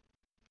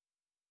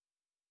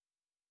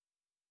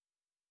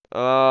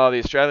 Oh, the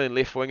Australian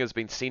left wing has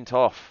been sent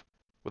off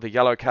with a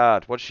yellow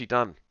card. What's she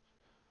done?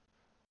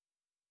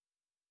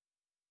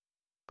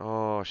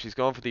 Oh, she's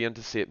gone for the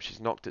intercept. She's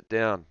knocked it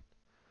down.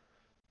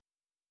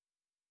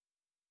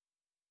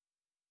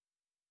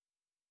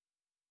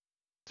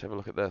 Let's have a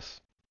look at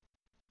this.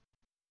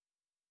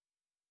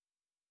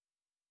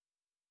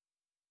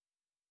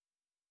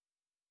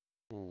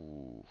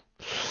 Ooh.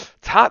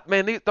 It's hard,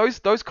 man.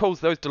 Those calls,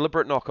 those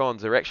deliberate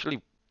knock-ons are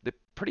actually, they're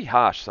pretty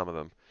harsh, some of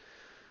them.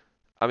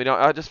 I mean,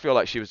 I just feel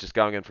like she was just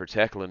going in for a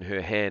tackle and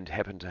her hand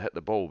happened to hit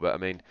the ball. But, I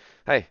mean,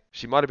 hey,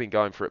 she might have been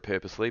going for it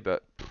purposely,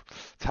 but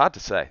it's hard to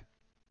say.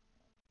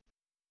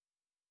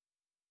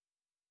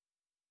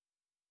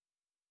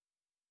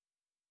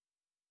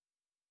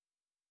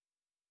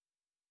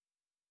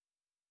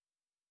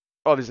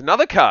 Oh, there's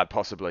another card,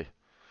 possibly.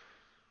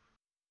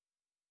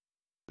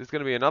 There's going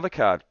to be another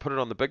card. Put it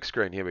on the big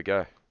screen. Here we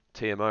go.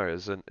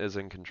 TMO is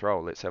in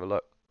control. Let's have a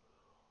look.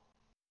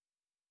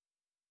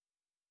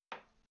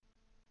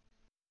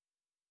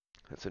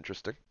 That's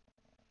interesting.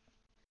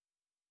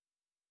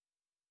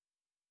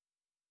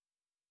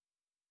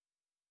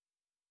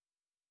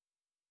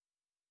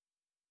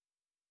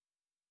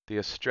 The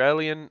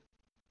Australian...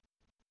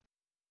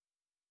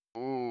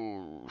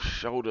 Ooh,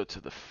 shoulder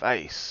to the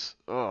face.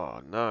 Oh,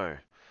 no.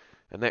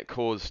 And that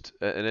caused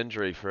an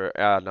injury for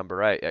our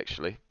number 8,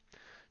 actually.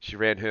 She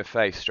ran her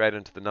face straight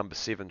into the number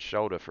 7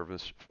 shoulder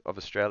of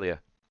Australia.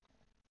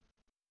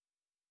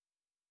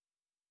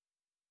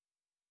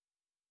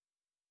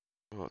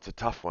 Oh, it's a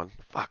tough one.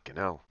 Fucking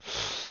hell.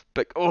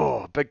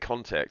 Big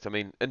contact. I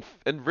mean,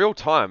 in real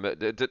time,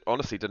 it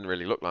honestly didn't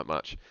really look like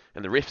much.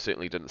 And the ref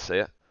certainly didn't see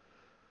it.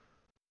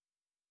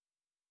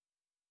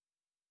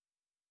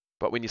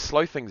 But when you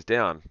slow things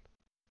down,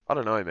 I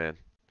don't know, man.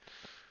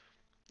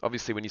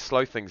 Obviously, when you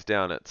slow things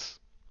down, it's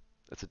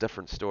a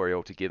different story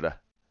altogether.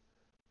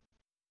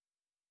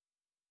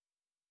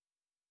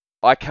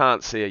 I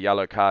can't see a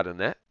yellow card in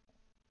that,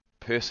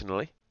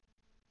 personally.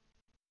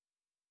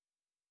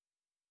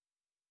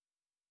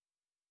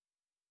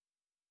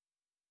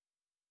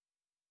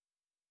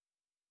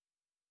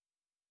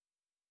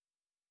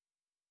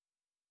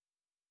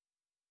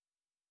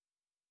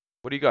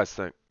 What do you guys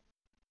think?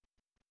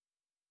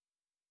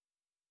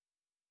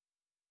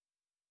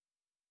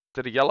 Is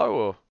it a yellow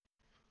or?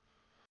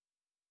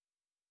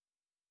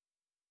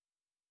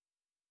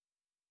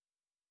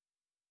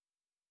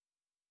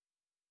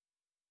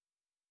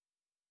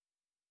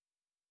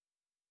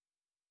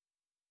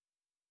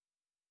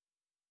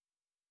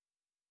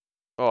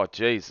 Oh,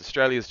 geez.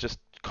 Australia's just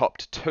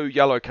copped 2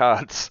 yellow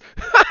cards.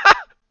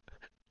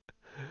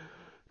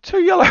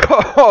 2 yellow...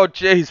 Oh,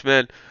 geez,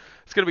 man.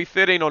 It's going to be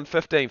 13 on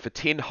 15 for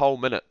 10 whole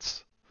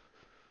minutes.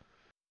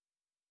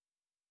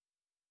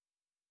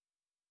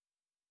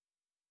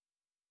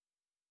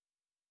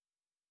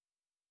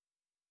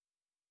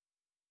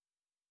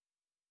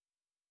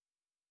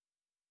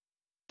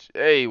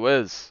 Gee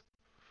whiz.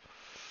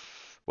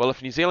 Well,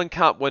 if New Zealand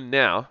can't win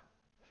now,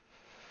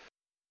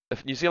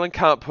 if New Zealand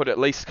can't put at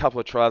least a couple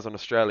of tries on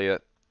Australia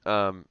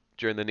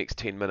during the next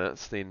 10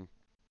 minutes, then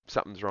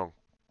something's wrong.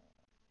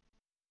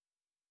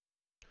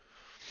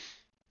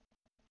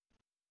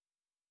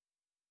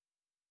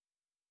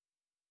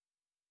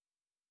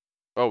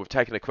 Oh, we've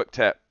taken a quick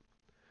tap.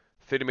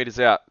 30 metres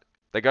out.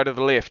 They go to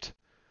the left.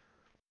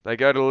 They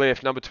go to the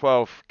left. Number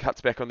 12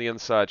 cuts back on the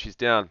inside. She's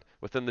down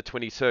within the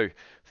 22.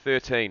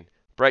 13.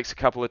 Breaks a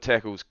couple of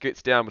tackles.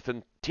 Gets down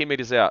within 10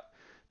 metres out.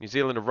 New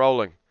Zealand are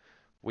rolling.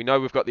 We know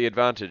we've got the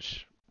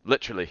advantage.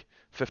 Literally.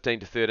 15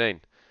 to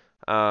 13.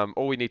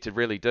 All we need to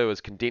really do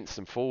is condense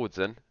some forwards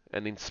in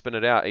and then spin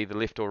it out either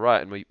left or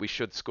right, and we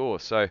should score.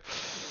 So,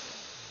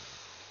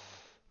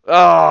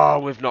 oh,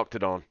 we've knocked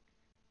it on.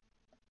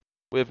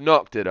 We've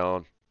knocked it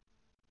on.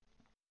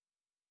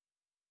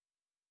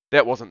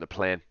 That wasn't the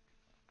plan.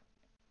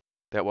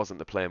 That wasn't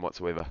the plan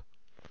whatsoever.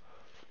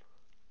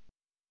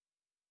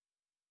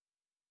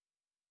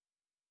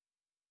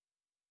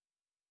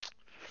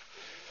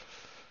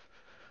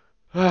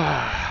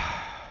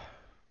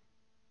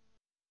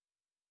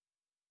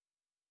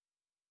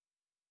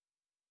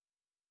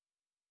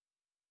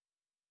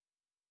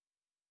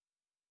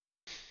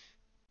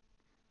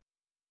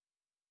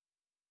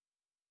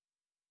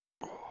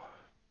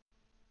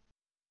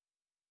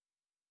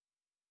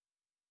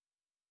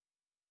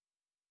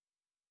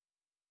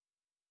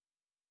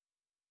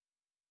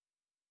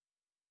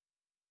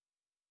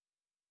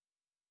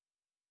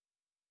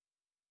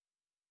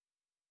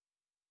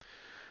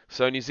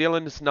 So New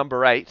Zealand's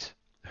number 8,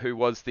 who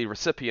was the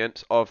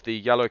recipient of the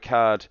yellow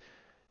card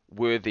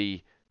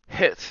worthy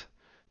hit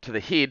to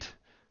the head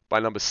by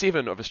number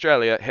 7 of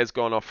Australia, has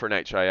gone off for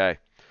an HIA.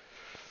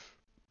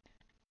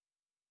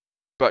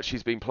 But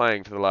she's been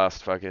playing for the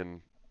last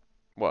fucking,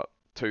 what,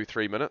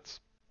 2-3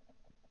 minutes?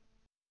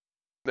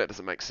 That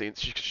doesn't make sense.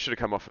 She should have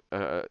come off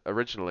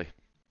originally.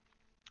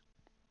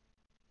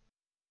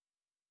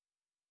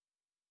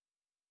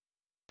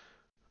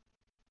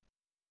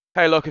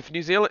 Hey, look, if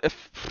New Zealand,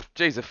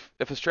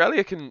 if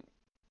Australia can,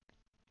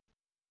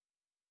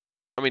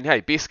 I mean, hey,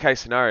 best case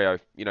scenario,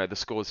 you know, the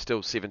score's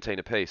still 17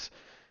 apiece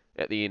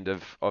at the end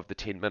of the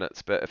 10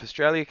 minutes. But if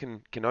Australia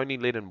can only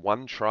let in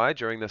 1 try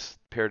during this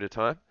period of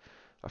time,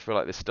 I feel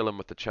like they're still in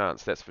with the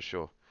chance, that's for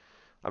sure.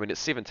 I mean, it's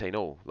 17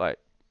 all. Like,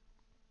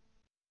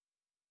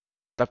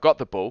 they've got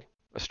the ball.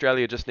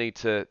 Australia just need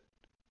to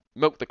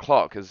milk the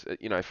clock, as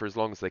you know, for as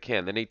long as they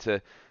can. They need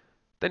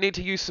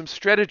to use some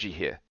strategy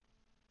here.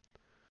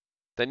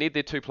 They need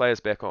their 2 players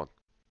back on.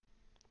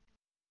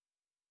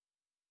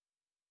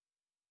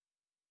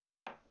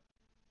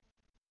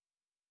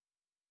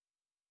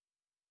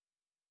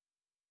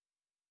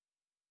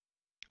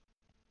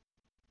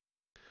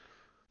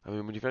 I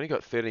mean, when you've only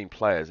got 13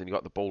 players and you've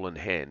got the ball in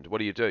hand, what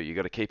do? You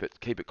got to keep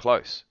it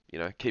close. You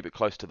know, keep it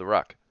close to the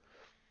ruck.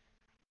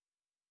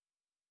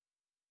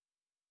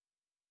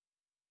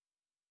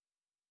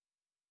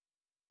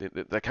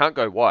 They can't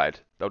go wide.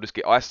 They'll just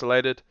get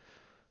isolated,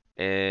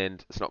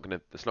 and it's not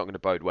gonna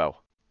bode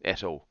well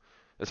at all.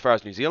 As far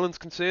as New Zealand's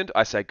concerned,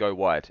 I say go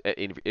wide at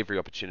every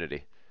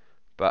opportunity.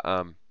 But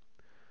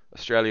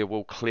Australia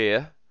will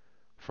clear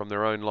from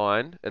their own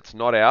line. It's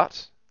not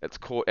out. It's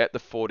caught at the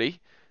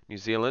 40. New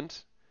Zealand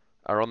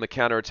are on the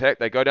counter attack.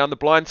 They go down the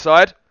blind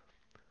side.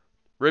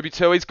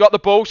 Mikaele-Tu'u's got the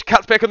ball. She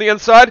cuts back on the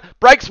inside.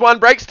 Breaks 1,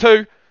 breaks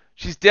 2.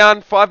 She's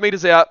down 5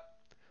 metres out.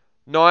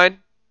 9.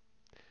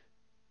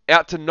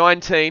 Out to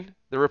 19.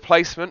 The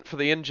replacement for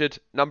the injured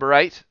number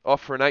 8.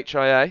 Off for an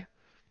HIA.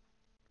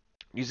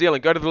 New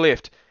Zealand go to the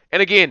left.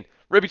 And again,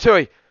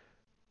 Mikaele-Tu'u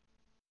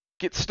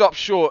gets stopped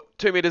short.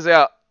 2 metres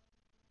out.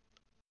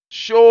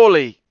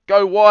 Surely.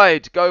 Go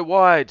wide. Go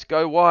wide.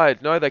 Go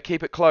wide. No, they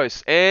keep it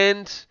close.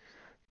 And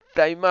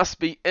they must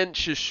be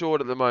inches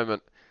short at the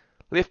moment.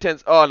 Left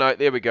hand. Oh, no.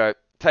 There we go.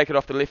 Take it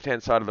off the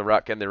left-hand side of the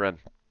ruck, and they're in.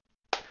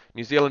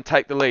 New Zealand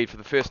take the lead for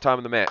the first time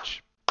in the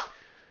match.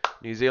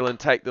 New Zealand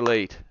take the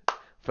lead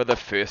for the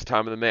first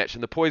time in the match.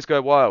 And the poise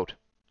go wild.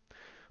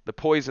 The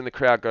poise in the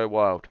crowd go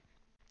wild.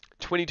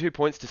 22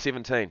 points to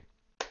 17.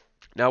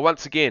 Now,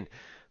 once again,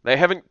 they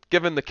haven't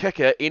given the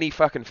kicker any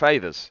fucking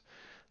favours.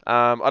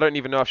 I don't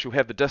even know if she'll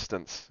have the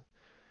distance.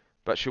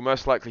 But she'll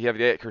most likely have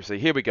the accuracy.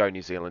 Here we go,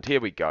 New Zealand.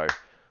 Here we go.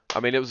 I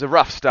mean, it was a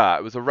rough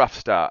start. It was a rough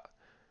start.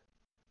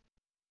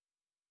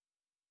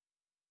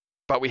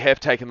 But we have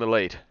taken the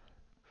lead.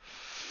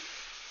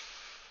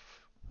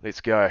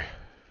 Let's go.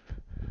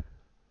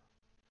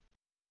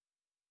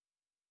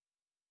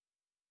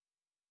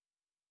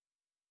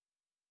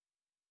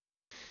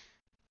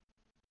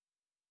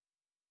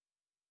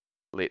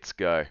 Let's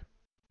go.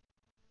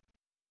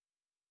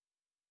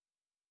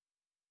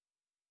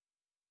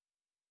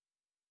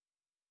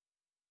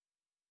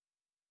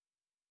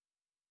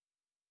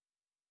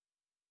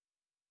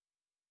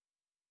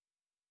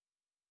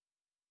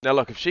 Now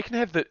look, if she can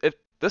have if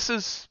this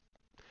is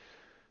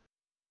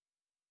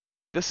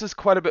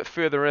quite a bit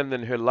further in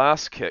than her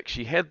last kick.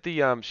 She had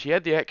the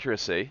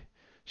accuracy.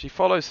 She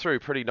follows through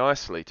pretty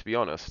nicely, to be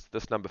honest.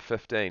 This number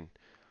 15,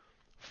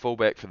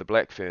 fullback for the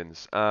Black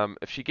Ferns.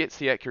 If she gets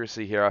the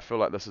accuracy here, I feel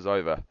like this is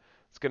over.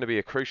 It's going to be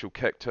a crucial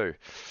kick too.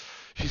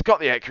 She's got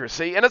the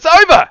accuracy, and it's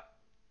over!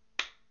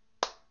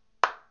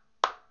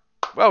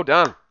 Well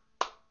done.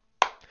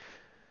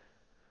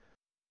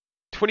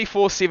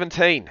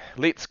 24-17.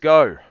 Let's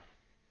go.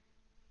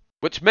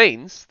 Which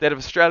means that if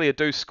Australia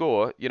do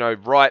score, you know,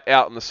 right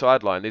out on the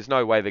sideline, there's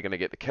no way they're going to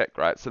get the kick,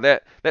 right? So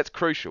that's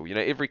crucial. You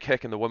know, every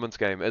kick in the women's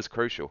game is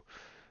crucial.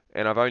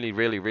 And I've only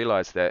really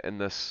realised that in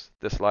this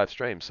live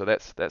stream. So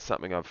that's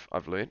something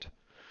I've learnt.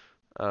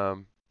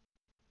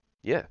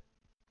 Yeah.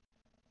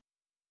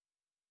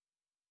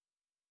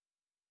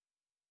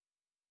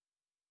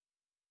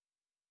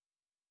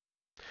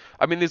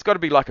 I mean, there's got to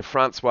be like a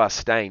Francois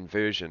Steyn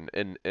version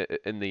in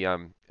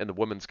the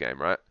women's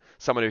game, right?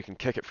 Someone who can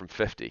kick it from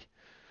 50.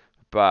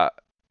 But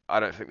I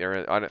don't think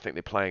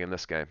they're playing in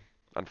this game,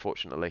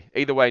 unfortunately.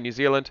 Either way, New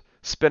Zealand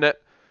spin it.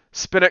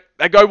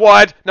 They go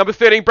wide. Number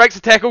 13 breaks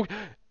the tackle.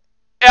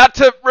 Out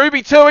to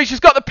Ruby-Tu'u. She's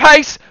got the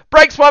pace.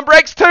 Breaks one,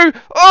 breaks two.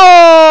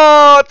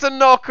 Oh, it's a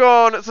knock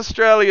on. It's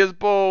Australia's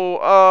ball.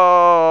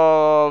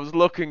 Oh, it was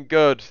looking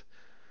good.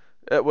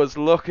 It was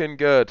looking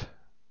good.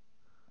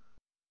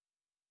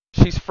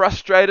 She's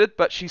frustrated,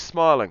 but she's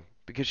smiling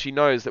because she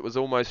knows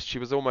she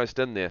was almost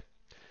in there.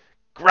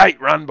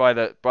 Great run by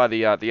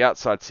the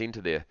outside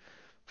centre there.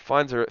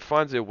 Finds her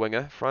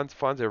winger.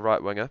 Finds her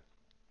right winger.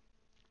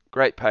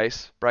 Great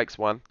pace. Breaks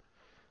one.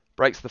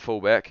 Breaks the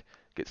fullback.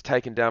 Gets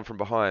taken down from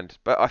behind.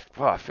 But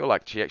I feel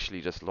like she actually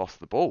just lost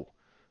the ball,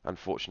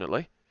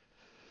 unfortunately.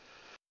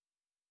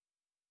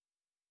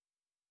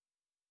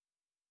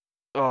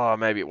 Oh,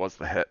 maybe it was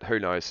the hit. Who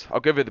knows? I'll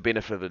give her the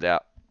benefit of the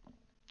doubt.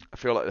 I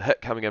feel like the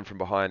hit coming in from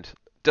behind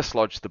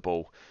dislodged the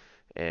ball,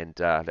 and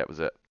that was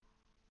it.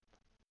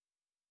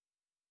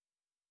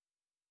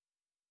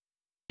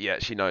 Yeah,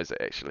 she knows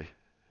it, actually.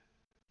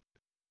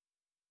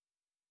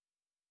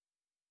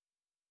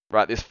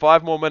 Right, there's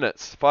 5 more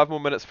minutes. 5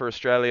 more minutes for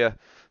Australia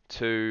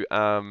to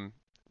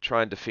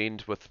try and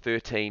defend with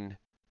 13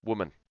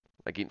 women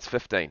against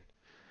 15.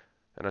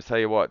 And I tell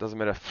you what, it doesn't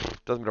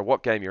matter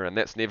what game you're in.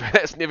 That's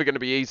never going to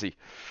be easy.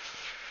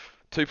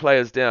 2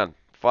 players down.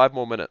 5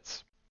 more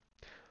minutes.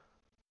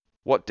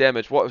 What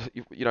damage? What's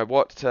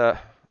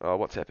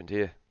happened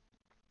here?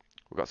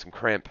 We've got some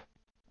cramp.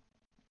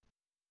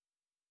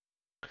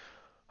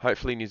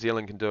 Hopefully New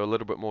Zealand can do a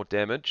little bit more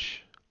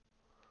damage.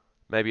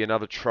 Maybe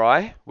another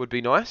try would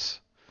be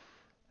nice.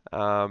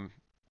 And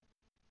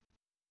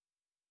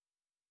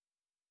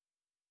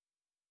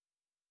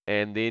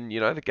then,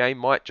 the game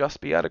might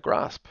just be out of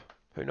grasp.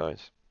 Who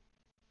knows?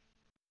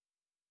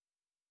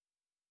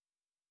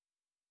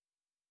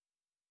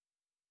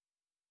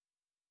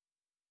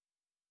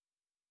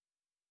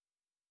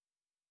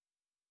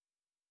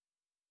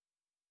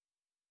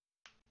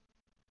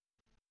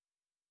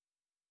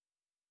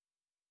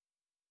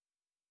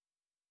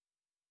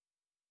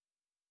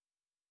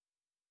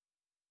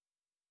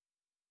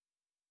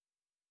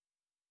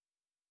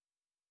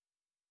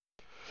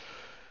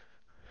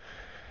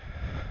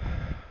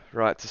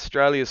 Right, it's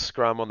Australia's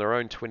scrum on their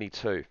own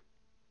 22.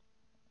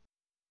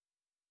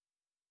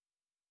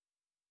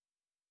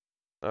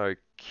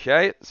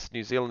 Okay, it's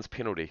New Zealand's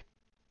penalty.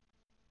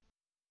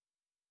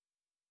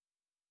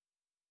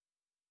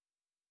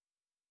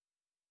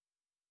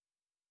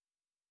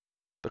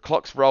 The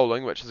clock's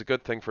rolling, which is a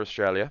good thing for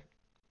Australia.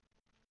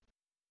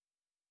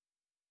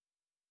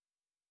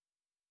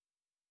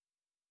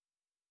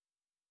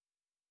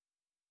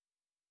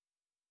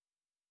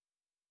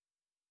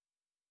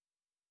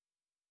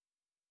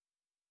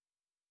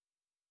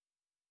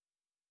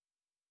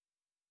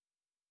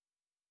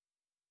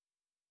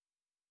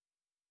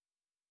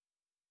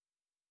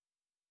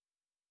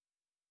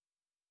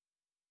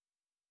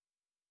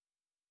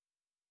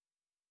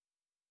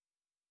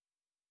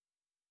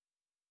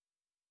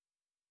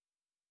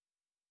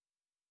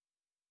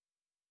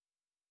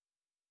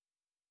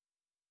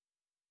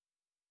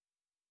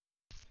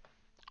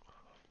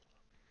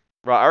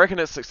 Right, I reckon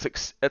it's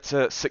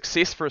a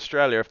success for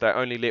Australia if they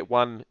only let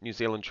one New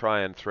Zealand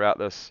try in throughout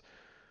this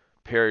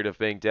period of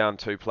being down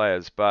 2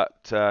 players.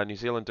 But New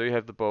Zealand do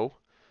have the ball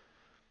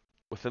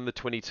within the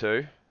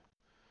 22.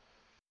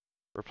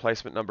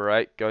 Replacement number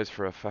 8 goes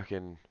for a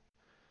fucking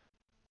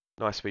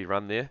nice wee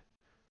run there.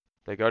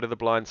 They go to the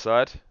blind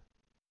side.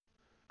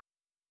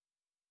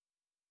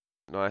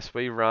 Nice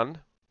wee run.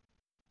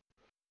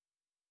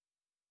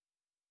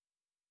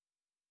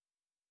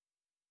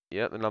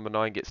 Yeah, the number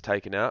 9 gets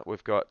taken out.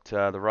 We've got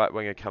the right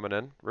winger coming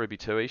in,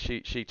 Ruby-Tu'u.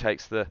 She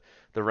takes the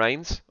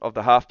reins of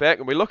the halfback,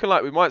 and we're looking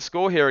like we might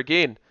score here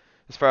again.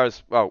 As far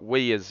as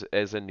we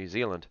as in New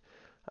Zealand.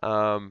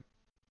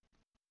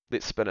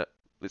 Let's spin it.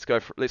 Let's go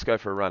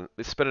for a run.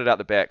 Let's spin it out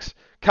the backs.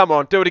 Come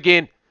on, do it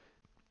again.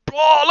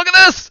 Oh, look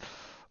at this!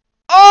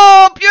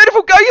 Oh,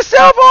 beautiful! Go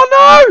yourself!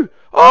 Oh no!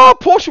 Oh,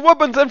 Portia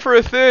Woodman's in for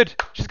her 3rd.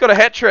 She's got a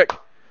hat trick.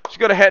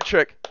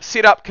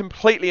 set up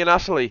completely and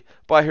utterly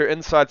by her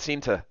inside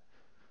centre.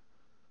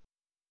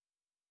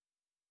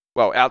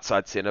 Well,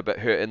 outside centre, but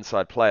her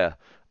inside player.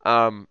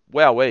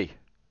 Wowee.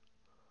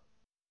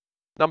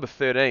 Number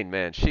 13,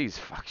 man, she's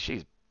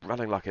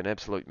running like an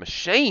absolute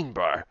machine,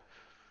 bro.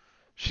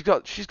 She's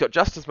got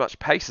just as much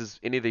pace as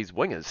any of these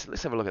wingers.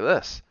 Let's have a look at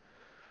this.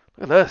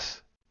 Look at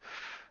this.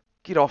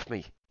 Get off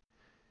me.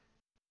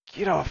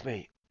 Get off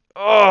me.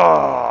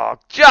 Oh,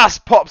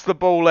 just pops the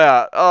ball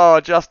out. Oh,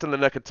 just in the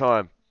nick of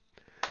time.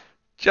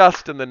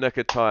 Just in the nick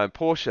of time.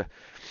 Portia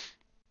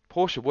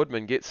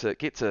Woodman gets a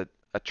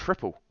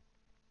triple.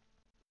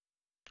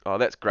 Oh,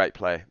 that's great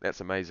play.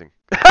 That's amazing.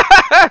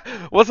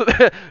 wasn't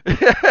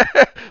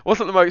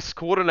the most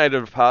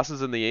coordinated of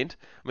passes in the end.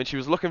 I mean, she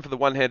was looking for the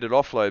one-handed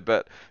offload,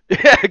 but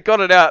yeah, got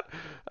it out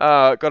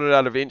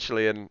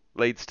eventually, and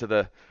leads to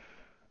the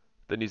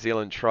New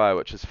Zealand try,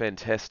 which is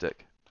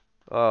fantastic.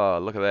 Oh,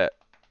 look at that.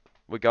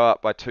 We go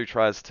up by 2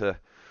 tries to,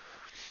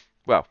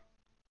 well,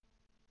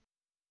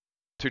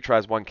 2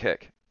 tries, 1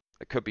 kick.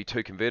 It could be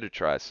 2 converted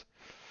tries.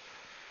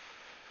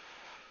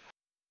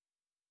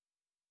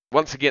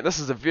 Once again, this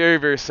is a very,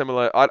 very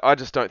similar. I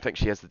just don't think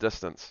she has the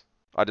distance.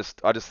 I just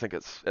think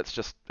it's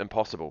just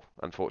impossible,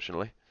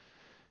 unfortunately.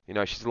 You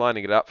know, she's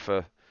lining it up for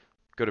a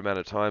good amount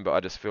of time, but I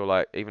just feel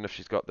like even if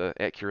she's got the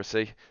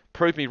accuracy,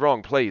 prove me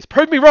wrong, please.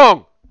 Prove me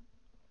wrong!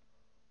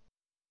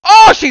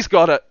 Oh, she's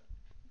got it!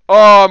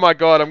 Oh my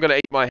God, I'm gonna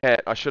eat my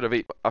hat. I should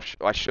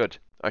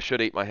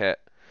eat my hat.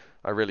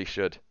 I really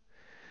should.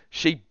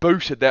 She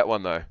booted that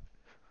one though.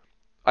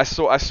 I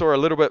saw a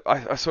little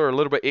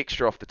bit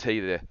extra off the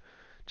tee there.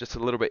 Just a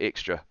little bit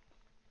extra.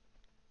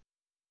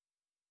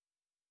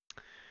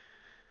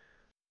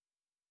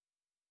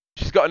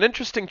 She's got an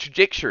interesting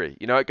trajectory.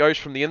 You know, it goes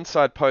from the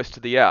inside post to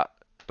the out.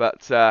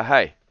 But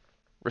hey,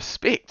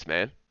 respect,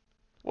 man.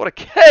 What a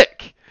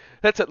kick!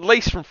 That's at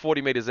least from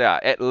 40 meters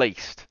out, at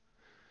least.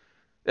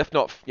 If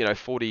not,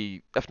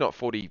 40, if not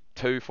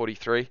 42,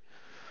 43.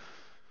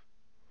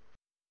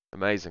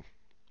 Amazing.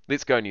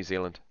 Let's go, New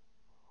Zealand.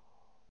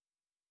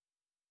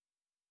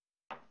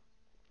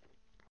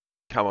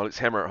 Come on, let's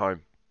hammer it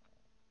home.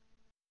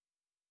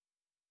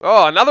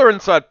 Oh, another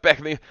inside back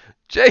of the...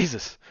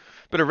 Jesus!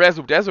 Bit of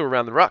razzle-dazzle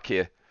around the ruck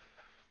here.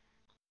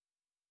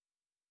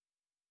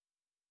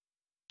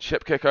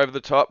 Chip kick over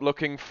the top,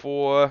 looking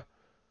for...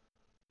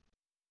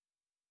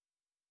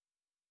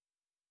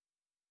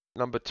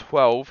 number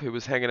 12, who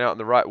was hanging out on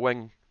the right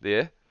wing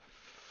there.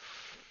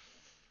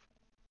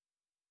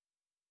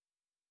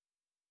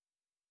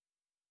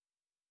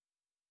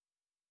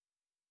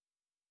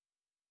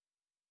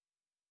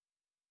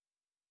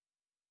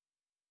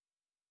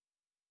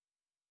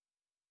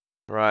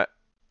 Right,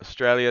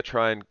 Australia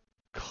try and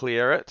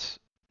clear it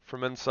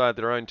from inside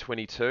their own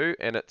 22,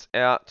 and it's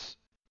out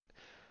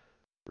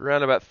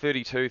around about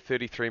 32,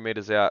 33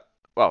 metres out.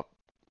 Well,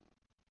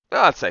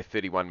 I'd say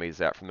 31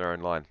 metres out from their own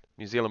line.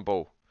 New Zealand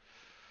ball.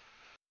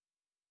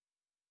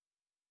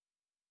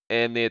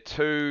 And their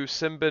 2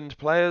 Simband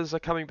players are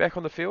coming back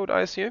on the field,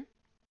 I assume?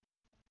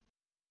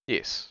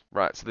 Yes,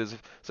 right. So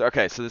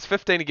there's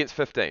 15 against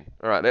 15.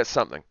 All right, that's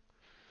something.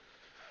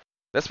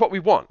 That's what we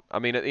want. I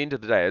mean, at the end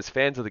of the day, as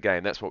fans of the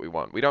game, that's what we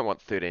want. We don't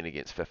want 13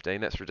 against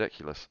 15. That's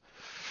ridiculous.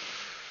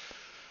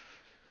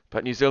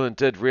 But New Zealand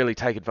did really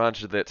take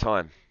advantage of that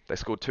time. They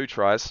scored 2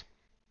 tries.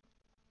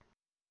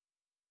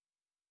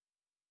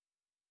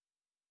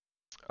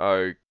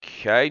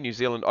 Okay, New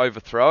Zealand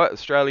overthrow it.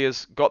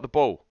 Australia's got the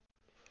ball.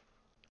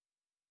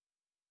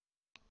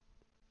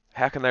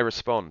 How can they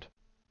respond?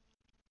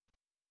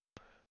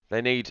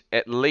 They need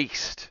at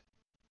least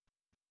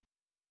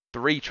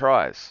 3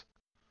 tries.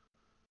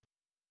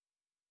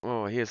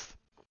 Oh,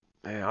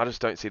 man, I just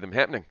don't see them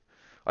happening.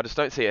 I just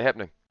don't see it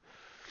happening.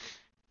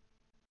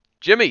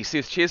 Jimmy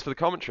says, cheers for the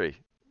commentary.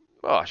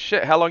 Oh,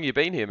 shit, how long you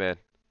been here, man?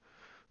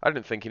 I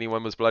didn't think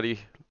anyone was bloody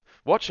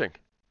watching.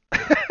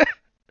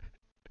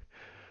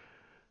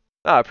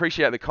 I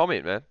appreciate the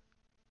comment, man.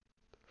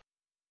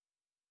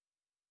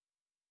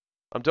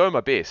 I'm doing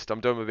my best.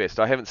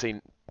 I haven't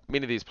seen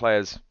many of these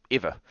players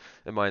ever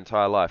in my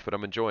entire life, but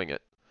I'm enjoying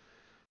it.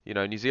 You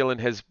know, New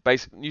Zealand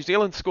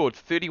scored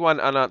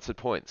 31 unanswered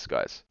points,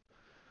 guys.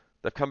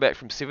 They've come back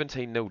from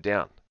 17-0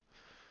 down.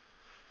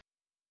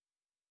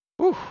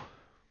 Whew.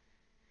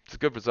 It's a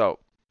good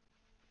result.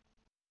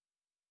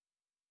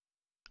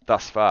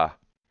 Thus far.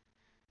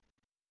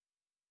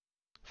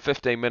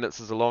 15 minutes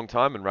is a long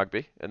time in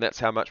rugby, and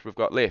that's how much we've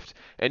got left.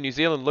 And New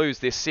Zealand lose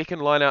their second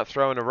line-out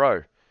throw in a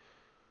row.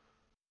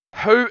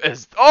 Who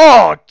is...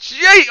 Oh,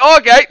 gee!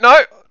 Okay, no.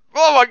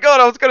 Oh my God,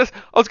 I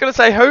was gonna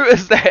say, who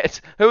is that?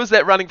 Who is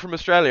that running from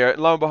Australia?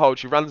 And lo and behold,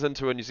 she runs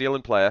into a New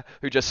Zealand player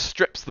who just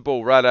strips the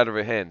ball right out of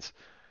her hands.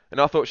 And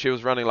I thought she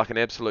was running like an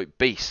absolute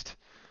beast.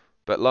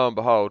 But lo and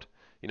behold,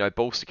 you know,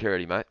 ball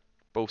security, mate.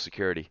 Ball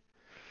security.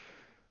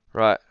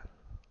 Right.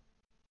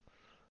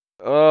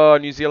 Oh,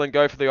 New Zealand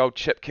go for the old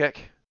chip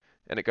kick.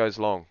 And it goes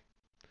long.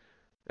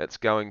 It's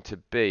going to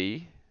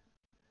be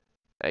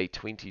a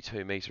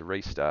 22-metre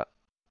restart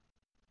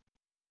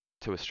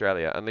to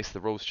Australia, unless the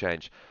rules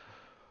change.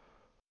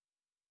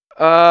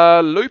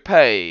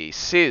 Lupe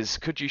says,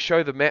 could you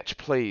show the match,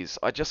 please?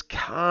 I just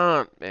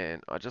can't,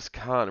 man. I just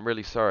can't. I'm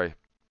really sorry.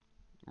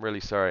 I'm really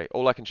sorry.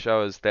 All I can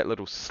show is that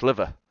little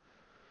slither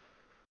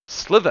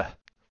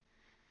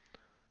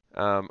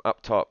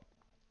up top.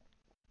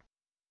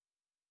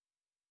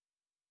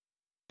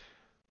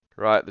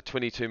 Right, the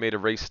 22-meter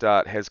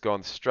restart has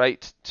gone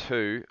straight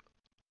to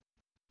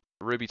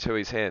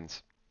Ruby-Tu'u's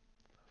hands.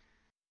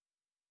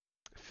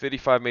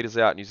 35 meters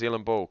out, New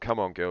Zealand ball. Come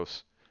on,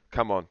 girls.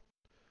 Come on.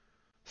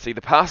 See,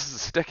 the passes are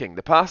sticking.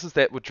 The passes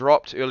that were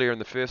dropped earlier in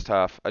the first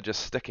half are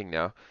just sticking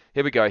now.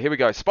 Here we go. Here we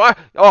go. Spire.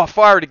 Oh,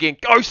 fire it again.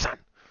 Go, son.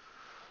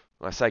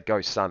 I say go,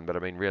 son, but I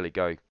mean really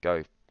go,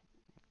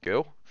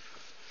 girl.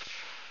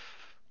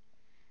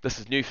 This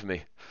is new for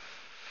me.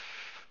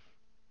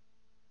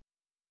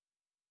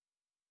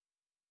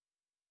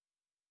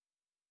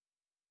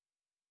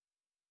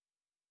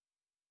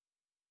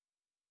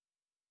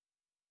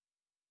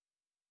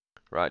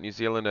 Right, New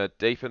Zealand are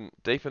deep in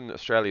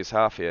Australia's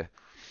half here.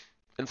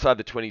 Inside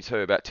the 22,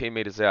 about 10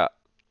 metres out.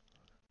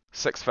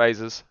 6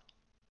 phases.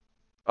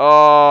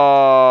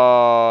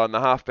 Oh, and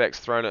the halfback's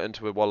thrown it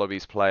into a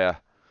Wallabies player.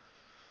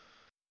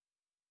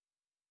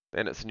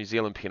 And it's a New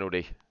Zealand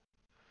penalty.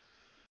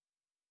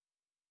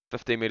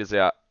 15 metres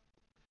out.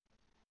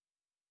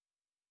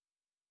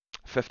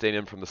 15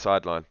 in from the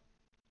sideline.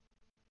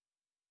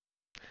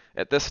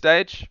 At this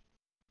stage,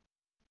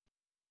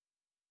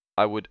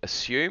 I would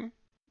assume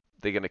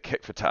they're going to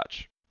kick for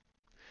touch.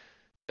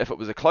 If it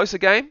was a closer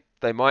game,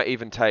 they might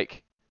even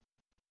take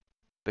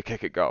the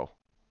kick at goal.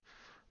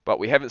 But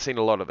we haven't seen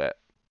a lot of that.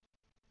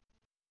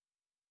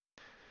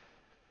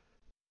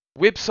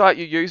 Website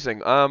you're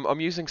using?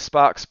 I'm using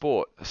Spark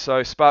Sport.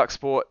 So Spark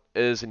Sport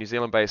is a New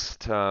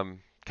Zealand-based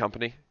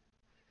company,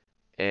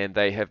 and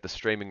they have the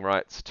streaming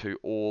rights to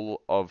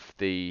all of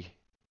the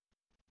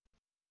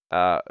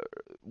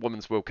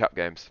Women's World Cup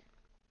games.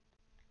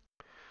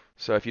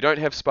 So if you don't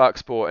have Spark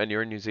Sport and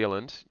you're in New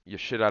Zealand, you're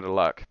shit out of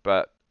luck.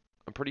 But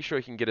I'm pretty sure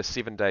you can get a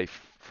 7-day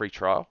free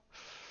trial.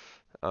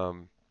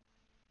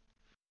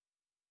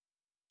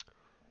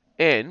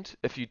 And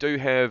if you do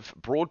have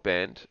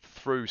broadband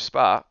through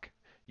Spark,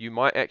 you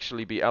might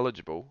actually be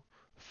eligible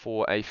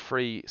for a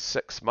free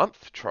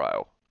 6-month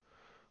trial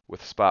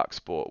with Spark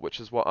Sport, which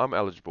is what I'm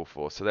eligible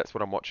for. So that's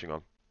what I'm watching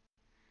on.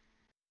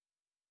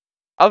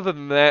 Other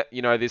than that,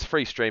 you know, there's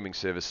free streaming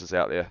services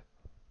out there.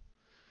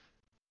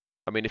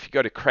 I mean, if you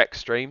go to Crack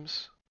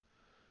Streams,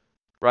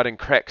 write in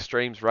Crack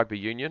Streams Rugby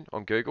Union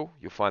on Google,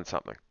 you'll find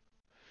something.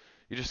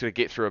 You're just going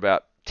to get through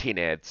about 10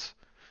 ads,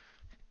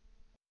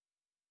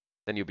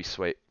 and you'll be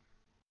sweet.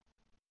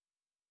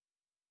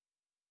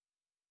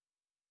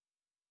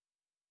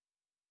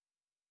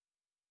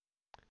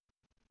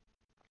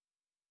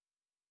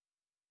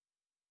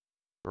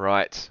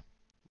 Right,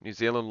 New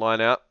Zealand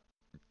line out,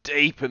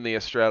 deep in the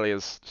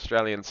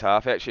Australians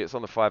half. Actually, it's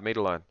on the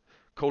 5-meter line.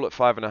 Call it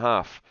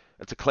 5.5.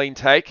 It's a clean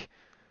take.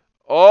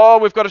 Oh,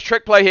 we've got a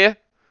trick play here.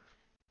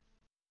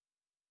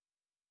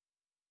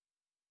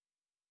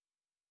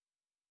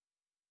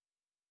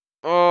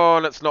 Oh,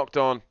 and it's knocked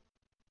on.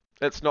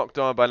 It's knocked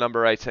on by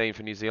number 18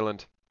 for New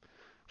Zealand.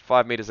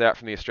 5 meters out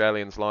from the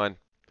Australians' line.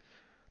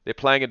 They're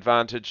playing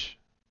advantage.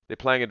 They're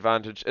playing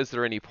advantage. Is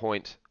there any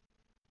point?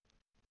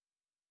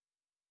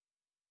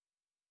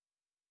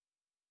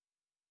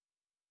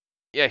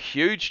 Yeah,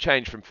 huge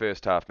change from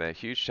first half, man.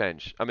 Huge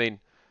change. I mean,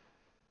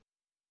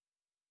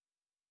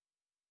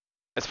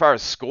 as far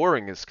as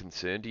scoring is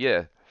concerned,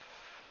 yeah.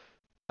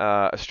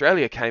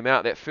 Australia came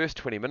out that first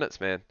 20 minutes,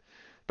 man.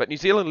 But New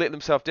Zealand let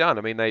themselves down.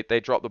 I mean,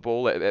 they dropped the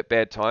ball at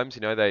bad times.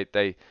 You know,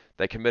 they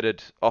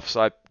committed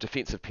offside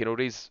defensive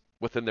penalties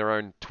within their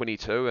own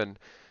 22, and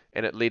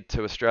it led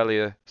to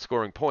Australia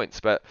scoring points.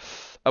 But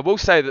I will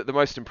say that the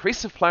most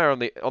impressive player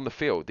on the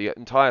field, the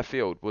entire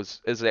field,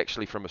 is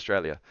actually from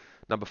Australia,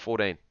 number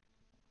 14.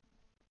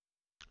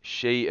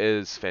 She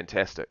is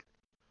fantastic.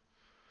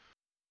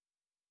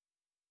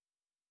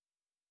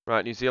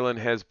 Right, New Zealand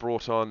has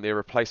brought on their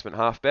replacement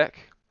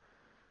halfback,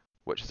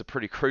 which is a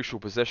pretty crucial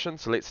position.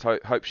 So let's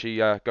hope she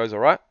goes all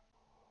right.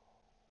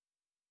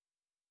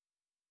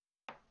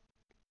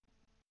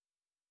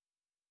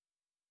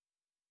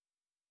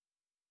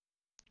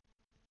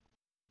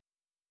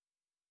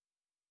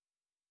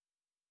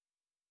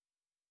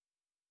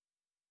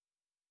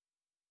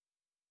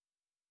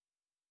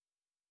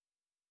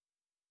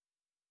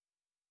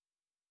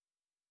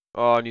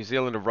 Oh, New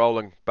Zealand are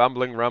rolling,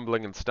 bumbling,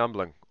 rumbling and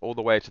stumbling all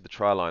the way to the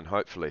try line,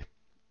 hopefully.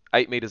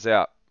 8 meters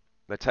out.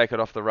 They take it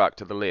off the ruck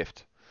to the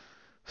left.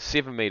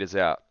 7 meters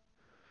out.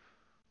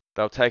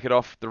 They'll take it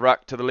off the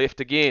ruck to the left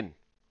again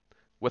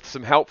with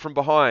some help from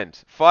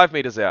behind. 5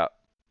 meters out.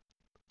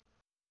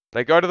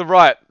 They go to the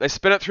right. They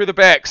spin it through the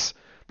backs.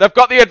 They've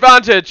got the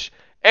advantage.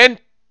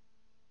 And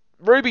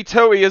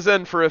Ruby-Tu'u is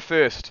in for her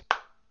first.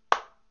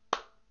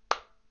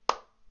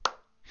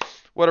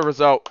 What a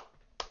result.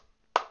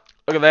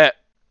 Look at that.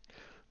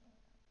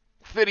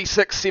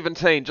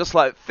 36-17, just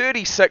like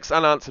 36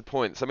 unanswered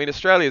points. I mean,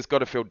 Australia's got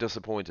to feel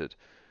disappointed.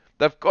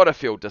 They've got to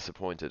feel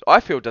disappointed. I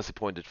feel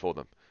disappointed for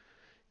them.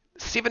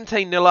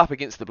 17-0 up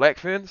against the Black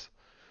Ferns.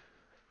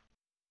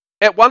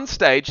 At one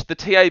stage, the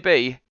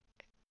TAB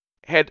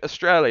had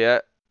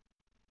Australia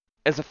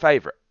as a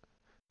favourite.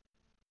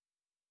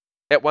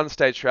 At one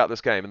stage throughout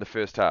this game in the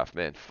first half,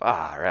 man,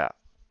 far out.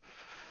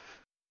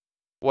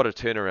 What a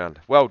turnaround.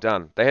 Well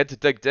done. They had to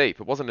dig deep.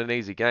 It wasn't an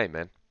easy game,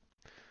 man.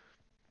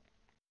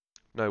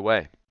 No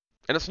way.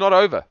 And it's not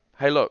over.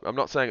 Hey, look, I'm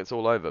not saying it's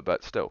all over,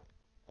 but still.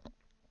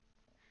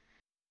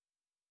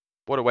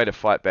 What a way to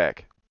fight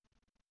back.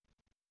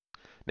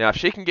 Now, if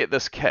she can get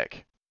this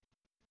kick.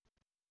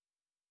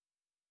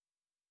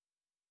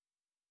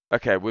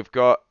 Okay, we've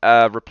got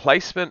a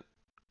replacement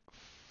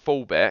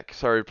fullback,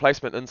 sorry,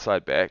 replacement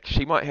inside back.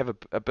 She might have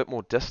a bit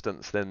more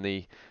distance than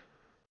the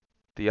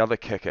other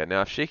kicker.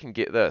 Now, if she can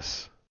get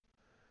this,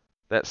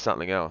 that's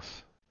something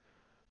else.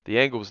 The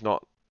angle's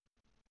not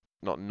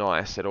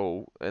nice at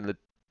all, and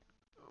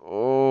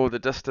the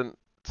distance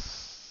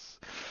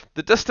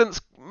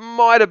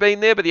might have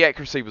been there, but the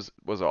accuracy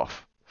was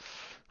off,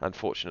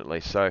 unfortunately.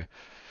 So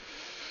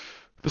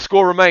the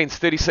score remains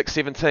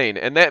 36-17,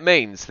 and that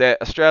means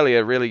that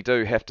Australia really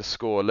do have to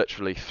score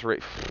literally 3.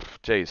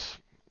 Geez,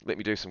 let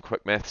me do some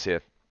quick maths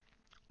here.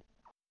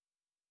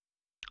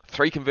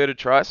 3 converted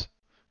tries,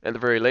 at the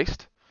very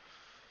least.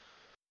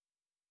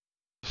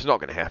 It's not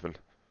going to happen.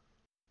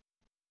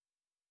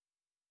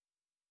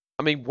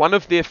 I mean, one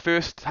of their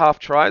first half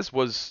tries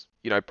was,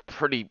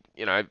 pretty,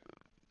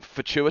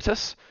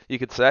 fortuitous, you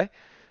could say,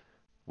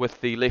 with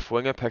the left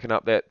winger picking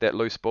up that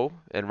loose ball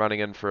and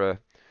running in for a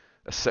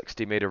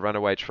 60-metre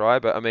runaway try.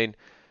 But, I mean,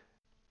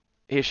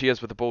 here she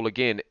is with the ball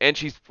again. And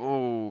she's...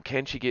 Oh,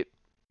 can she get...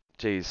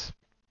 Jeez.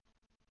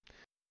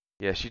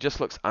 Yeah, she just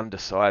looks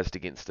undersized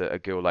against a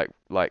girl like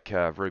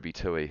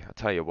Mikaele-Tu'u. I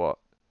tell you what.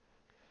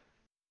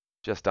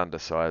 Just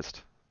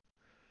undersized.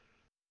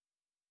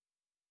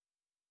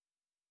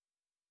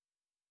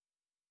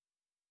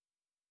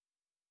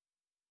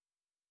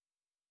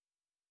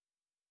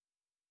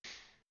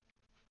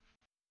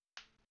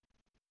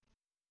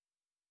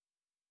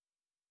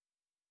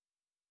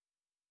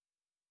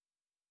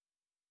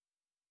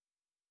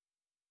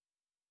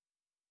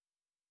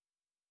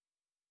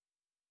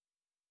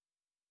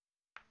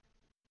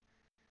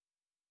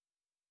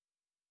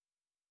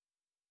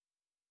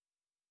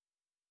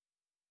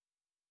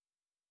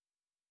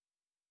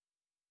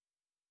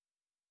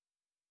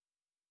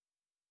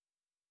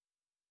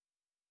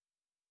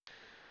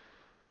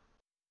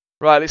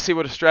 Right, let's see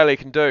what Australia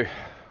can do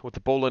with the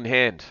ball in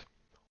hand.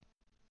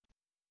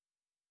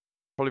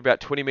 Probably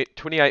about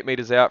 28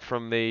 metres out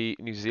from the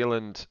New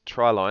Zealand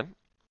try line.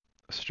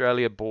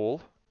 Australia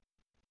ball.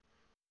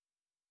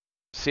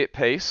 Set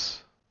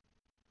piece.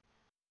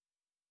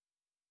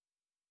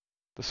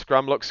 The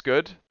scrum looks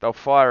good. They'll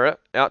fire it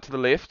out to the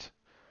left.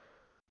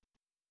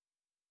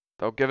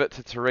 They'll give it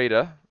to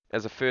Tarita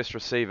as a first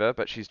receiver,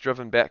 but she's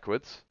driven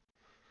backwards.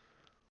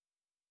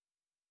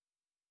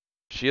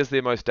 She is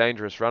their most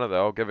dangerous runner,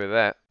 though. I'll give her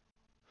that.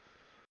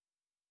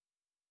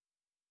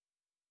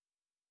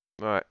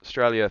 All right,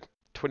 Australia,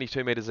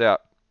 22 metres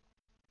out.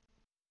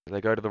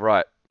 They go to the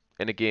right,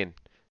 and again,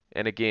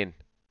 and again.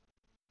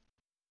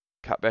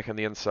 Cut back on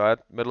the inside,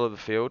 middle of the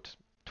field,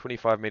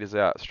 25 metres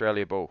out.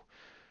 Australia ball.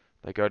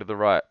 They go to the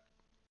right.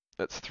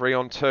 It's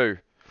 3-on-2.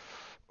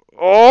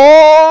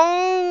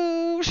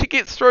 Oh, she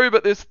gets through,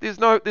 but there's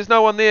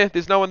no one there.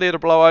 There's no one there to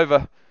blow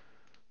over.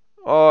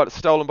 Oh, it's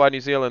stolen by New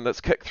Zealand.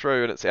 That's kicked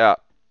through and it's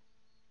out.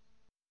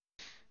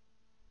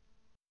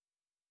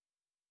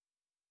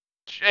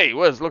 Gee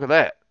whiz, look at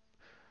that.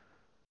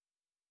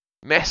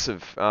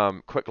 Massive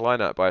quick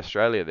lineup by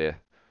Australia there.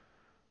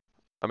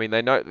 I mean,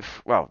 they know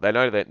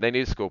that they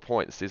need to score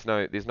points. There's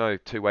no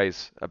two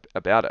ways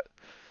about it.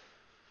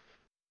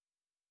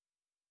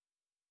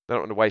 They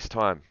don't want to waste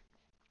time.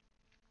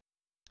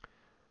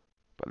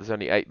 But there's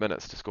only 8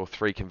 minutes to score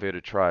 3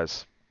 converted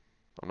tries.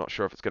 I'm not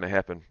sure if it's going to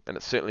happen, and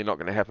it's certainly not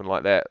going to happen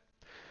like that.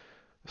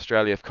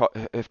 Australia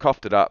have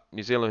coughed it up.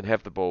 New Zealand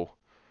have the ball.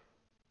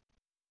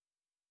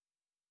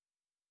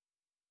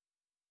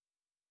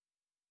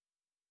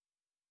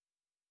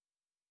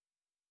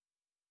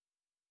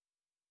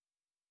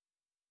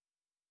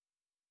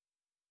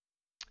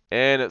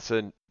 And it's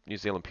a New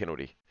Zealand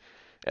penalty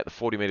at the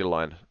 40-metre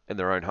line in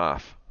their own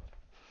half.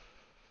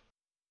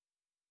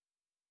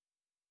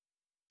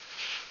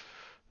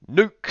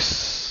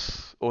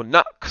 Nukes or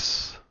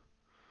Nux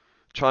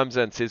chimes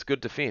in, says good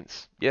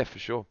defence. Yeah, for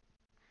sure.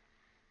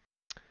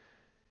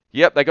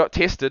 Yep, they got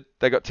tested.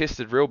 They got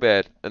tested real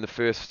bad in the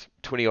first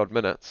 20-odd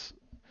minutes.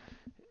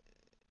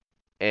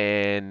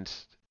 And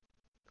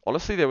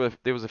honestly, there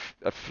was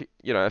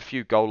a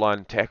few goal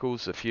line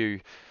tackles, a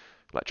few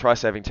like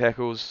try-saving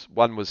tackles.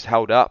 One was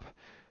held up.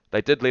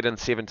 They did let in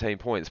 17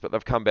 points, but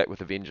they've come back with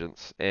a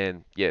vengeance.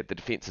 And yeah, the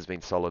defence has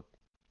been solid.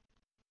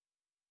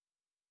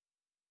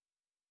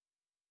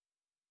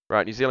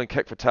 Right, New Zealand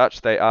kick for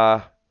touch. They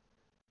are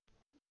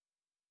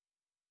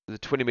the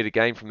 20-metre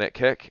gain from that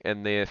kick,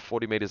 and they're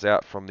 40 metres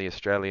out from the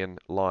Australian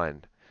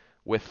line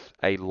with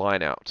a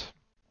line out.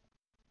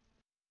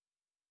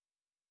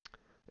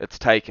 It's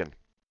taken.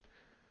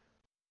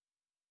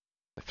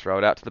 They throw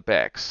it out to the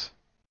backs.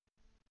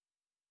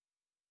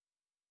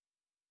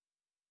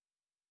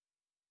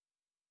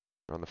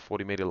 On the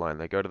 40-metre line.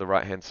 They go to the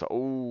right-hand side.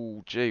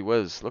 Oh, gee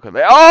whiz. Look at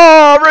that.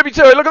 Oh,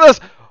 Rugby-Tu'u, look at this.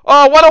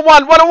 Oh,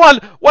 one-on-one.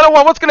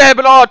 What's going to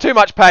happen? Oh, too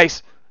much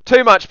pace.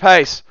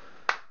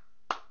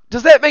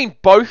 Does that mean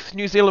both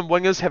New Zealand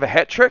wingers have a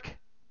hat-trick?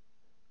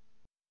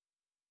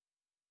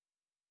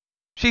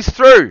 She's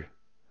through.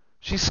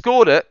 She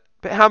scored it,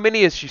 but how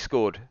many has she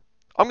scored?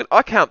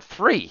 I count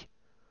 3.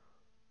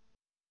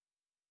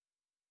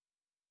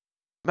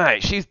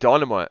 Mate, she's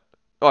dynamite.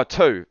 Oh,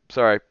 2.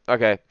 Sorry.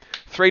 Okay.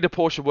 3 to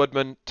Portia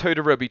Woodman, 2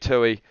 to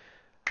Rugby-Tu'u,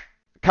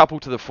 couple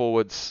to the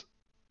forwards.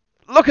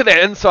 Look at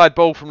that inside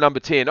ball from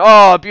number 10.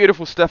 Oh,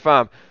 beautiful stiff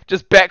arm.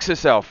 Just backs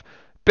herself,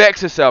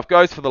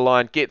 goes for the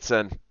line, gets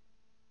in.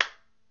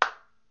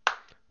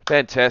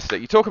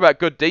 Fantastic. You talk about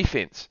good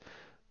defense.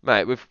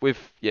 Mate,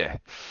 yeah.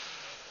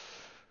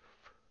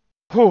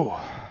 Whew.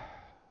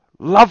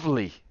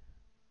 Lovely.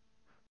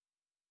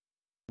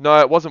 No,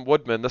 it wasn't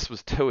Woodman. This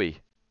was Tu'u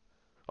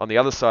on the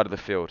other side of the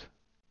field.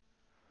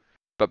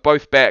 But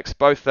both backs,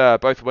 both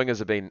wingers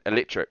have been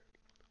electric.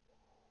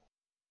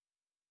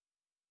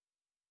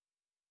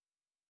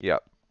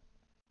 Yep.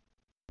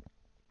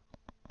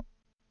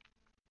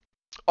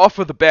 Off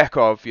of the back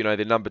of, you know,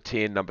 their number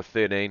 10, number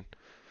 13.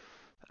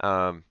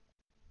 But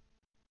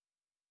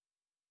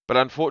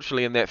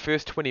unfortunately, in that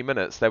first 20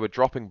 minutes, they were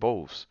dropping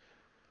balls.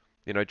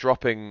 You know,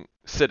 dropping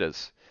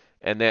sitters.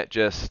 And that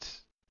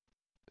just,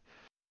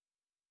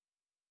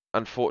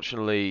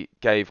 unfortunately,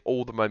 gave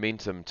all the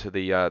momentum to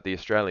the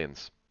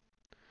Australians.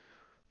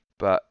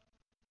 But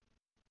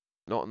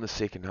not in the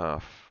second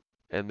half.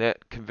 And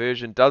that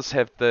conversion does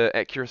have the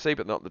accuracy,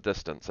 but not the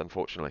distance,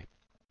 unfortunately.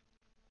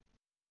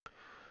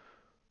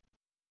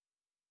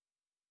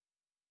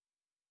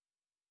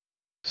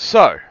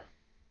 So,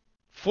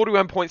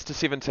 41 points to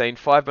 17,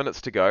 5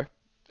 minutes to go.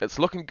 It's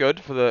looking good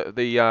for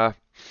the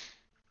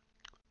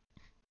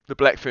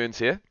Black Ferns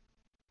here.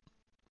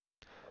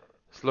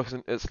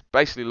 It's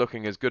basically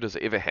looking as good as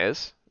it ever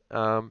has.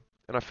 And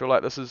I feel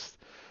like this is,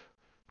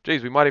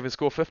 geez, we might even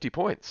score 50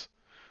 points.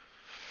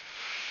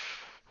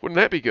 Wouldn't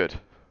that be good?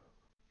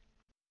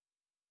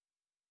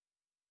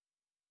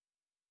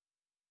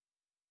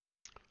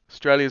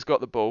 Australia's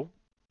got the ball.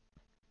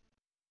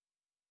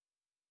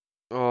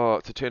 Oh,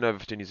 it's a turnover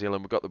for New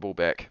Zealand. We've got the ball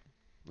back.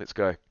 Let's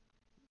go.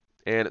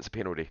 And it's a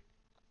penalty.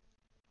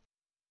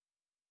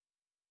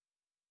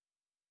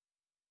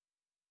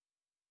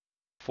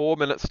 Four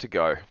minutes to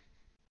go.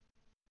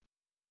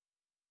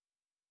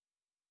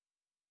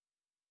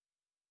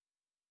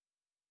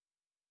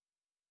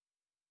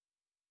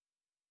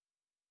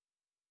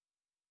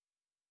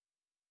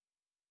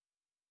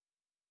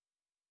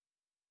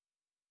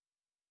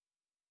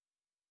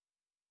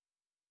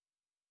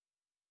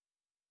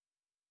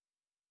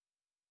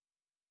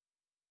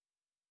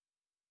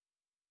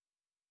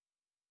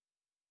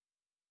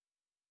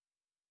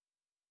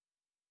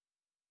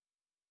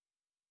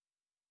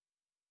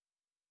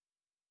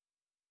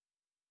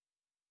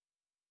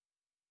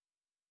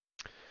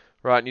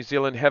 Right, New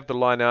Zealand have the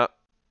line out.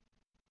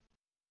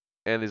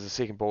 And there's a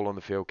second ball on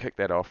the field. Kick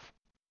that off.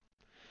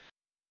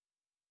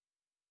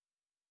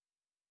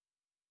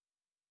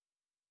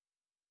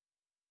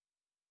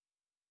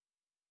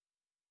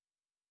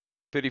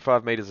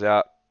 .35 metres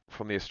out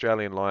from the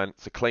Australian line.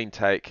 It's a clean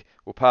take.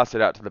 We'll pass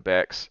it out to the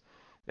backs.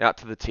 Out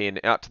to the 10.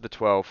 Out to the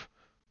 12.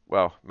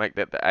 Well, make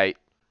that the 8.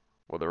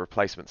 Or the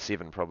replacement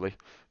 7, probably.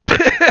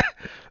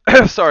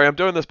 Sorry, I'm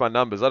doing this by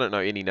numbers. I don't know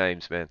any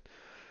names, man.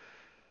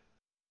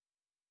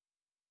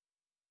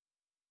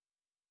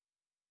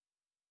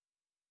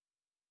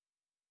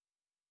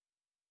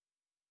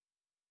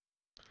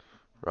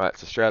 Right,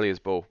 it's Australia's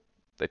ball.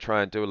 They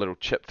try and do a little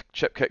chip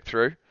kick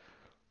through.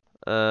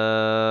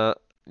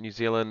 New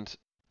Zealand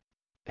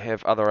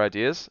have other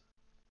ideas.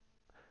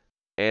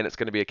 And it's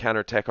going to be a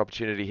counter-attack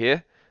opportunity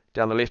here.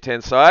 Down the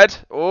left-hand side.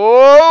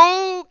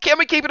 Oh, can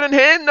we keep it in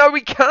hand? No, we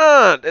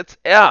can't. It's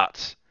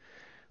out.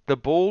 The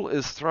ball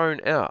is thrown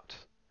out.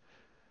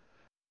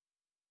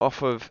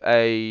 Off of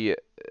a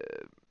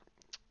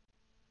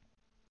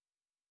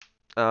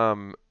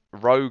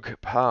rogue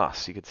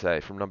pass, you could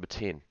say, from number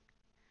 10.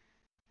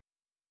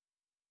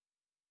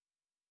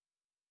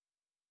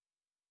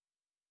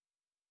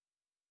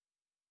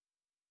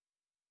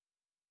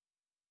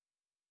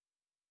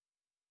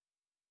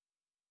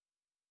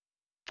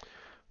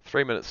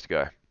 Three minutes to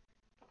go.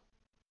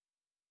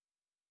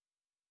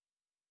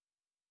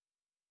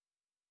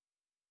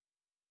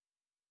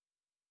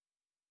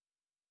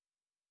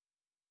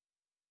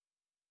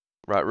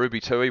 Right,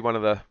 Rugby-Tu'u, one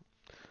of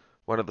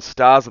the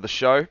stars of the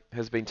show,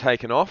 has been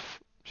taken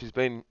off. She's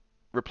been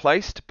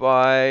replaced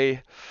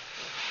by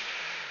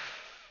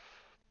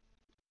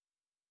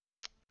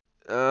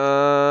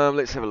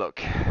let's have a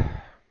look.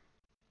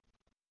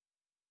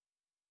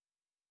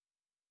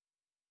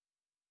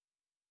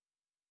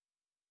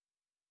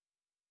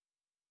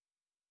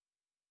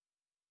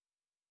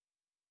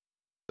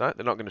 No,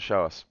 they're not going to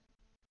show us.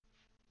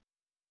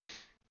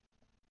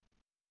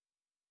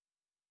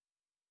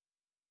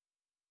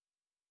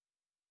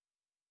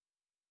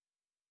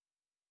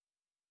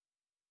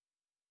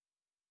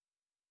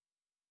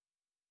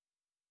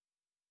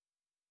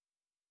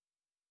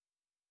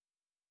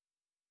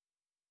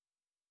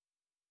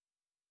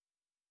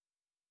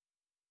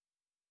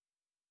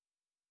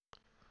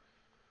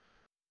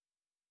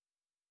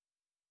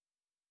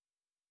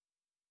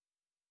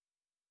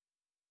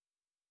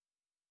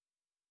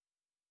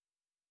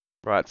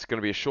 Right, it's going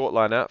to be a short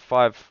line out.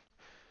 Five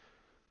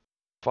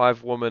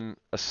women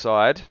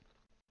aside.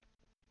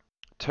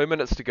 2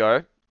 minutes to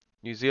go.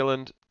 New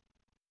Zealand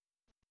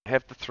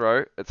have the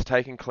throw. It's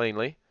taken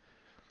cleanly.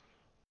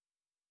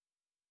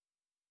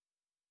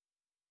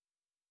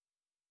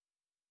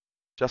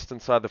 Just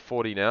inside the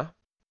 40 now.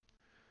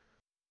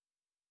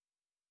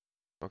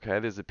 Okay,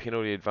 there's a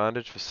penalty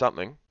advantage for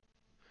something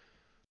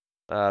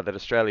that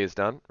Australia's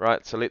done.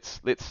 Right, so let's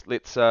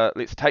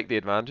take the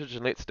advantage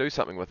and let's do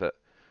something with it.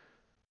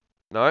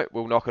 No,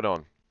 we'll knock it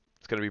on.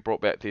 It's going to be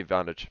brought back to the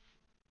advantage.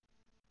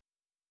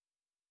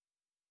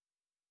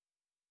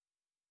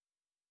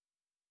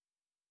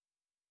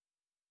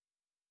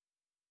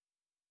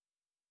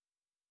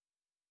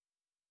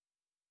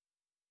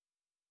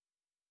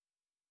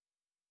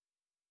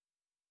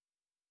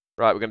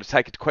 Right, we're going to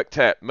take a quick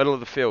tap. Middle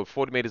of the field,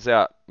 40 metres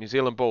out. New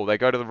Zealand ball. They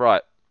go to the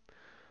right.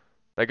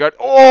 They go...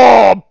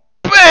 Oh!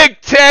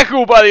 Big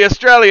tackle by the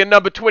Australian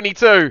number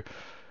 22.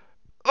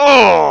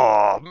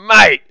 Oh,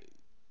 mate.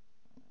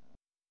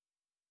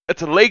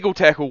 It's a legal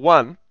tackle,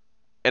 1,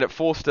 and it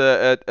forced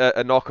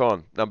a knock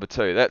on, number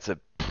 2. It's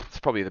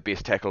probably the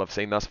best tackle I've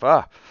seen thus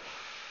far.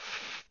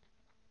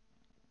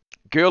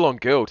 Girl on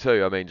girl,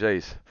 too. I mean,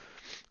 geez.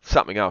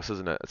 Something else,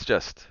 isn't it? It's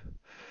just...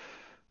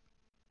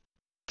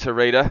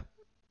 Tarita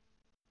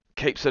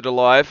keeps it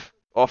alive,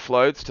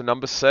 offloads to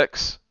number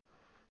 6,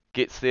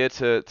 gets there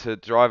to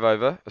drive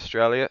over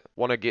Australia.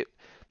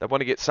 They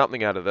want to get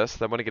something out of this.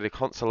 They want to get a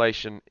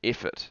consolation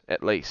effort,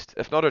 at least.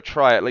 If not a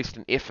try, at least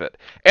an effort.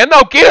 And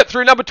they'll get it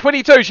through number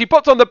 22. She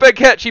puts on the big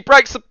hit. She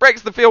breaks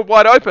the field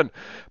wide open.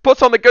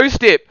 Puts on the goose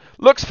step.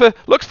 Looks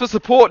for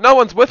support. No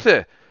one's with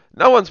her.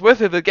 No one's with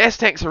her. The gas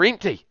tanks are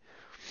empty.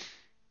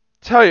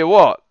 Tell you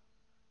what.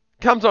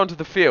 Comes onto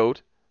the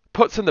field,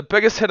 puts in the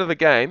biggest hit of the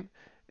game,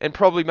 and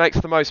probably makes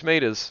the most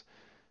metres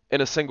in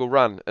a single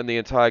run in the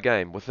entire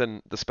game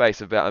within the space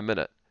of about a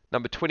minute.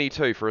 Number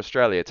 22 for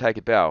Australia. Take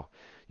a bow.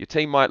 Your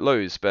team might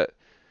lose, but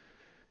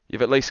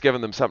you've at least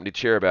given them something to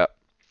cheer about.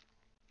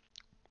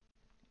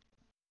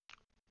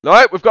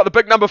 No, we've got the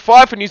big number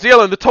 5 for New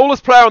Zealand, the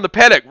tallest player on the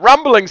paddock,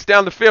 rumblings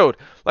down the field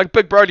like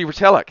Big Brodie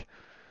Retallick.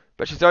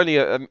 But she's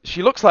only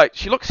she looks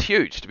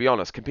huge, to be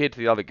honest, compared to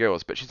the other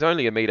girls, but she's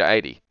only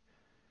 1.80 m.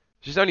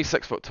 She's only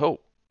 6 foot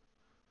tall.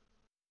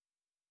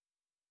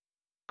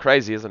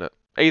 Crazy, isn't it?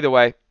 Either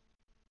way,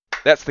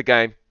 that's the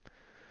game.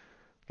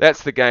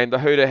 That's the game. The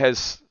hooter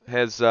has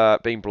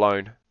been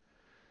blown.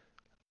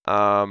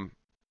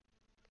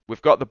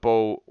 We've got the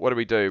ball. What do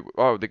we do?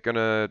 Oh, they're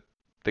gonna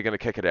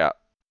kick it out,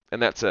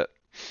 and that's it.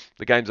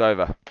 The game's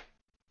over.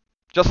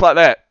 Just like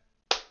that.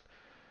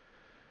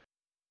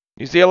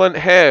 New Zealand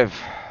have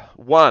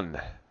won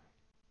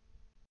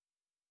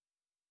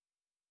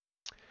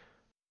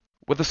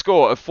with a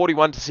score of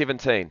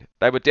 41-17.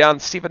 They were down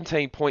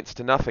 17 points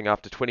to nothing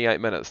after 28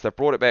 minutes. They've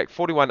brought it back,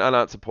 41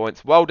 unanswered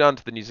points. Well done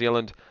to the New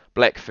Zealand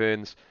Black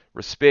Ferns.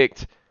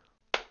 Respect.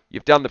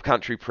 You've done the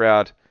country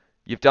proud.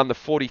 You've done the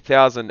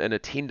 40,000 in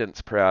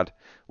attendance proud,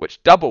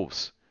 which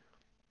doubles.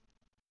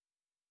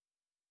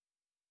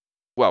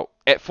 Well,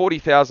 at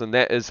 40,000,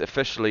 that is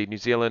officially New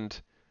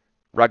Zealand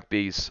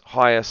Rugby's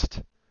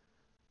highest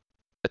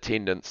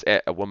attendance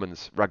at a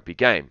women's rugby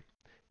game.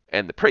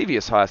 And the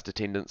previous highest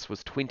attendance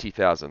was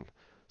 20,000.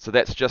 So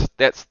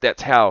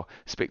that's how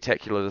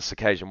spectacular this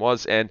occasion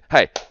was. And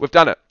hey, we've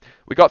done it.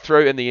 We got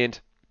through in the end.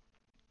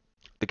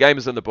 The game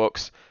is in the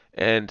books.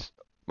 And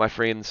my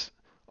friends,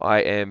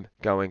 I am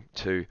going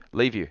to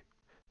leave you.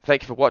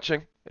 Thank you for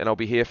watching, and I'll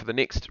be here for the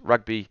next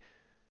Rugby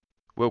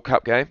World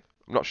Cup game.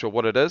 I'm not sure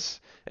what it is.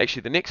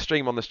 Actually, the next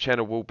stream on this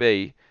channel will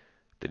be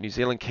the New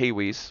Zealand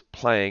Kiwis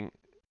playing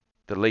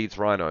the Leeds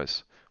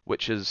Rhinos,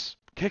 which is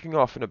kicking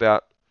off in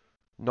about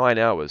 9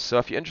 hours. So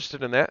if you're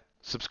interested in that,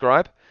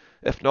 subscribe.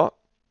 If not,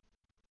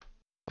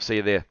 I'll see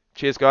you there.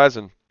 Cheers, guys,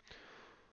 and